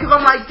track of that because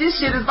I'm like, this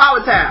shit is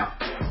volatile.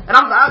 And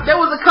there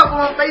was a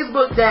couple on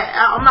Facebook that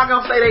I'm not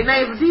gonna say their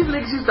names, but these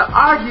niggas used to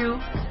argue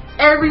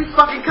every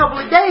fucking couple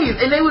of days,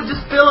 and they would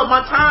just fill up my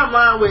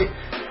timeline with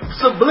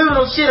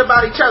subliminal shit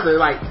about each other.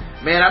 Like,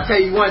 man, I tell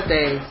you one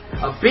thing,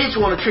 a bitch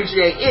want to treat you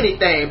like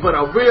anything, but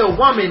a real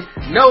woman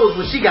knows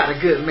when she got a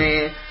good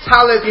man.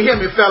 Holler if you hear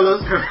me,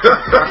 fellas.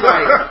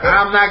 Like,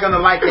 I'm not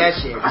gonna like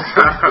that shit.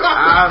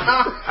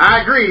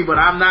 I agree, but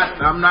I'm not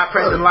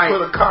pressing like.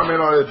 Put a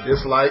comment on it,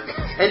 dislike.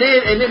 And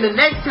then the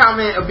next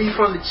comment will be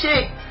from the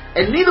chick,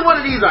 and neither one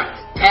of these are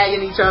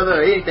tagging each other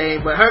or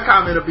anything, but her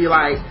comment will be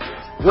like,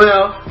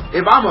 well,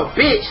 if I'm a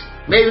bitch,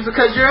 maybe it's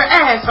because you're an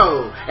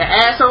asshole. And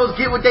assholes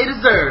get what they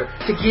deserve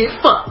to get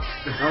fucked.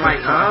 I'm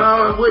like,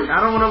 I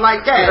don't want to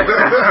like that.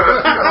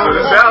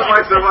 It sounds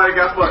like somebody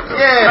got fucked.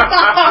 Yeah.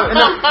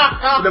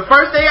 And the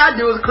first thing I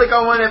do is click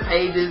on one of their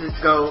pages and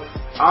go,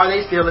 are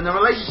they still in a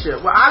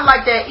relationship? Well, I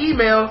like that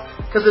email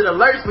because it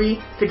alerts me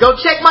to go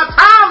check my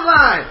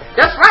timeline.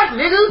 That's right,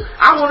 nigga.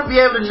 I want to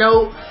be able to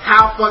know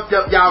how fucked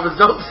up y'all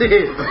results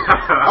is.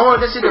 I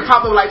want that shit to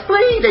pop up like,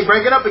 please, they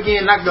break it up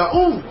again, and I can go,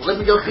 ooh, let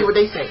me go see what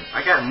they say.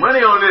 I got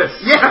money on this.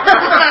 Yeah.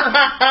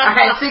 I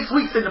had 6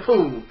 weeks in the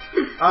pool.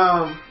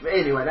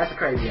 Anyway, that's a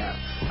crazy app.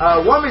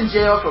 Woman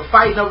jailed for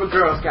fighting over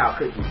Girl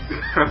Scout cookies.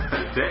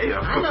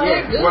 Damn. I know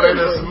they're good. What are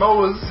the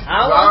Samoas?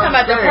 I was talking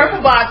about the purple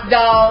box,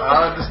 dog.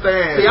 I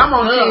understand. See, I'm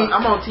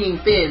on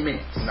team Thin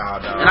Mints. Nah,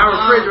 dog. And I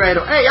refrigerate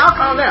them. Hey, y'all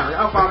calm down.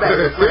 Y'all fall back.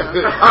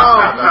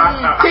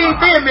 Team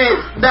Thin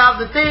Mints. Now,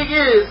 the thing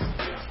is,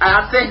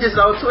 I said this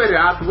on Twitter.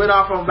 I went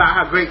off on about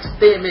how great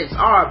Thin Mints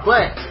are,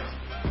 but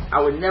I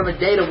would never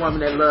date a woman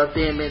that loves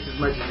Thin Mints as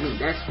much as me.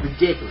 That's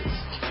ridiculous.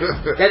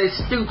 That is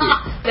stupid.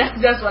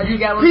 That's why you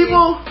got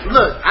people.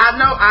 Look, I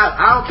know.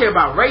 I don't care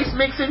about race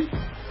mixing.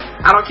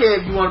 I don't care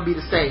if you want to be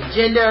the same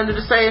gender under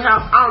the same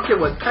house. I don't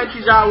care what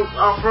countries y'all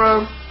are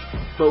from.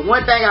 But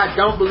one thing I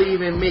don't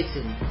believe in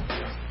mixing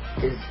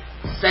is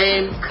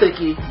same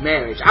cookie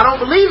marriage. I don't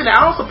believe in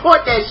that. I don't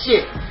support that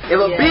shit.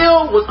 If a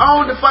bill was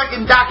on the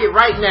fucking docket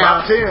right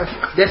now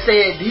that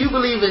said, do you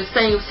believe in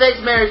same-sex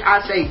marriage?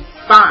 I say,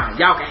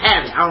 fine, y'all can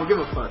have it. I don't give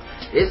a fuck.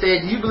 It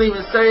said, do you believe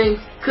in same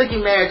cookie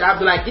marriage? I'd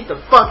be like, get the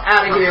fuck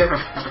out of here.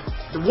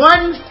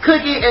 One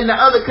cookie and the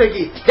other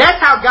cookie.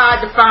 That's how God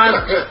defines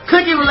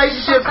cookie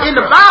relationships in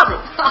the Bible.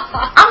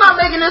 I'm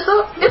not making this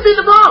up. It's in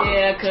the Bible.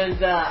 Yeah,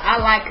 because I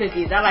like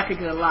cookies. I like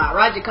cookies a lot.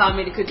 Roger called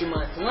me the cookie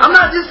monster. I'm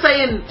not just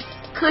saying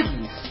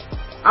cookies.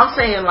 I'm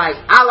saying, like,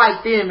 I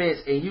like Thin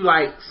Mints and you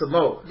like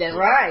Samoa. That's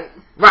right.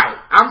 Right.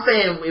 I'm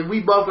saying if we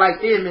both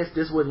like Thin Mints,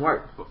 this wouldn't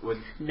work. No,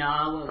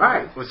 I wouldn't.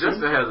 Right. Well,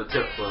 Justin has a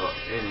tip for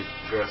any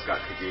Girl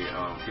Scout cookie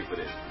people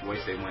that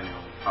waste their money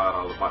on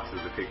 $5 boxes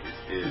of cookies.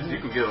 Is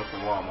you can get them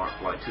from Walmart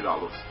for like $2.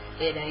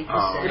 It ain't the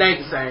same. It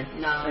ain't the same.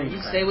 No,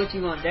 you say what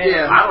you want.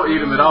 Yeah. I don't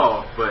eat them at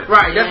all, but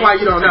right, that's why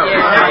you don't know.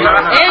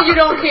 Yeah. And you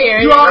don't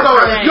care. You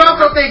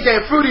also think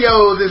that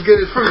Fruity-O's is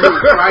good as Fruity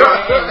Loops, right?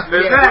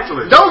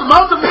 Exactly. Those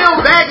multi-meal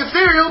bag of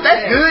cereal,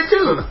 that's good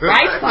too.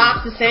 Rice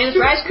Pops, the same as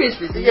Rice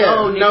Krispies. Yeah.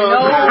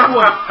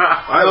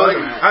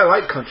 I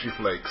like Country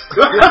Flakes.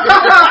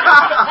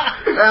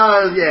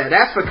 Yeah,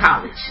 that's for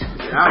college.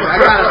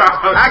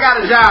 I got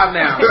a job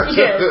now.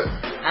 Yes.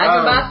 I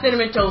can buy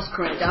Cinnamon Toast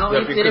Crunch. I don't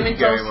eat Cinnamon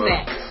Toast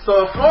snacks.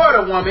 So a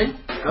Florida woman,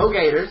 go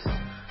Gators,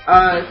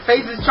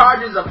 faces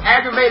charges of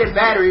aggravated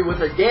battery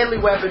with a deadly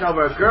weapon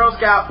over a Girl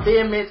Scout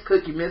Thin Mints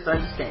cookie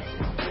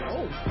misunderstanding.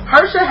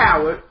 Hersha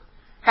Howard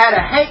had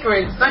a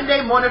hankering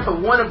Sunday morning for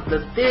one of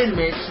the Thin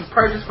Mints she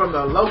purchased from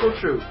the local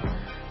troop.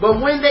 But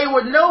when they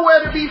were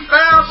nowhere to be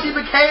found, she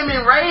became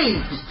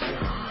enraged.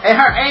 And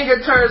her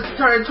anger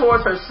turned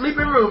towards her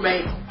sleeping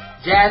roommate,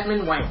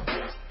 Jasmine Wayne.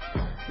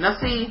 Now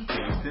see,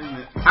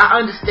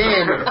 I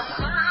understand this.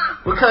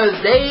 Because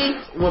they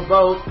were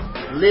both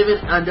living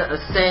under a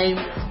same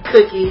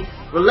cookie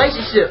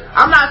relationship.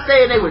 I'm not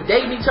saying they were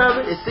dating each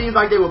other. It seems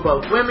like they were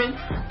both women.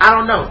 I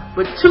don't know.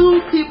 But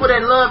two people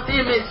that love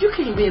Thin Mints, you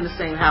can't be in the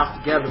same house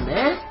together,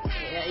 man.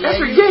 Yeah.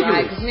 That's ridiculous.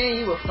 Right, because me and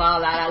you would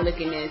fall out. I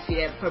look in there and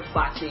see that purple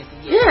box in for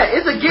years. Yeah,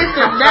 it's against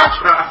the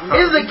natural.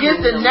 It's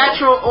against the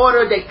natural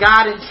order that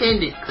God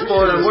intended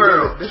for the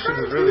world. This shit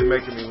is really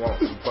making me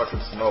want some fucking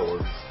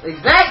s'mores.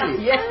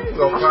 Exactly. Yeah.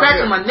 I'm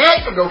scratching my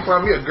neck. I'm gonna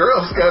find me a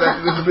Girl Scout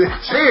after this bitch.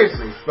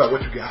 Seriously. But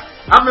what you got?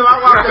 I mean, I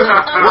walked in.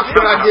 What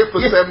can I get for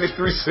 73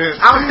 cents?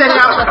 I was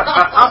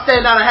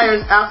standing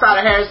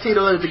outside of Harris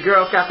Teeter with the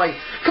Girl Scouts like,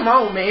 come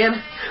on, man.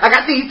 I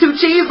got these 2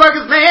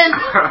 cheeseburgers, man.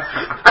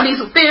 I need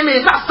some Thin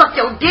Mints. I'll suck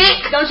your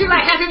dick. Don't you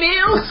like Happy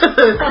Meals?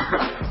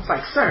 It's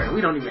like, sir,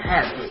 we don't even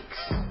have dicks.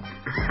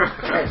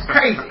 That's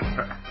crazy.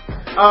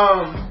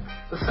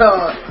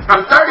 So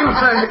the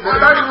 31-year-old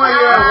woman,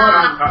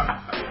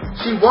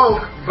 she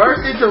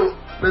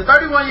the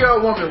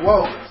 31-year-old woman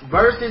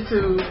burst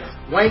into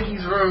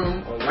Wanky's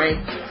room,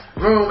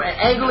 and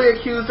angrily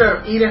accused her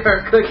of eating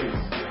her cookies.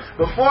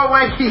 Before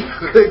Wanky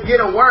could get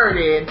a word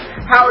in,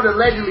 Howard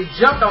allegedly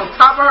jumped on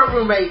top of her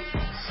roommate,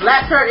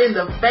 slapped her in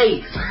the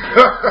face,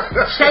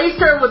 chased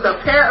her with a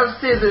pair of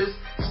scissors,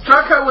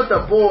 struck her with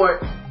a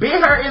board,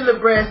 bit her in the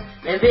breast,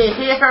 and then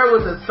hit her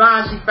with a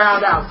sign she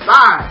found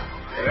outside.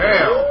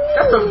 Damn.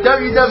 That's some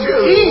WWE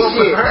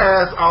shit. Her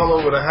ass all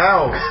over the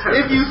house.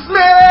 If you smell,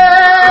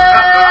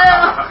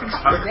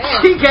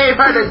 she gave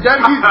her the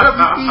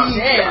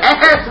WWE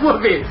ass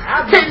whooping.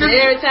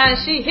 Every time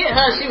she hit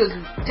her, she was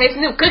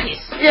tasting them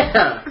cookies.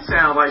 Yeah. It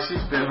sounds like she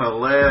spent her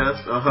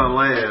last on them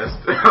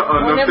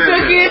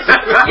cookies.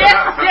 Yes,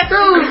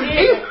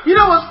 Dude, you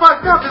know what's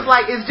fucked up? Is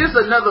like it's just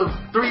another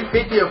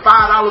 $3.50 or $5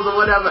 or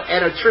whatever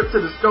at a trip to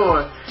the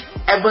store.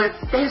 But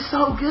they're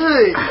so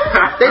good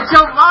that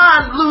your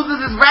mind loses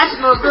its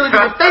rational ability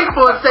to think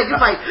for a second.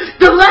 It's like,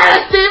 the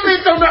last 10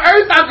 minutes on the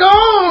earth are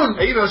gone.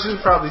 And you know, she's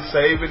probably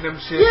saving them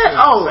shit.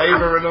 Yeah,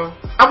 savoring them.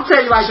 I'm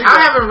telling you, like,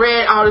 I haven't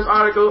read all this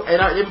article,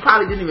 and it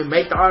probably didn't even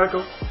make the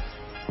article.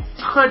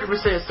 100%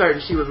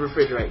 certain she was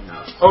refrigerating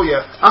those. Oh,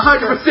 yeah.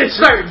 100%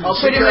 certain. Or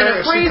put them in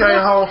the freezer. She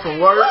came home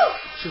from work.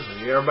 She was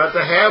like, yeah, I'm about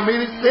to have me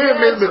these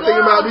 10 minutes. Been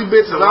thinking about these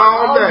bitches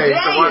all day.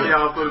 So why do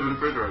y'all put them in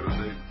the refrigerator,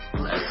 dude?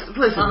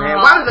 Listen, man.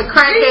 Why does a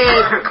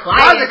crackhead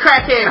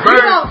burn?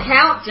 You don't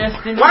count,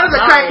 Justin. Why does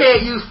a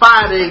crackhead use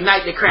fire to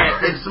ignite the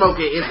crack and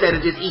smoke it instead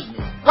of just eating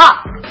it? Why?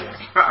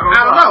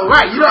 I don't know.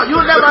 Right?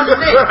 You'll never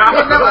understand.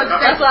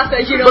 That's why I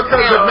say you don't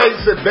because count. It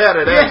makes it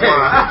better. That's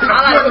why.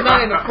 I like to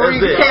put in the freezer.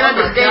 You can't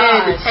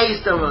understand the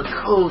taste of a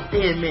cold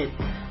Thin Mint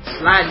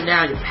sliding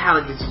down your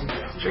palate as you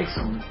drink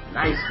some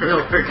nice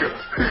milk.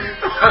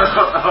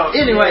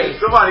 Anyway,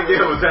 somebody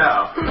give him a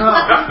towel.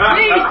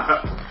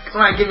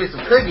 Somebody give me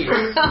some cookies.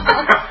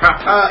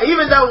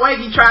 Even though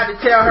Wanky tried to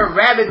tell her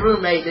rabid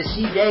roommate that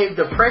she gave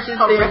the precious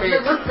Thin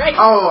Mints.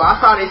 Oh,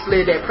 I saw they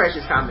slid that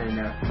precious comment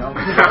in there. No.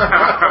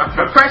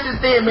 The precious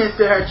Thin Mints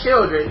to her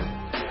children,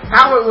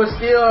 Howard was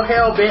still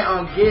hell bent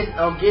on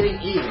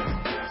getting even.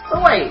 So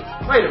wait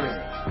a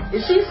minute.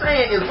 Is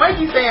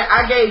Wanky saying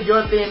I gave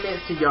your Thin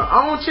Mints to your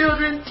own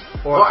children?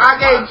 Or I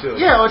gave,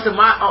 or to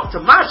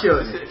my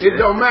children. It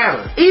don't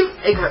matter. It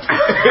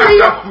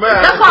don't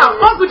matter. That's why I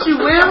fuck with you,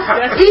 Will.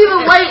 Either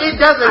way,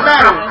 it doesn't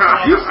matter.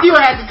 You still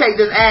have to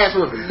take this ass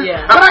whooping.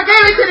 Yeah. But I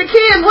gave it to the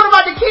kids. What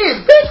about the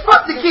kids? Bitch,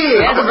 fuck the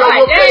kids. That's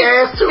right. They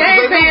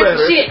ain't paying for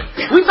shit.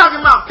 We talking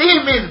about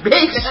Thin Mints,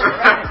 bitch.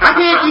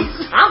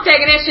 I'm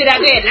taking that shit out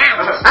there now.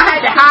 I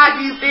had to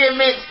hide these Thin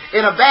Mints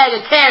in a bag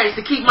of carrots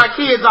to keep my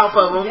kids off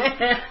of them.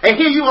 And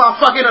here you are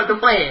fucking up the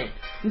plan.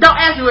 Don't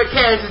ask me what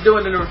carrots is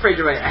doing in the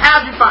refrigerator.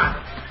 How'd you find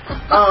it?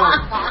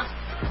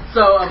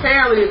 So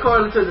apparently,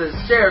 according to the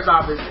sheriff's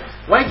office,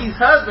 Wanky's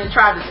husband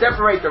tried to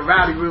separate the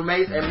rowdy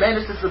roommates and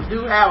managed to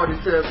subdue Howard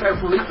until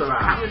police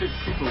arrived. How many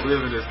people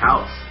live in this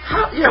house?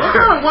 What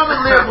kind of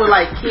woman lives with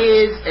like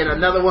kids and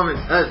another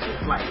woman's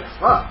husband? Like,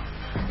 fuck.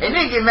 And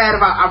then get mad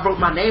about I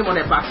wrote my name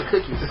on that box of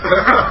cookies.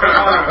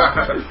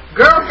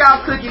 Girl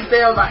Scout cookie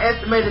sales are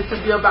estimated to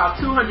be about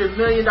 $200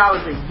 million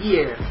a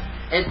year.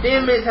 And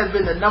Thin Mints has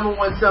been the #1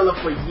 seller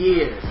for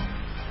years.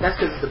 That's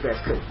because it's the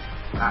best cookie,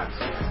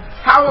 obviously.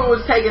 Howard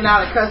was taken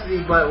out of custody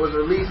but was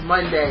released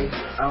Monday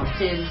on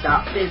 $10,000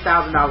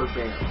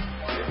 bail.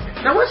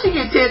 Now, once you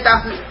get 10,000,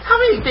 how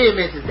many Thin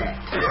Mints is that?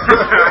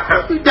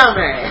 You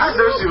dumbass. I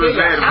knew she was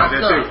mad about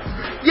that too.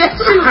 Yes,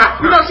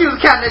 she was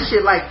counting that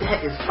shit like,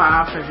 that is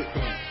 500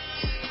 things.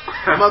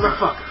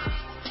 Motherfucker.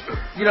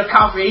 You done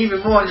cost me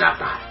even more than I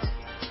thought.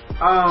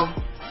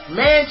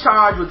 Man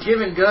charged with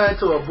giving gun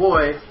to a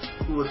boy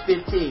who was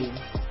 15,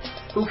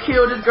 who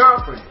killed his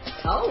girlfriend.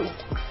 Oh.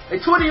 A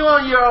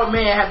 21-year-old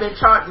man had been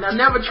charged. Now,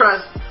 never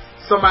trust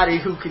somebody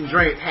who can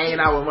drink hanging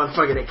out with a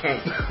motherfucker that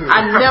can't.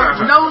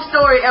 No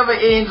story ever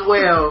ends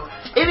well.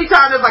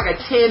 Anytime there's like a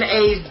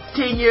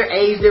 10-year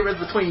age difference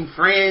between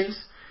friends,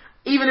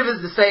 even if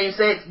it's the same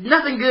sex,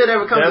 nothing good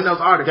ever comes in those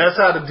articles. That's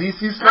how the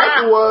DC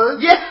Sniper was.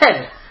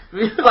 Yeah.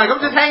 Like,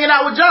 I'm just hanging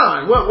out with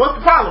John. What's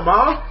the problem,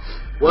 Mom?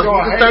 Well,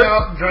 hang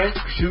out, drink,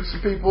 shoot some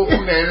people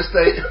from the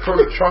interstate from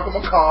the trunk of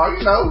my car,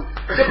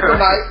 typical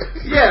night.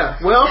 Yeah,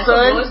 well, that's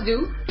son, what boys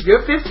do.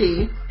 You're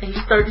 15 and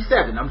he's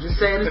 37. I'm just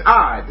saying it's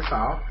odd. That's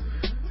all.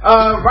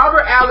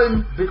 Robert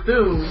Allen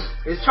Bethune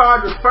is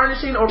charged with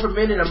furnishing or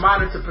permitting a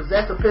minor to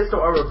possess a pistol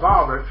or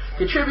revolver,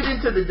 contributing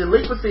to the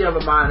delinquency of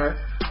a minor,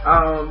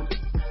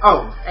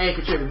 and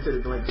contributing to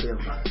the delinquency of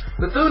a minor.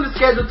 Bethune is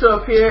scheduled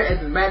to appear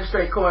at the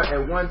magistrate court at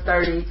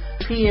 1:30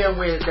 p.m.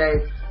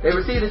 Wednesday. They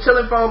received a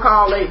chilling phone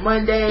call late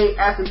Monday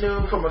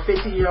afternoon from a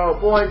 15-year-old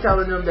boy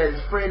telling them that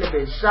his friend had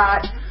been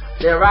shot.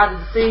 They arrived at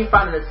the scene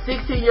finding a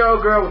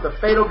 16-year-old girl with a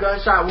fatal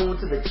gunshot wound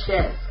to the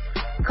chest.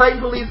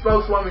 Clayton police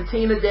spokeswoman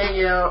Tina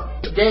Daniel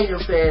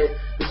said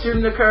the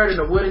shooting occurred in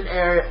a wooded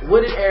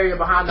area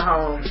behind the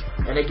home,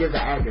 and they give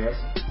the address.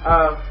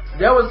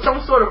 There was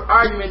some sort of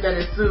argument that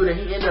ensued, and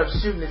he ended up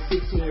shooting the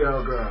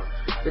 16-year-old girl.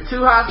 The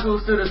two high school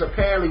students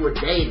apparently were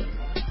dating.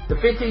 The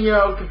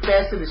 15-year-old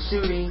confessed to the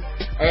shooting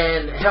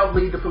and helped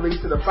lead the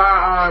police to the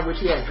firearm, which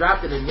he had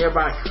dropped in a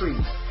nearby creek.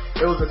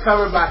 It was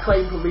recovered by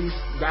Clayton police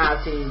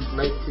dive team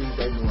late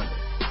Tuesday morning.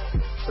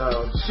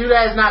 So, the shooter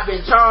has not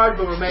been charged,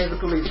 but remains in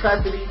police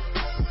custody.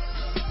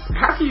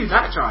 How can you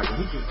not charge him?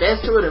 He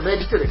confessed to it and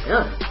led you to the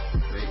gun.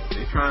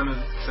 They trying to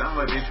sound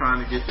like they're trying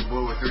to get your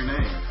boy with 3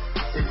 names,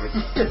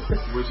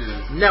 which is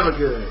never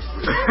good.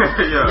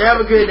 Yeah.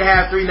 Never good to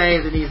have 3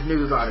 names in these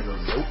news articles.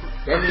 Nope.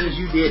 That means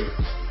you did it.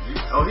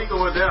 Oh, he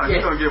going down. Yeah.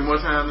 He's gonna get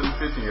more time than the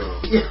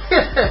 15-year-old.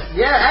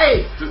 Yeah,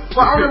 hey.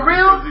 But on the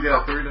real,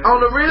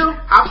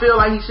 I feel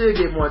like he should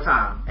get more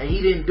time, and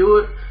he didn't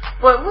do it.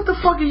 But what the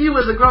fuck are you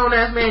as a grown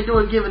ass man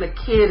doing giving a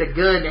kid a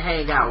gun to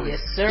hang out with?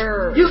 Yes,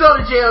 sir. You go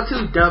to jail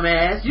too,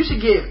 dumbass. You should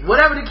get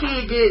whatever the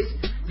kid gets.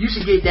 You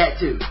should get that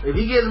too. If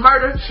he gets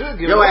murder,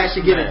 your ass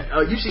should get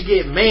you should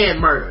get man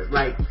murder.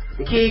 Like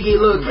the kid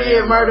get little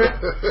kid murder,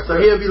 so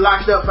he'll be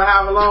locked up for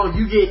however long.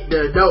 You get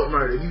the adult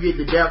murder. You get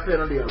the death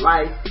penalty of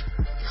life.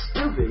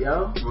 Stupid,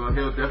 yo. Well,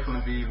 he'll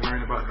definitely be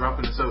worrying about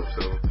dropping the soap.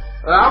 So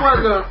I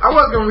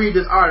was gonna read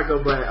this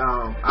article, but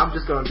I'm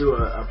just gonna do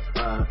a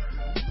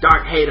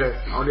dark hater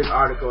on this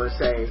article and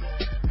say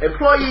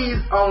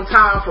employees on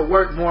time for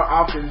work more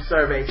often,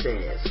 survey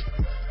says.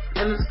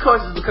 And of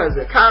course it's because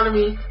of the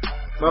economy.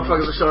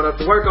 Motherfuckers are showing up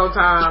to work on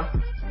time,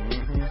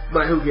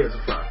 but who gives a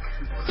fuck?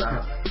 So,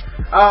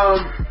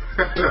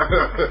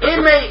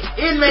 inmate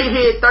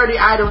hid 30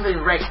 items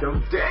in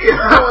rectum. Damn.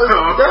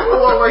 That's the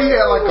one where he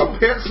had like a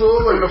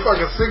pencil and a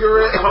fucking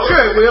cigarette.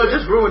 Sure, Will,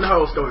 just ruin the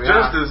whole story.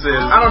 Justice says,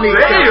 I don't need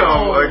damn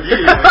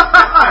again.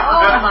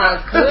 Oh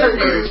my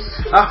goodness.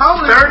 A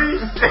homeless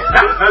 30?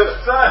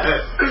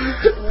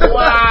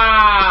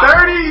 Wow.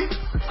 30?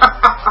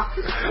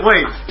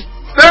 Wait.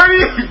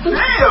 30?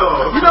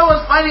 Damn! You know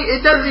what's funny?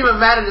 It doesn't even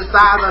matter the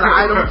size of the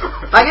item.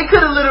 Like, it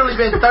could have literally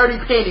been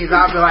 30 pennies.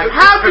 I'd be like,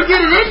 how'd you get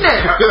it in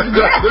there?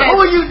 Yes.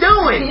 What were you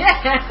doing?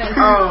 Yes.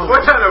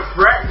 What kind of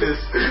practice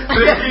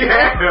did he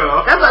have?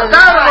 That's a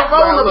third of a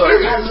roll of A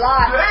pennies.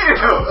 lot.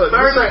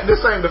 Damn! This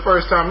ain't the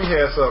first time he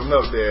had something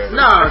up there.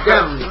 No,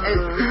 definitely.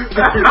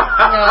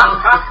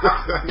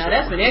 No,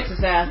 that's been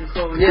exercise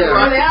before. Yeah.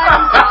 I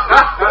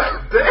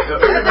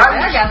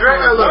got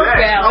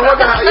I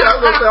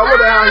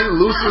wonder how he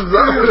loosens up.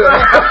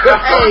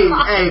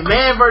 hey,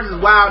 Man versus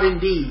Wild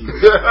indeed.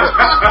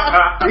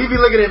 He be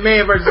looking at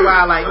Man versus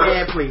Wild like,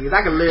 man, please,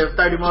 I can live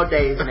 30 more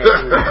days in that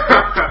dude.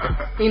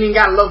 He ain't even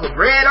got a loaf of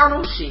bread on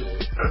him. Shit.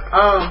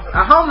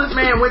 A homeless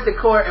man went to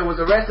court and was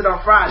arrested on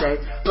Friday,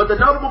 but the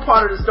notable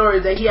part of the story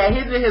is that he had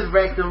hidden in his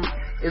rectum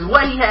is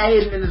what he had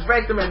hidden in his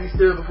rectum as he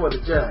stood before the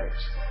judge.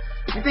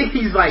 You think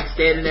he's like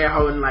standing there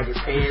holding like his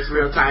pants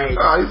real tight?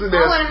 Oh, he's in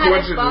there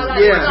squinching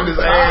his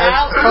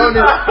ass.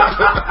 Holding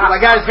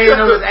like got his hand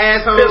on his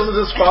asshole. Pencil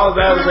just falls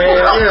out of his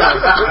ass.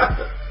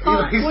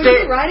 Yeah. He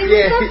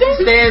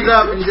stands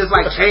up and just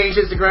like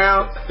changes the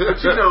ground. But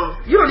you know,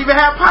 you don't even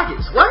have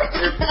pockets. What?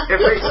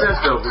 It makes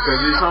sense though because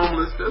he's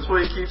homeless. That's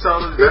where he keeps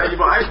all his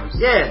valuable items.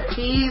 Yeah,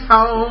 he's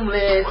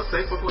homeless. What's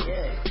safe for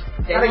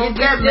Gotta get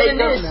that made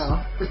up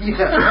now.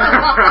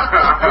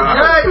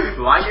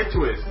 Like a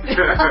twist.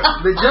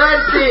 The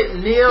judge sent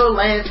Neil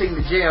Lansing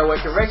to jail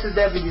where corrections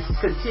deputies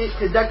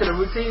conducted a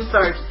routine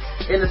search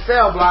in the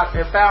cell block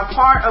and found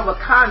part of a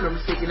condom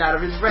sticking out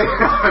of his rectum.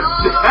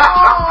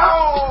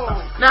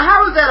 Now,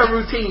 how is that a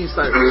routine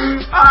search?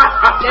 They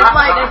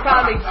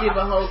probably give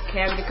a whole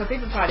cavity because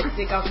people probably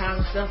stick all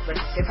kinds of stuff, but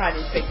they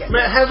probably didn't stick that.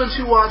 Man, haven't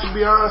you watched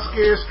Beyond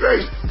Scared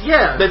Straight?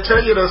 Yeah. They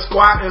tell you to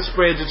squat and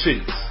spread your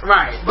cheeks.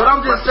 Right, but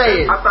I'm just saying.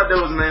 I thought that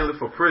was mainly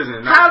for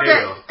prison, not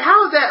jail.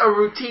 How is that a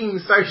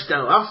routine search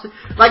though?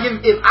 Like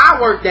if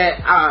I worked that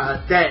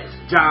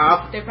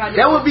job,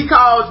 that would be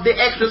called the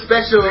extra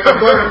special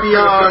above and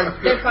beyond.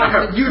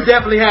 You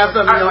definitely have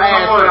something in your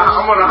ass.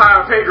 I'm on a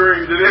higher pay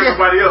grade than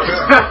everybody else.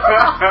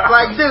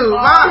 Like, dude,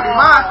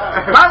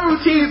 my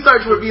routine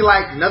search would be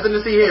like, nothing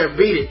to see here,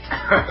 beat it.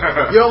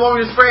 You don't want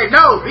me to spread?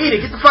 No, beat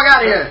it. Get the fuck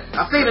out of here.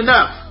 I've seen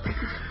enough.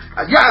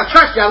 I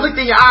trust you. I looked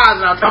in your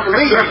eyes and I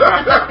believe you.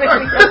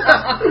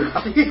 I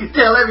think you can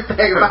tell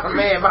everything about a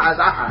man by his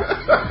eyes.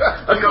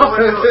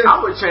 I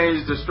would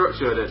change the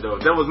structure of that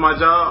though. That was my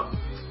job.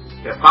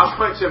 If I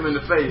punch him in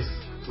the face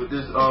with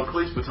this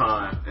police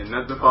baton and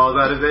nothing falls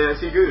out his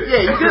ass, he good.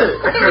 Yeah, you good.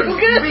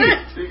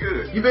 He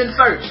good. You've been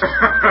searched.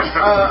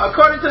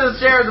 According to the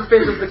sheriff's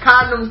officials, the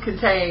condom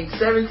contained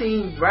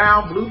 17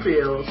 brown blue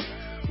pills,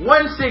 1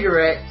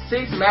 cigarette,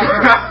 6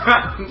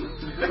 matches.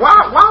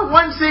 Why 1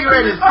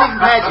 cigarette and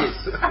 6 matches?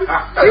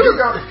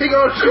 He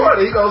gonna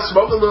short it. He gonna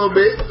smoke a little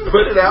bit,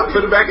 put it out,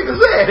 put it back in his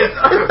ass.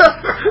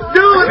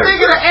 Dude was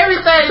thinking of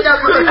everything.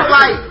 That's what he was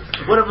like.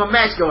 What if my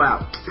match go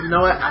out? You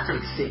know what? I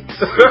take 6.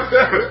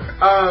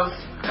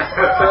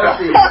 So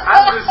let's see.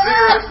 I just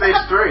cigarettes stay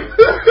straight.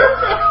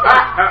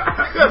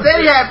 Then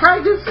he had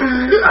practice.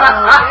 They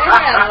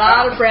had a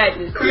lot of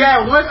practice. He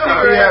had 1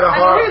 cigarette. He had a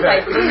hard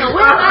Like, practice.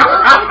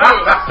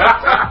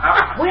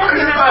 where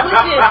can I put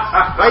this?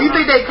 Like, you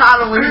think they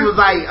caught him when he was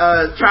like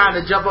trying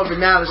to jump up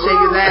and down and shake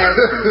his ass?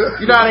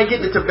 You know how they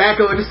get the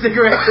tobacco in the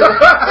cigarette?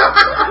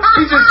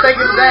 He's just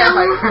shaking his ass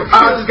like, oh,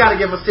 I just gotta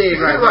get my cig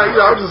right He's like,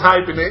 I'm just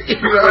hyping it. You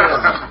know,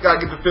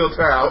 gotta get the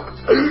filter out.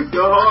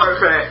 The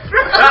hard pack.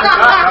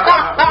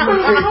 You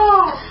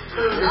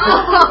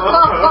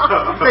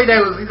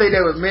think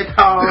that was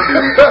menthol?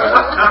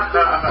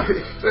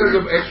 There's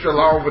some extra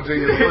long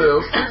Virginia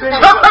Slims.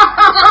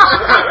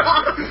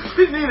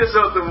 He needed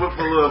something with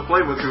a little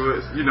flavor to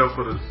it, you know,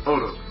 for the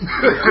odor.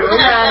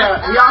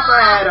 He also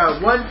had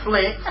 1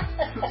 flint.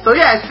 So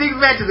he had 6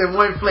 matches and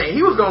 1 flint.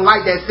 He was gonna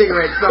light that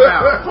cigarette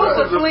somehow. What's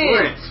a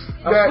flint?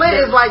 A flint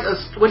is like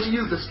what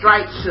you use to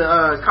strike to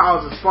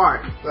cause a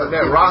spark.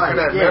 That rock and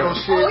that metal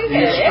shit. Oh, he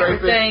had scrape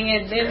everything,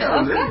 and then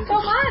that's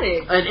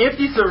somebody. An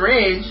empty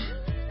syringe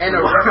and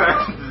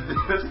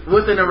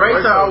with an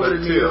eraser over the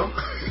needle.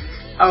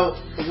 1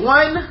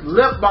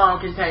 lip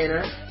balm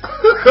container.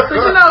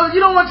 So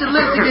you don't want your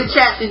lips to get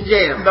chapped in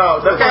jail.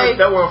 No,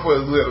 that wasn't for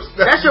his lips.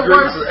 That's your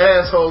worst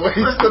asshole when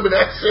he's slipping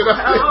that shit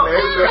up in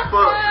there.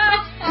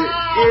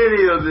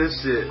 Any of this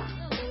shit.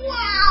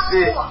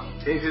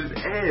 In his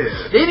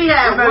ass. Then he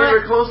had not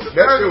even close to 30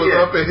 That shit was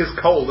yet. up in his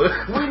colon.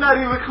 We're not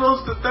even close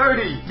to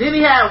 30. Then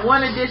he had 1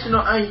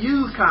 additional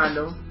unused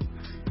condom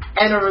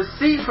and a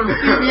receipt from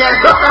CVS.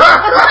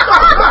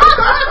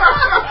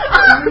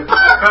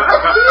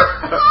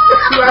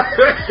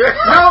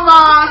 No,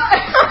 Ma.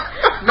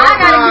 No, I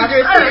gotta keep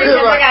this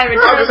straight. I gotta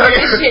return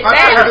this shit I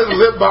back. got his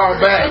lip balm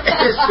back.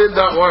 This shit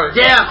don't work.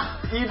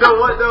 Yeah. You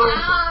know what though?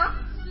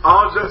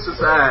 All jokes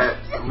aside,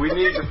 we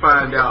need to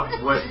find out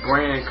what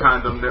brand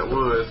condom that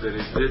was that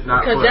it did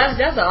not Cause put.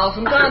 that's an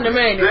awesome condom,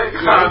 ain't it? That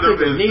condom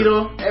The is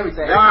needle,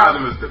 everything. That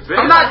condom is the best.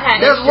 I'm not.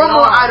 There's one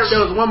more item. large.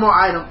 There was one more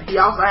item. He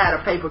also had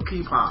a paper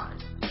coupon.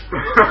 What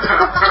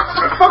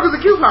the fuck was the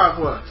coupon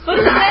for? For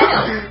the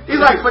mail. He's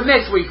like, for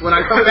next week when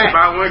I come back.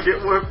 Buy 1 get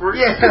 1 free.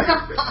 Yeah.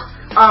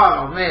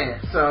 Oh man.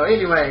 So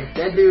anyway,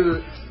 that dude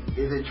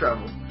is in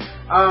trouble.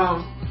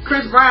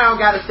 Chris Brown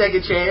got a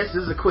second chance.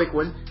 This is a quick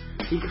one.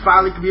 He can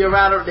finally be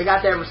around. They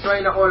got that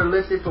restraining order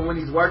listed for when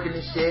he's working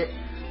and shit.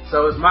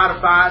 So it's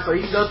modified. So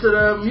he can go to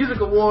the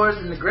music awards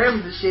and the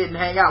Grammys and shit and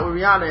hang out with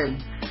Rihanna. And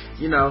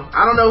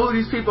I don't know who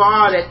these people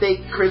are that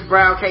think Chris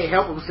Brown can't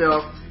help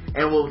himself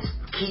and will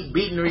keep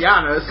beating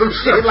Rihanna or some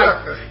shit.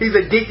 Like he's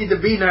addicted to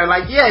beating her.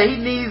 Like, yeah, he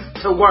needs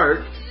to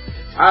work.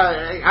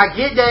 I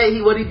get that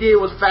what he did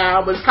was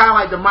foul, but it's kind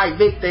of like the Mike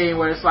Vick thing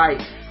where it's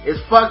like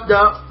it's fucked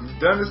up. He's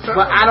done his time.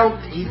 But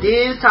he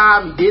did his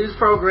time. He did his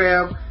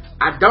program.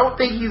 I don't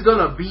think he's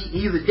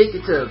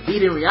addicted to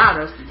beating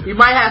Rihanna. He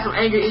might have some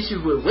anger issues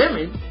with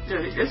women.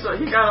 Yeah,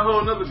 he got a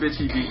whole other bitch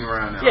he beating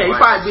around now. Yeah,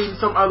 he's probably beating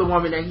some other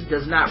woman that he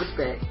does not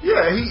respect.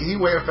 Yeah, he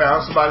went and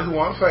found somebody who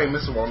wasn't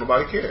famous and won't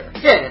nobody care.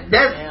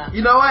 Yeah, you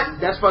know what?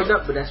 That's fucked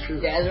up, but that's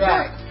true. That's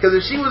right. Because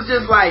if she was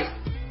just like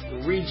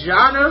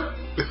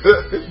Rihanna,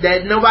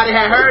 that nobody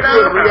had heard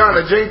of,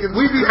 Rihanna Jenkins,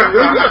 we be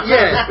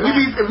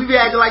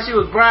acting like she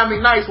was Brian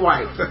McKnight's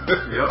wife.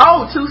 Yep.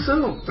 Oh, too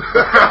soon.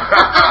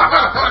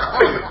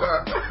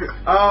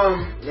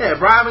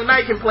 Brian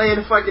McKnight can play in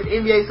the fucking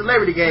NBA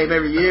celebrity game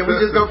every year. We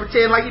just gonna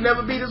pretend like he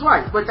never beat his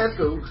wife, but that's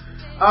cool.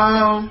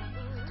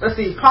 Let's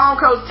see. Palm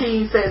Coast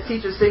teen says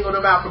teachers singled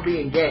him out for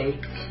being gay.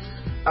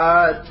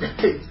 A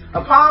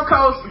Palm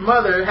Coast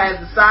mother has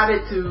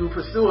decided to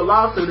pursue a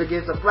lawsuit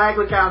against a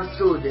Flagler County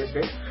school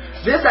district.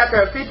 This after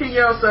a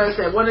 15-year-old son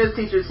said one of his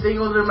teachers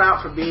singled him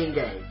out for being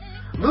gay.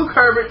 Luke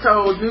Herbert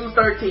told News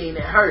 13,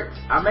 "It hurts.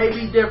 I may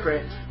be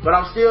different, but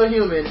I'm still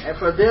human, and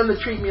for them to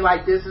treat me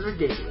like this is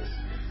ridiculous."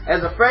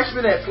 As a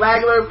freshman at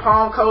Flagler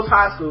Palm Coast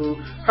High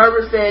School,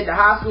 Herbert said the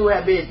high school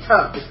had been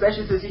tough,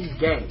 especially since he's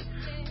gay.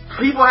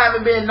 People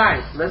haven't been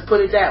nice, let's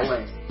put it that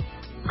way.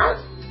 I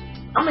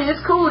mean,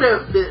 it's cool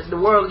that the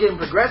world's getting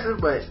progressive,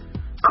 but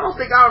I don't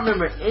think I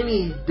remember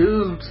any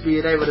dudes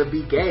being able to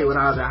be gay when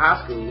I was in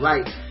high school.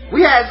 Like,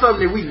 we had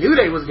something that we knew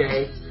they was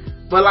gay,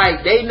 but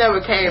like, they never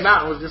came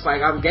out and was just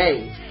like, I'm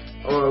gay,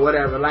 or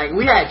whatever. Like,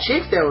 we had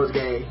chicks that was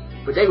gay,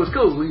 but they was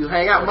cool. We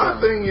hang out with them.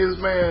 My thing is,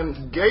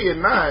 man, gay or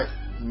not,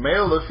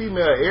 male or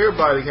female,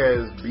 everybody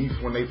has beef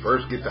when they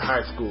first get to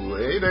high school.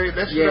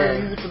 That's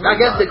easy for I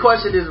guess the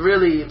question is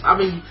really, I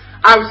mean,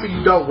 obviously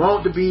you don't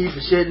want the beef,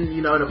 you shouldn't,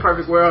 in a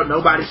perfect world,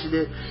 nobody should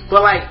do.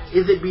 But like,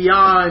 is it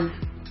beyond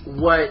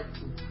what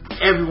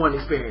everyone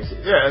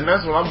experiences. Yeah, and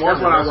that's what I'm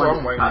wondering. That's what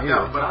I'm waiting to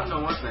hear. But I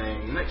know one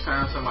thing. Next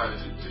time somebody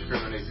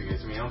discriminates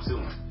against me, I'm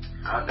suing.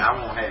 I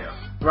won't have.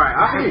 Right,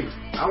 I hear you.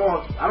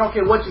 I don't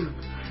care what you.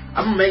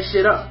 I'm gonna make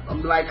shit up.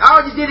 I'm like,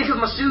 oh, you did it because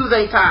my shoes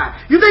ain't tied.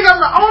 You think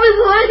I'm the only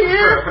one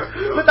here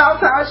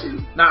without tied shoes?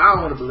 Nah, I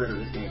don't want to belittle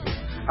this game.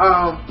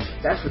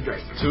 That's for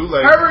Drake. Too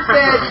late. Herbert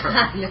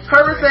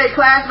said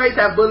classmates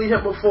have bullied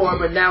him before,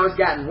 but now it's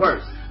gotten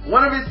worse.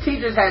 One of his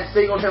teachers had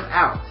singled him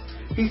out.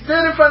 He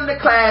stood in front of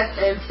the class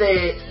and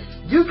said,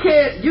 "You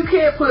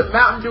can't put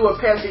Mountain Dew or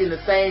Pepsi in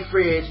the same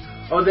fridge,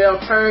 or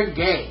they'll turn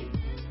gay."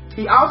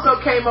 He also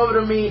came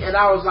over to me and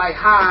I was like,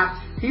 "Hi."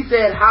 He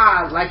said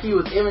hi like he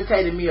was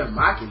imitating me or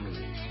mocking me.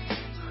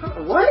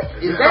 What?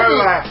 Is that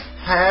like,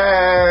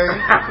 hey.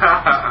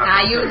 How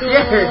you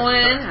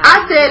doing?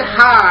 I said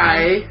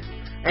hi,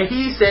 and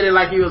he said it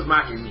like he was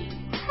mocking me.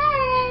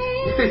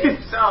 Hey.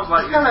 Sounds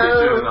like this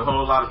teacher is in a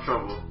whole lot of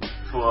trouble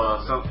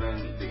for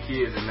something the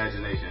kids'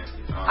 imagination.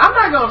 I'm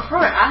not gonna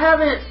front. I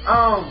haven't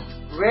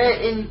read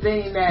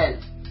anything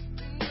that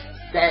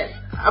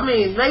I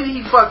mean, maybe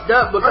he fucked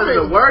up because of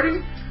the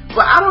wording.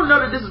 But I don't know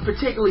that this is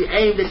particularly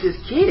aimed at this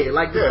kid.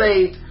 Like to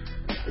say,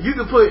 if you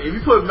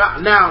put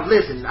now,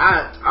 listen,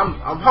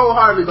 I'm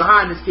wholeheartedly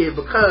behind this kid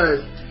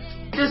because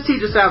this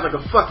teacher sounds like a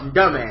fucking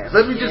dumbass.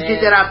 Let me just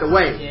get that out the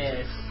way.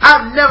 Yes.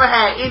 I've never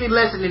had any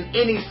lesson in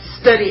any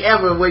study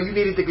ever where you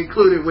needed to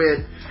conclude it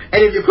with,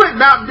 and if you put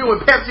Mountain Dew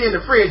and Pepsi in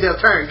the fridge,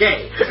 they'll turn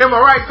gay. Am I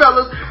right,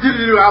 fellas?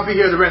 I'll be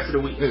here the rest of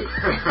the week.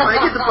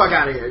 Like, get the fuck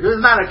out of here. This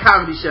is not a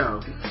comedy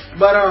show.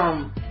 But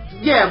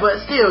yeah, but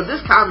still, this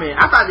comment,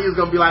 I thought he was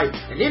gonna be like,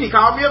 and then he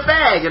called me a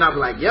fag, and I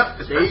was like, yep,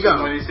 there you go.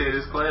 When he said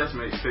his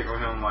classmates pick on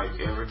him like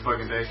every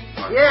fucking day.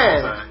 Like,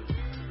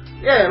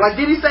 yeah,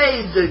 like did he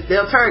say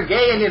they'll turn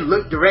gay and then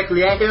look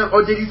directly at him,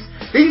 or did he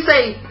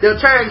say they'll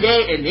turn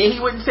gay and then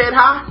he wouldn't said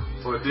hi?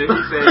 Or did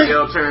he say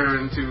they'll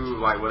turn to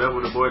like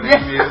whatever the boy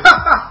name is?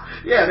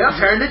 Yeah, they'll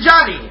turn to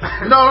Johnny.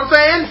 You know what I'm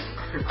saying?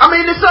 I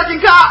mean, they're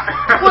sucking cock.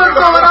 What's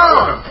going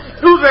on?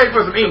 Who's ready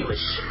for some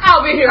English?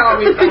 I'll be here all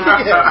week.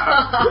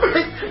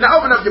 Now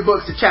open up your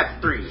books to chapter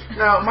 3.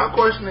 Now, my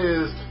question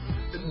is,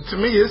 to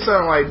me, it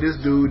sounds like this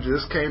dude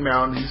just came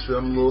out and he's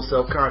feeling a little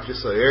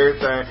self-conscious of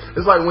everything.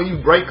 It's like when you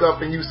break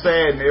up and you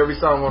sad and every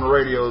song on the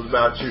radio is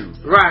about you.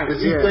 Right.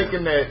 Is he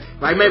thinking that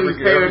like maybe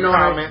he's paranoid? Every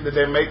comment that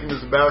they're making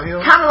is about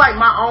him? Kind of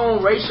like my own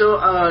racial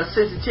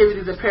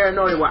sensitivities and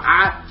paranoia where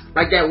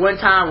like that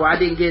one time where I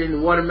didn't get any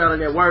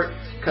watermelon at work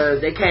because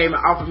they came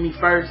and offered me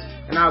first.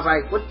 And I was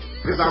like, what?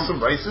 Because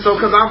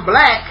I'm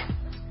black,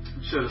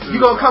 you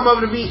gonna come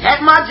over to me at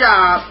my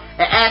job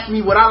and ask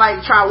me would I like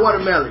to try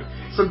watermelon?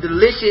 Some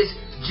delicious,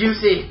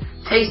 juicy,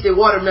 tasty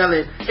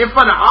watermelon in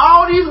front of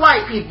all these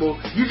white people.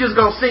 You just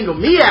gonna single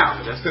me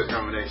out? That's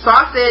discrimination. So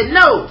I said,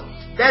 no,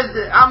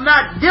 I'm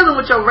not dealing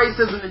with your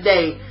racism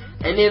today.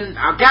 And then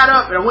I got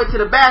up and I went to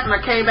the bathroom.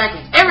 I came back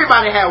and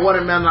everybody had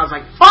watermelon. I was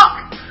like,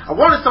 fuck! I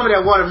wanted some of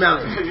that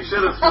watermelon. You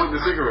should have smoked the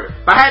cigarette.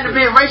 If I hadn't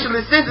been racially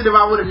sensitive,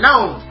 I would have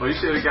known. Well, you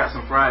should have got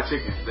some fried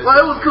chicken. Well,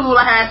 it was cool.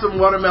 I had some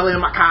watermelon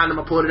in my condom.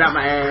 I pulled it out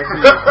my ass.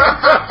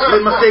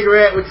 Lit my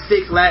cigarette with the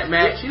 6 lat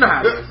match. You know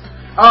how it is.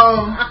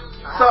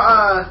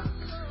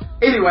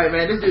 Anyway,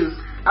 man, this dude,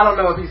 I don't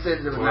know if he's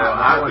sensitive or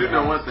not. I do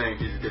know one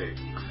thing. He's gay.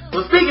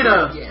 Well, speaking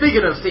of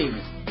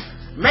semen,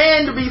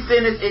 man to be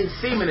sentenced in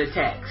semen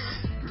attacks.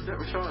 Is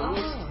that Rashard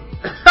Lewis?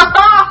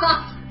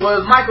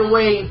 Was Michael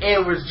Wayne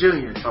Edwards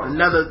Jr.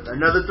 Another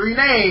 3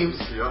 names.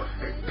 Yep.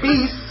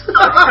 Peace. You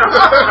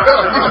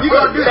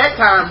gonna do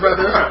that time,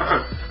 brother.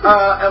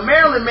 A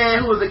Maryland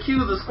man who was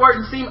accused of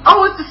squirting semen.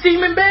 Oh, it's the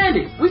semen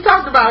bandit. We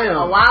talked about him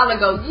a while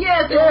ago.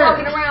 Yes, they're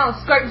walking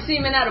around squirting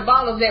semen out of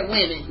bottles at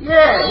women.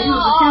 Yeah, he was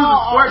accused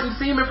of squirting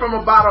semen from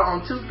a bottle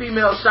on 2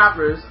 female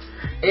shoppers.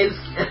 It's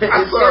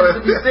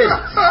scheduled to be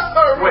sentenced.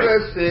 Wait,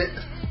 that's it.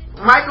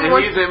 Michael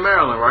and he's in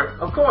Maryland, right?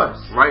 Of course.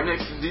 Right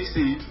next to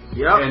D.C.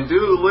 Yep. And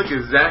dude look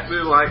exactly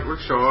like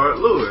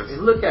Rashard Lewis.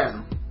 And look at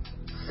him.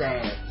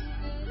 Sad.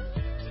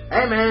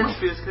 Hey, man.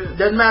 Must be his kid.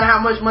 Doesn't matter how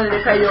much money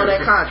they pay you on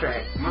that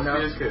contract. Must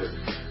be his kid.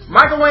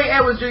 Michael Wayne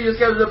Edwards Jr. is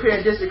scheduled to appear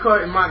in district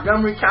court in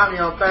Montgomery County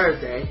on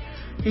Thursday.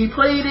 He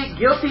pleaded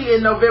guilty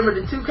in November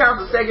to 2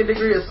 counts of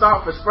second-degree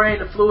assault for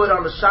spraying the fluid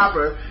on the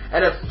shopper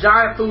at a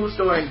giant food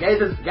store in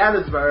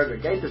Gaithersburg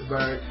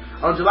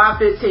on July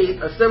 15th.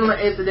 A similar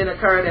incident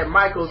occurred at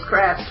Michael's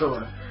craft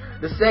store.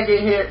 The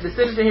sentencing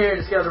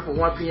hearing is scheduled for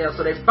 1 p.m.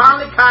 So they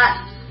finally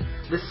caught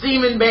the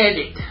semen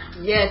bandit.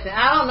 Yes, and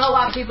I don't know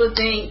why people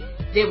think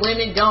that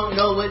women don't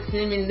know what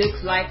semen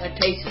looks like or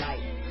tastes like.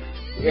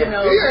 Yeah. You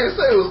know, he didn't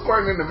say it was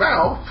squirting in the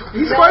mouth.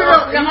 He squirted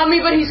up. No,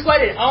 but he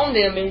squirted on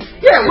them. And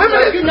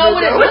women. You know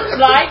what it looks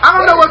like. I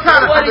don't know what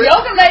kind of. The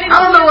yoga lady.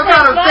 I don't know what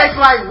kind of sex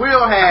life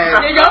Will has.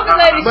 The yoga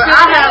lady. But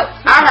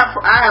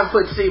I have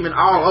put semen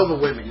all over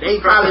women.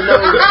 They probably know.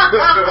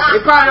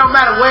 It probably don't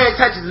matter where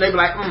it touches, and they be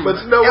like,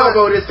 but you know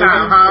elbow this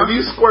time, huh? If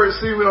you squirt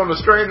semen on a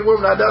stranger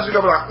woman, I doubt you're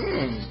gonna be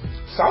like,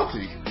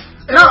 salty.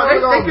 No,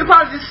 they can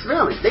probably just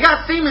smell it. They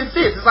got semen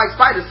cysts. It's like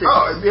spider cysts.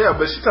 Oh, yeah,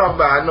 but she talking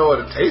about I know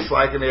what it tastes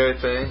like and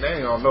everything.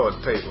 They ain't gonna know what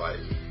it tastes like.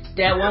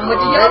 That one with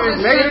the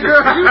yogurt. Maybe the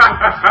girl.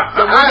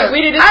 So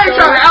we did this I ain't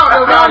trying to out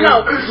nobody.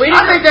 No.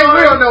 I think they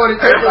will know what it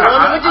takes. The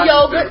woman with the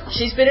yogurt,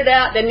 she spit it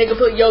out. That nigga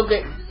put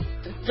yogurt.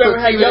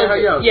 Her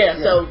yogurt. Yeah,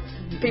 so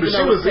people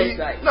know what it tastes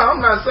like. No,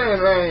 I'm not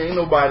saying that ain't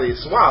nobody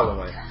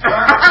swallowing. The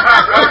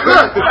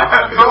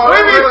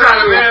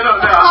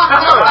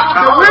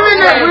women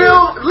that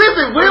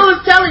Will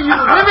is telling you,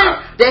 the women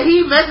that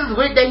he messes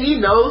with, that he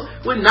knows,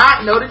 would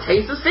not know the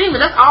taste of semen.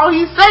 That's all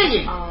he's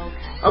saying.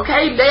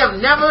 Okay, they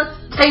have never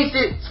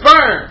tasted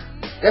sperm.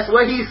 That's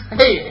what he's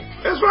saying.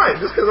 That's right.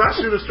 Just because I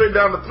shoot it straight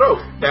down the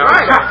throat.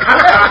 Right.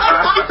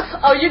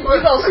 Oh, you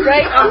go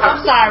straight?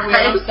 I'm sorry, Will.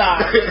 I'm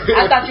sorry.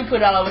 I thought you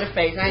put it all over the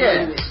face. I ain't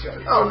doing this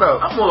straight. Oh, no.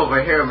 I'm more of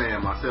a hair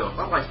man myself.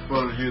 I like to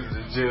throw the users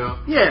in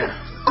jail. Yeah.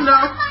 You know,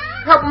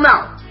 help him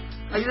out.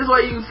 Like, this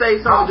way you can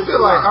say something.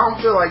 I don't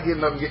feel like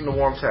getting up and getting a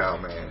warm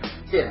towel, man.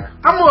 Yeah.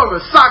 I'm more of a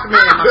sock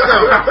man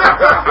myself.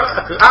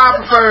 I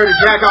prefer to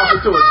jack off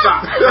into a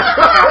sock.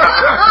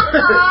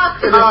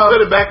 And then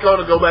put it back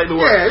on and go back to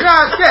work. Yeah,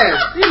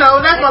 you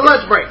know, that's my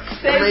lunch break.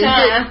 Same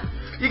time.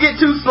 You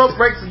get 2 smoke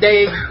breaks a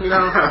day, you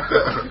know.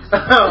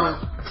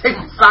 Take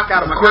my sock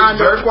out of my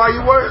condom. Jerk while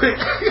you work?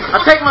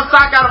 I take my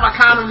sock out of my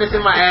condom that's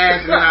in my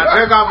ass, and I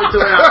jerk off into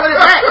it, and I put it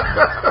back.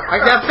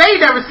 Like that saved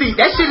receipt.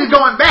 That shit is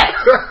going back.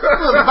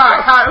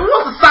 Who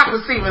wants a sock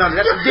with semen on it?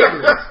 That's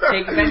ridiculous.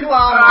 Take it back to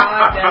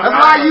Walmart. That's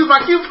why I use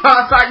my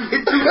coupon so I can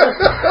get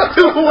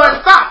 2 for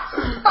 1 socks.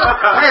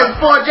 I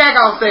had 4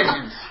 jack-off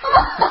sessions.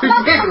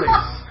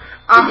 Ridiculous.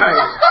 Alright.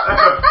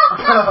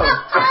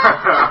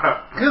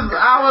 Cause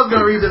I was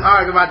gonna read this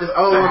article about this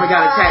old woman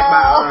got attacked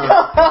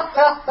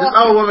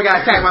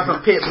by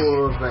some pit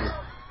bulls, but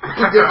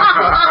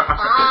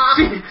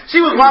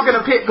she was walking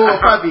a pit bull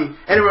puppy,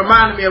 and it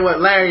reminded me of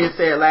what Larry had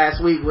said last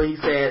week when he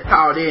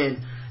called in,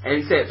 and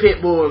he said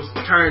pit bulls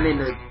turn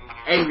into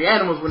angry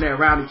animals when they're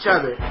around each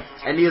other.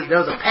 And there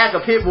was a pack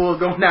of pit bulls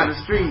going down the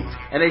street,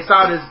 and they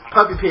saw this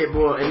puppy pit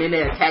bull, and then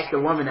they attacked the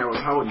woman that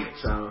was holding it.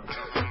 So,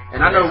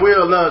 and I know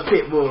Will loves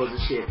pit bulls and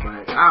shit,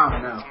 but I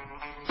don't know.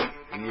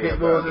 Yeah, pit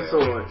bulls and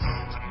swords.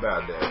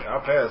 About that.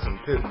 I've had some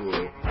pit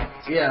bulls.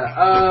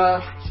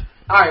 Yeah.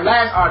 Alright,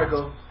 last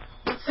article.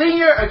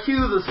 Senior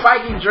accused of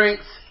spiking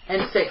drinks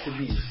and sex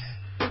abuse.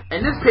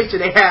 And this picture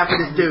they have for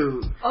this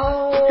dude.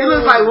 Oh. He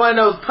looks like one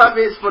of those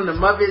puppets from the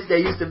Muppets that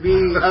used to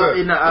be up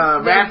in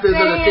the rafters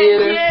of the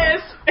theater.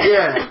 Yes.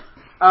 Yeah.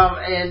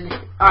 And,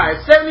 alright,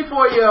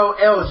 74-year-old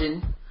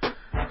Elgin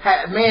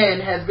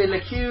man has been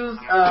accused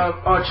of,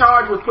 or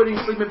charged with putting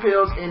sleeping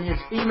pills in his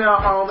female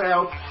home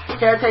health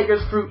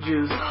caretaker's fruit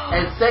juice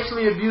and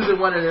sexually abusing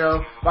one of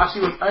them while she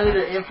was under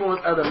the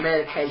influence of the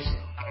medication.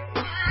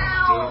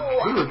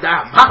 He was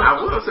diabolical. I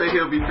will say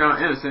he'll be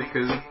found innocent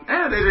because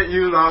they didn't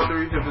use all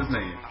 3 of his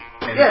names.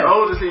 And as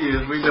old as he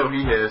is, we know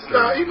he has.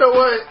 You know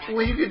what?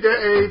 When you get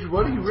that age,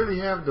 what do you really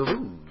have to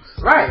lose?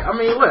 Right. I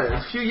mean, what?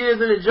 A few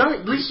years in the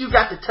joint, at least you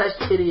got to touch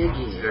kitty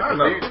again. Yeah, I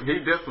know. He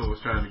definitely was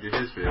trying to get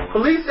his fill.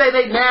 Police say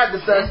they nabbed the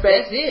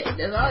suspect. That's it.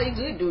 That's all he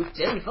could do.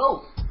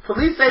 74.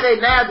 Police say they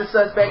nabbed the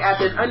suspect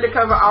after an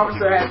undercover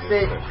officer had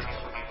said.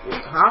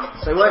 Huh?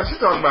 Say what?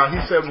 She's talking about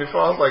he's 74.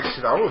 I was like,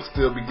 shit, I would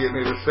still be getting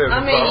it at 75. I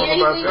mean, yeah,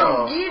 he's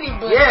gonna get it,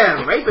 but...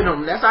 Yeah, raping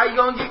them. That's how you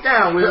gonna get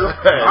down, Will. R.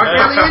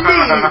 Kelly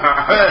indeed.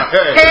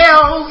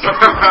 Hells.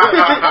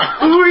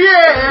 Ooh,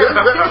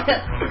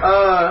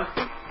 yeah.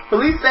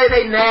 Police say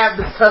they nabbed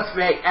the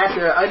suspect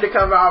after an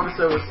undercover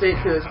officer was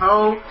sent to his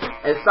home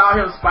and saw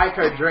him spike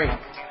her drink.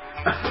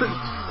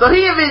 So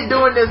he had been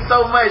doing this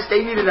so much,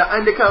 they needed an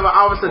undercover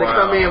officer to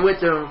come in with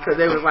them because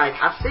they was like,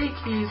 I think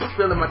he's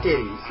spilling my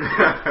titties.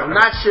 I'm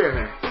not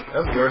sure.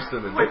 That's worse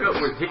than the wake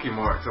up with hickey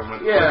marks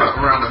around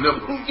the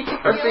nipples.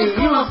 Let's see,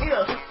 he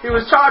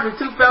was charged with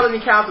 2 felony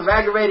counts of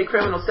aggravated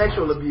criminal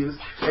sexual abuse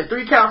and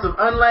 3 counts of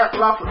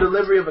unlawful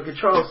delivery of a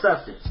controlled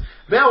substance.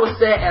 Bail was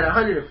set at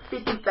 $150,000.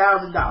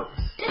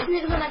 This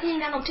nigga look like he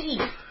ain't got no teeth.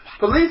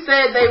 Police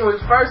said they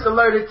were first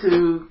alerted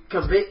to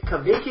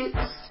Kavachic's,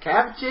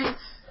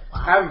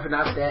 how do you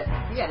pronounce that?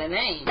 You got a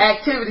name.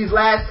 Activities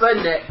last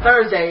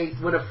Thursday,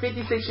 with a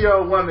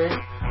 56-year-old woman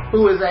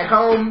who is a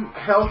home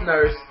health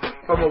nurse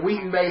from a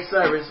Wheaton-based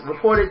service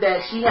reported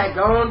that she had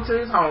gone to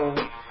his home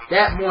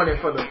that morning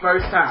for the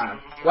first time.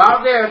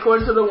 While there,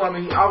 according to the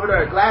woman, he offered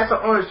her a glass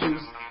of orange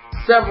juice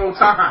several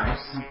times.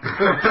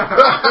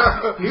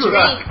 He was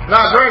like,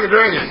 nah, drink it.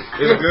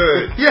 It's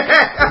good. Yeah.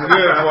 It's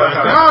good.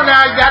 Come on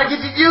now, you gotta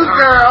get your juice,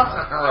 girl.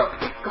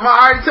 Come on,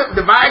 I already took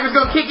the Viagra's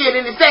gonna kick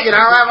in a second.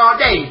 I don't have all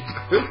day.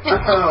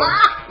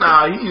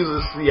 Nah, he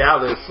uses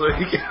Cialis so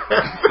he can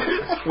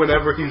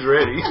whenever he's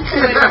ready.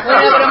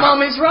 Whenever the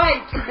moment's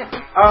right.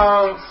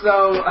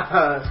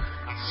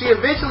 She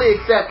eventually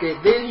accepted.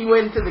 Then he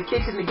went into the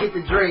kitchen to get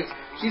the drink.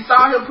 She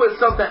saw him put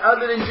something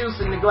other than juice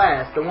in the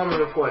glass, the woman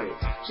reported.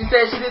 She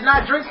said she did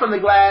not drink from the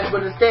glass,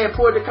 but instead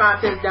poured the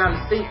contents down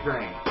the sink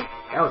drain.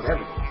 That was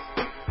evidence.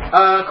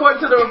 According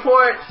to the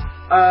report,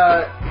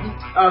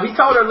 he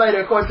told her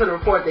later, according to the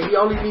report, that he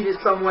only needed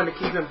someone to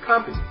keep him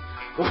company.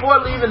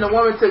 Before leaving, the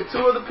woman took 2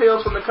 of the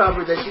pills from the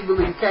cupboard that she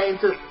believed came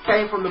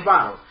from the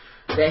bottle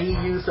that he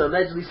used to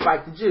allegedly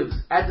spike the juice.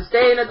 After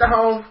staying at the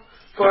home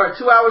For a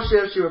 2-hour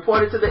shift, she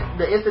reported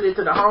the incident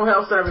to the home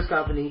health service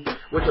company,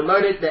 which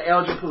alerted the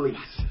Elgin police.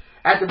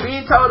 After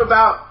being told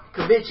about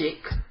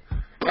Kovichik,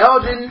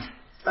 Elgin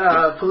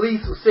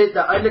police sent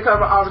the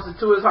undercover officer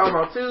to his home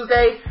on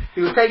Tuesday.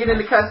 He was taken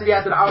into custody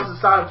after the officer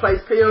saw him place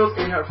pills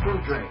in her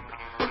fruit drink.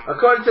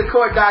 According to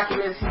court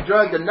documents, he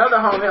drugged another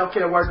home health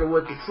care worker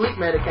with the sleep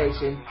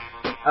medication,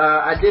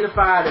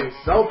 identified as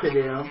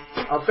Zolpidem,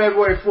 on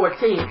February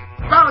 14th,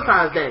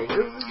 Valentine's Day. He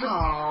was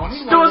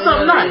doing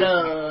something nice.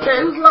 Yeah,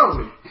 he was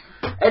lonely.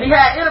 And he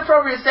had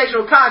inappropriate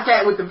sexual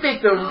contact with the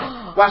victim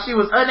while she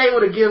was unable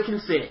to give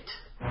consent.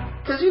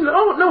 Because, you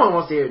know, no one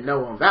wants to hear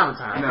no on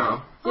Valentine's Day.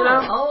 You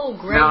know? Oh,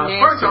 great nasty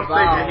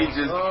balls.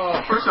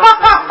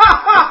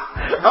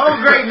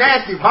 Great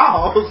nasty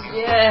balls.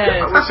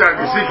 Yes. I wish I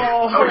could see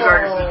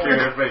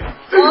Karen's face.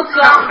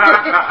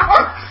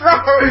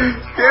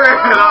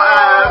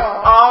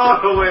 All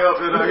the way up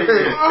in her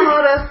head.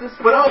 That's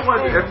disgusting.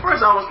 But at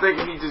first I was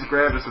thinking he just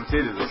grabbed her some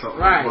titties or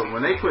something. Right. But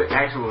when they put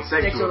actual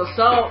sexual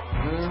assault,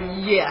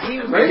 yeah,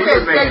 he was making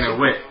it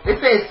wet. It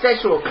says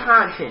sexual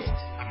contact.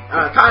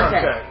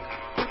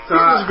 So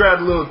he just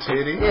grabbed a little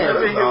titty. Yeah,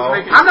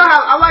 I know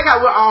I like how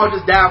we're all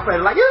just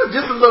downplaying. Like, it was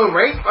just a little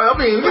rape. I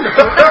mean, you know,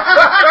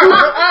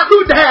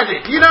 who does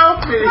it? You know,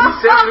 he's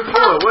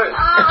 74. What?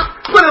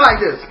 Put it like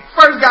this: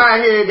 first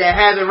guy here that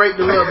hasn't raped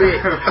a little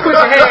bit, put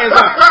your hands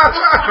up.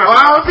 Oh,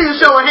 I don't see you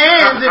showing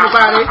hands,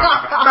 anybody.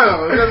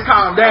 No, just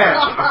calm down.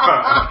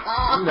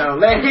 You know,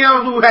 let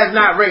him who has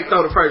not raped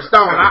throw the first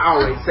stone. I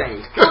always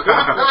say.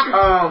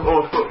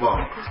 Or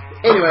football.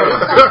 Anyway,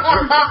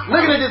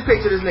 looking at this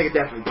picture, this nigga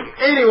definitely did.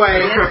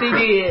 Anyway, yes, he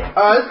did.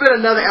 It's been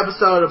another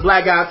episode of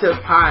Black Guy Tips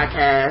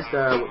Podcast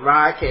with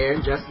Rod,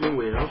 Karen, Justin, and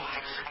Will.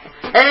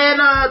 And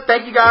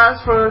thank you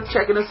guys for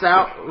checking us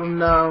out.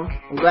 And,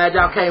 I'm glad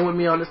y'all came with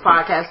me on this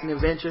podcasting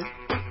adventure.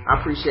 I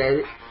appreciate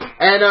it.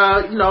 And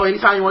you know,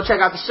 anytime you want to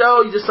check out the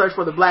show, you just search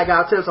for the Black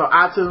Guy Tips on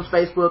iTunes,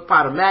 Facebook,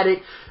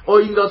 Podomatic, or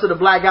you can go to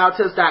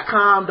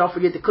theblackguywtips.com. Don't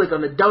forget to click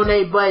on the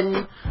donate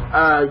button.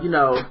 You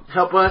know,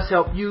 help us,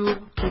 help you,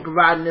 keep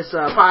providing this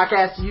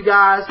podcast to you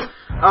guys.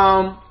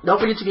 Don't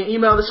forget you can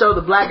email the show,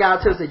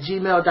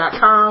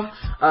 theblackguywtips@gmail.com.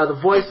 The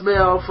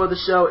voicemail for the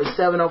show is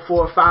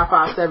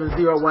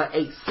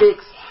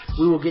 704-557-0186.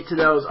 We will get to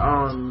those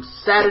on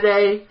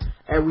Saturday,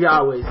 and we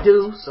always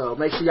do, so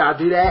make sure y'all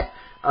do that.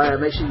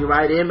 Make sure you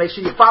write in. Make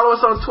sure you follow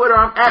us on Twitter.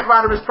 I'm at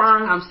Rodimus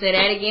Prime. I'm say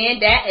that again.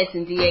 That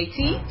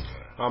SNDAT.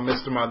 I'm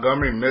Mr.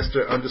 Montgomery,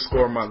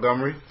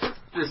 Mr._Montgomery.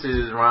 This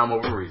is Rhyme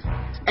Over Reason.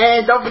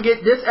 And don't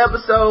forget, this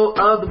episode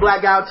of the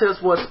Black Guy Tips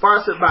was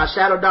sponsored by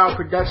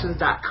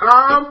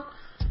ShadowDogProductions.com.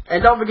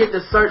 And don't forget to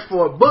search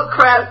for Book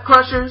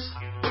Crushers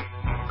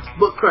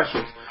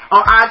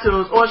on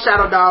iTunes, or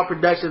Shadow Dog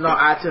Productions on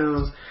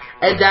iTunes,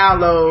 and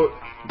download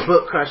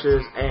Book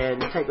Crushers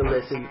and take a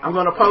listen. I'm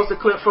going to post a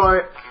clip for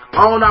it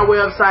on our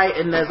website,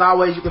 and as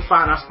always, you can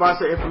find our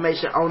sponsor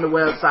information on the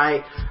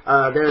website.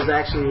 There's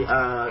actually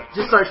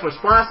just search for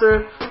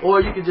sponsor, or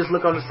you can just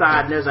look on the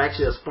side and there's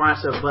actually a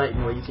sponsor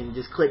button where you can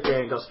just click there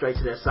and go straight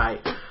to their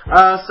site.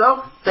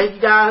 So thank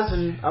you guys,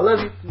 and I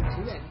love you.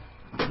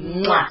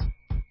 Mwah.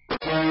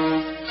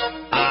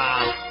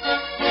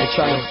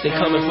 They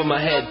coming for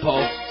my head,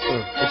 Paul.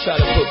 They try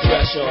to put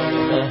pressure on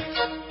me,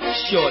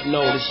 short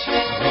notice.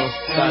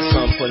 Got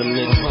something for them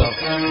niggas though.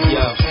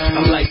 Yo,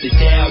 I'm like the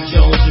Dow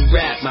Jones of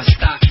rap. My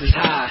stocks is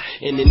high,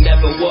 and it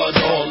never was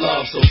all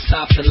love. So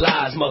stop the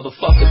lies,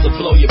 motherfuckers will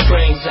blow your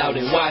brains out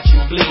and watch you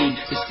bleed.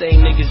 The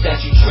same niggas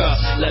that you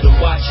trust, let them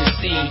watch you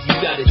see. You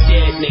got a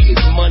dead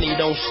niggas, money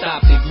don't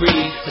stop the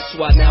greed. That's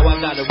why now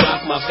I gotta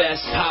rock my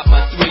vest, pop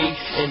my 3,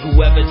 and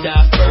whoever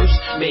die first,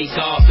 may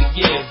God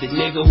forgive. The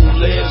nigga who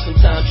lives,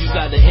 sometimes you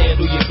gotta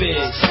handle your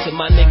biz. To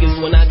my niggas,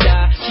 when I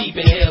die, keep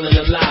inhaling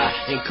a lie,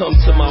 and come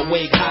to my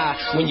wake high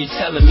when you're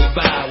telling me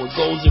bye. What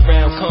goes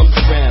around comes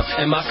around.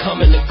 Am I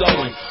coming or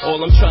going?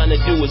 All I'm trying to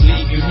do is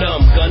leave you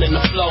numb, gunning the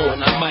flowing.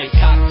 I might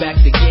cock back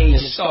the game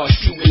and start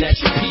shooting at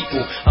your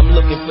people. I'm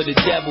looking for the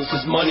devil,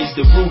 cause money's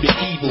the root of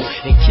evil.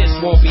 And Kiss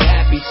won't be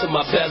happy till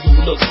my bezel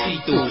looks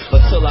see-through,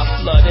 until I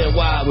flood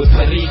NY with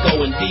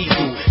Perico and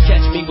Diesel.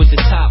 Catch me with the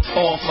top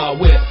off my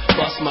whip,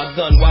 bust my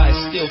gun while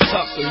it's still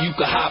tucked so you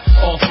can hop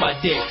off my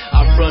dick.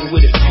 I run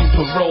with a few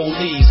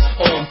parolees,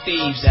 armed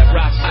thieves that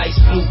rock ice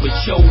blue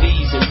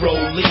pacholis and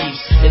roll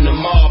leaves in the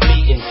mob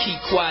meeting.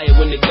 Keep quiet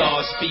when the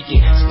guard's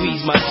speaking.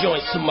 Squeeze my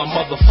joint to my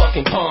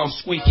motherfucking palm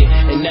squeaking,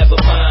 and never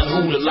mind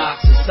who the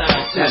locks and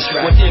signs to.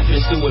 Right. What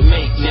difference do it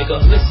make, nigga?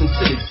 Listen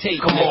to the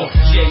tape. Come on,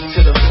 J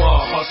to the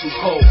bar, hustle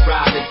cold,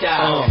 ride or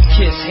die.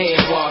 Kiss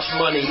hand wash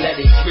money, let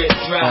it drip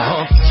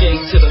dry. J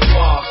to the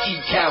bar, keep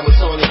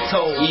cowards on their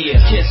toes. Yeah,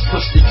 Kiss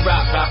push the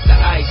drop, rock the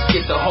ice,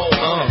 get the hole.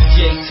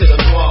 J to the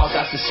bar,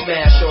 got the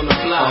smash on the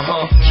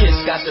block. Kiss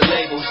got the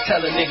labels,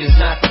 telling niggas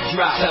not to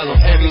drop. Tell them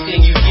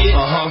everything you get,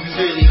 you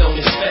really don't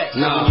expect.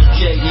 No,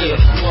 J to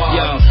the bar,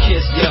 yo,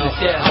 Kiss to the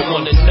death. I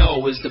wanna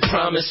know, is the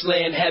promised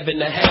land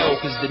heaven or hell?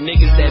 Cause the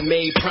niggas that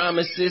made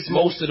promises,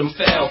 most of them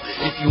fell.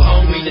 If you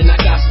hungry, then I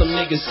got some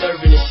niggas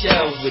serving the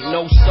shells with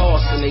no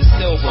sauce, and they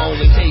still silver.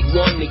 Only take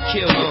one to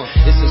kill you.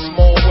 It's a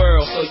small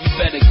world, so you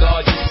better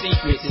guard your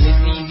secrets. And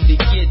it's easy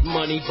to get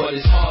money, but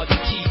it's hard to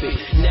keep it.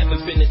 Never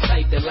been the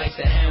type that likes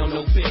to hound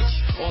no bitch.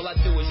 All I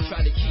do is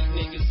try to keep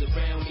niggas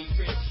around me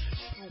rich.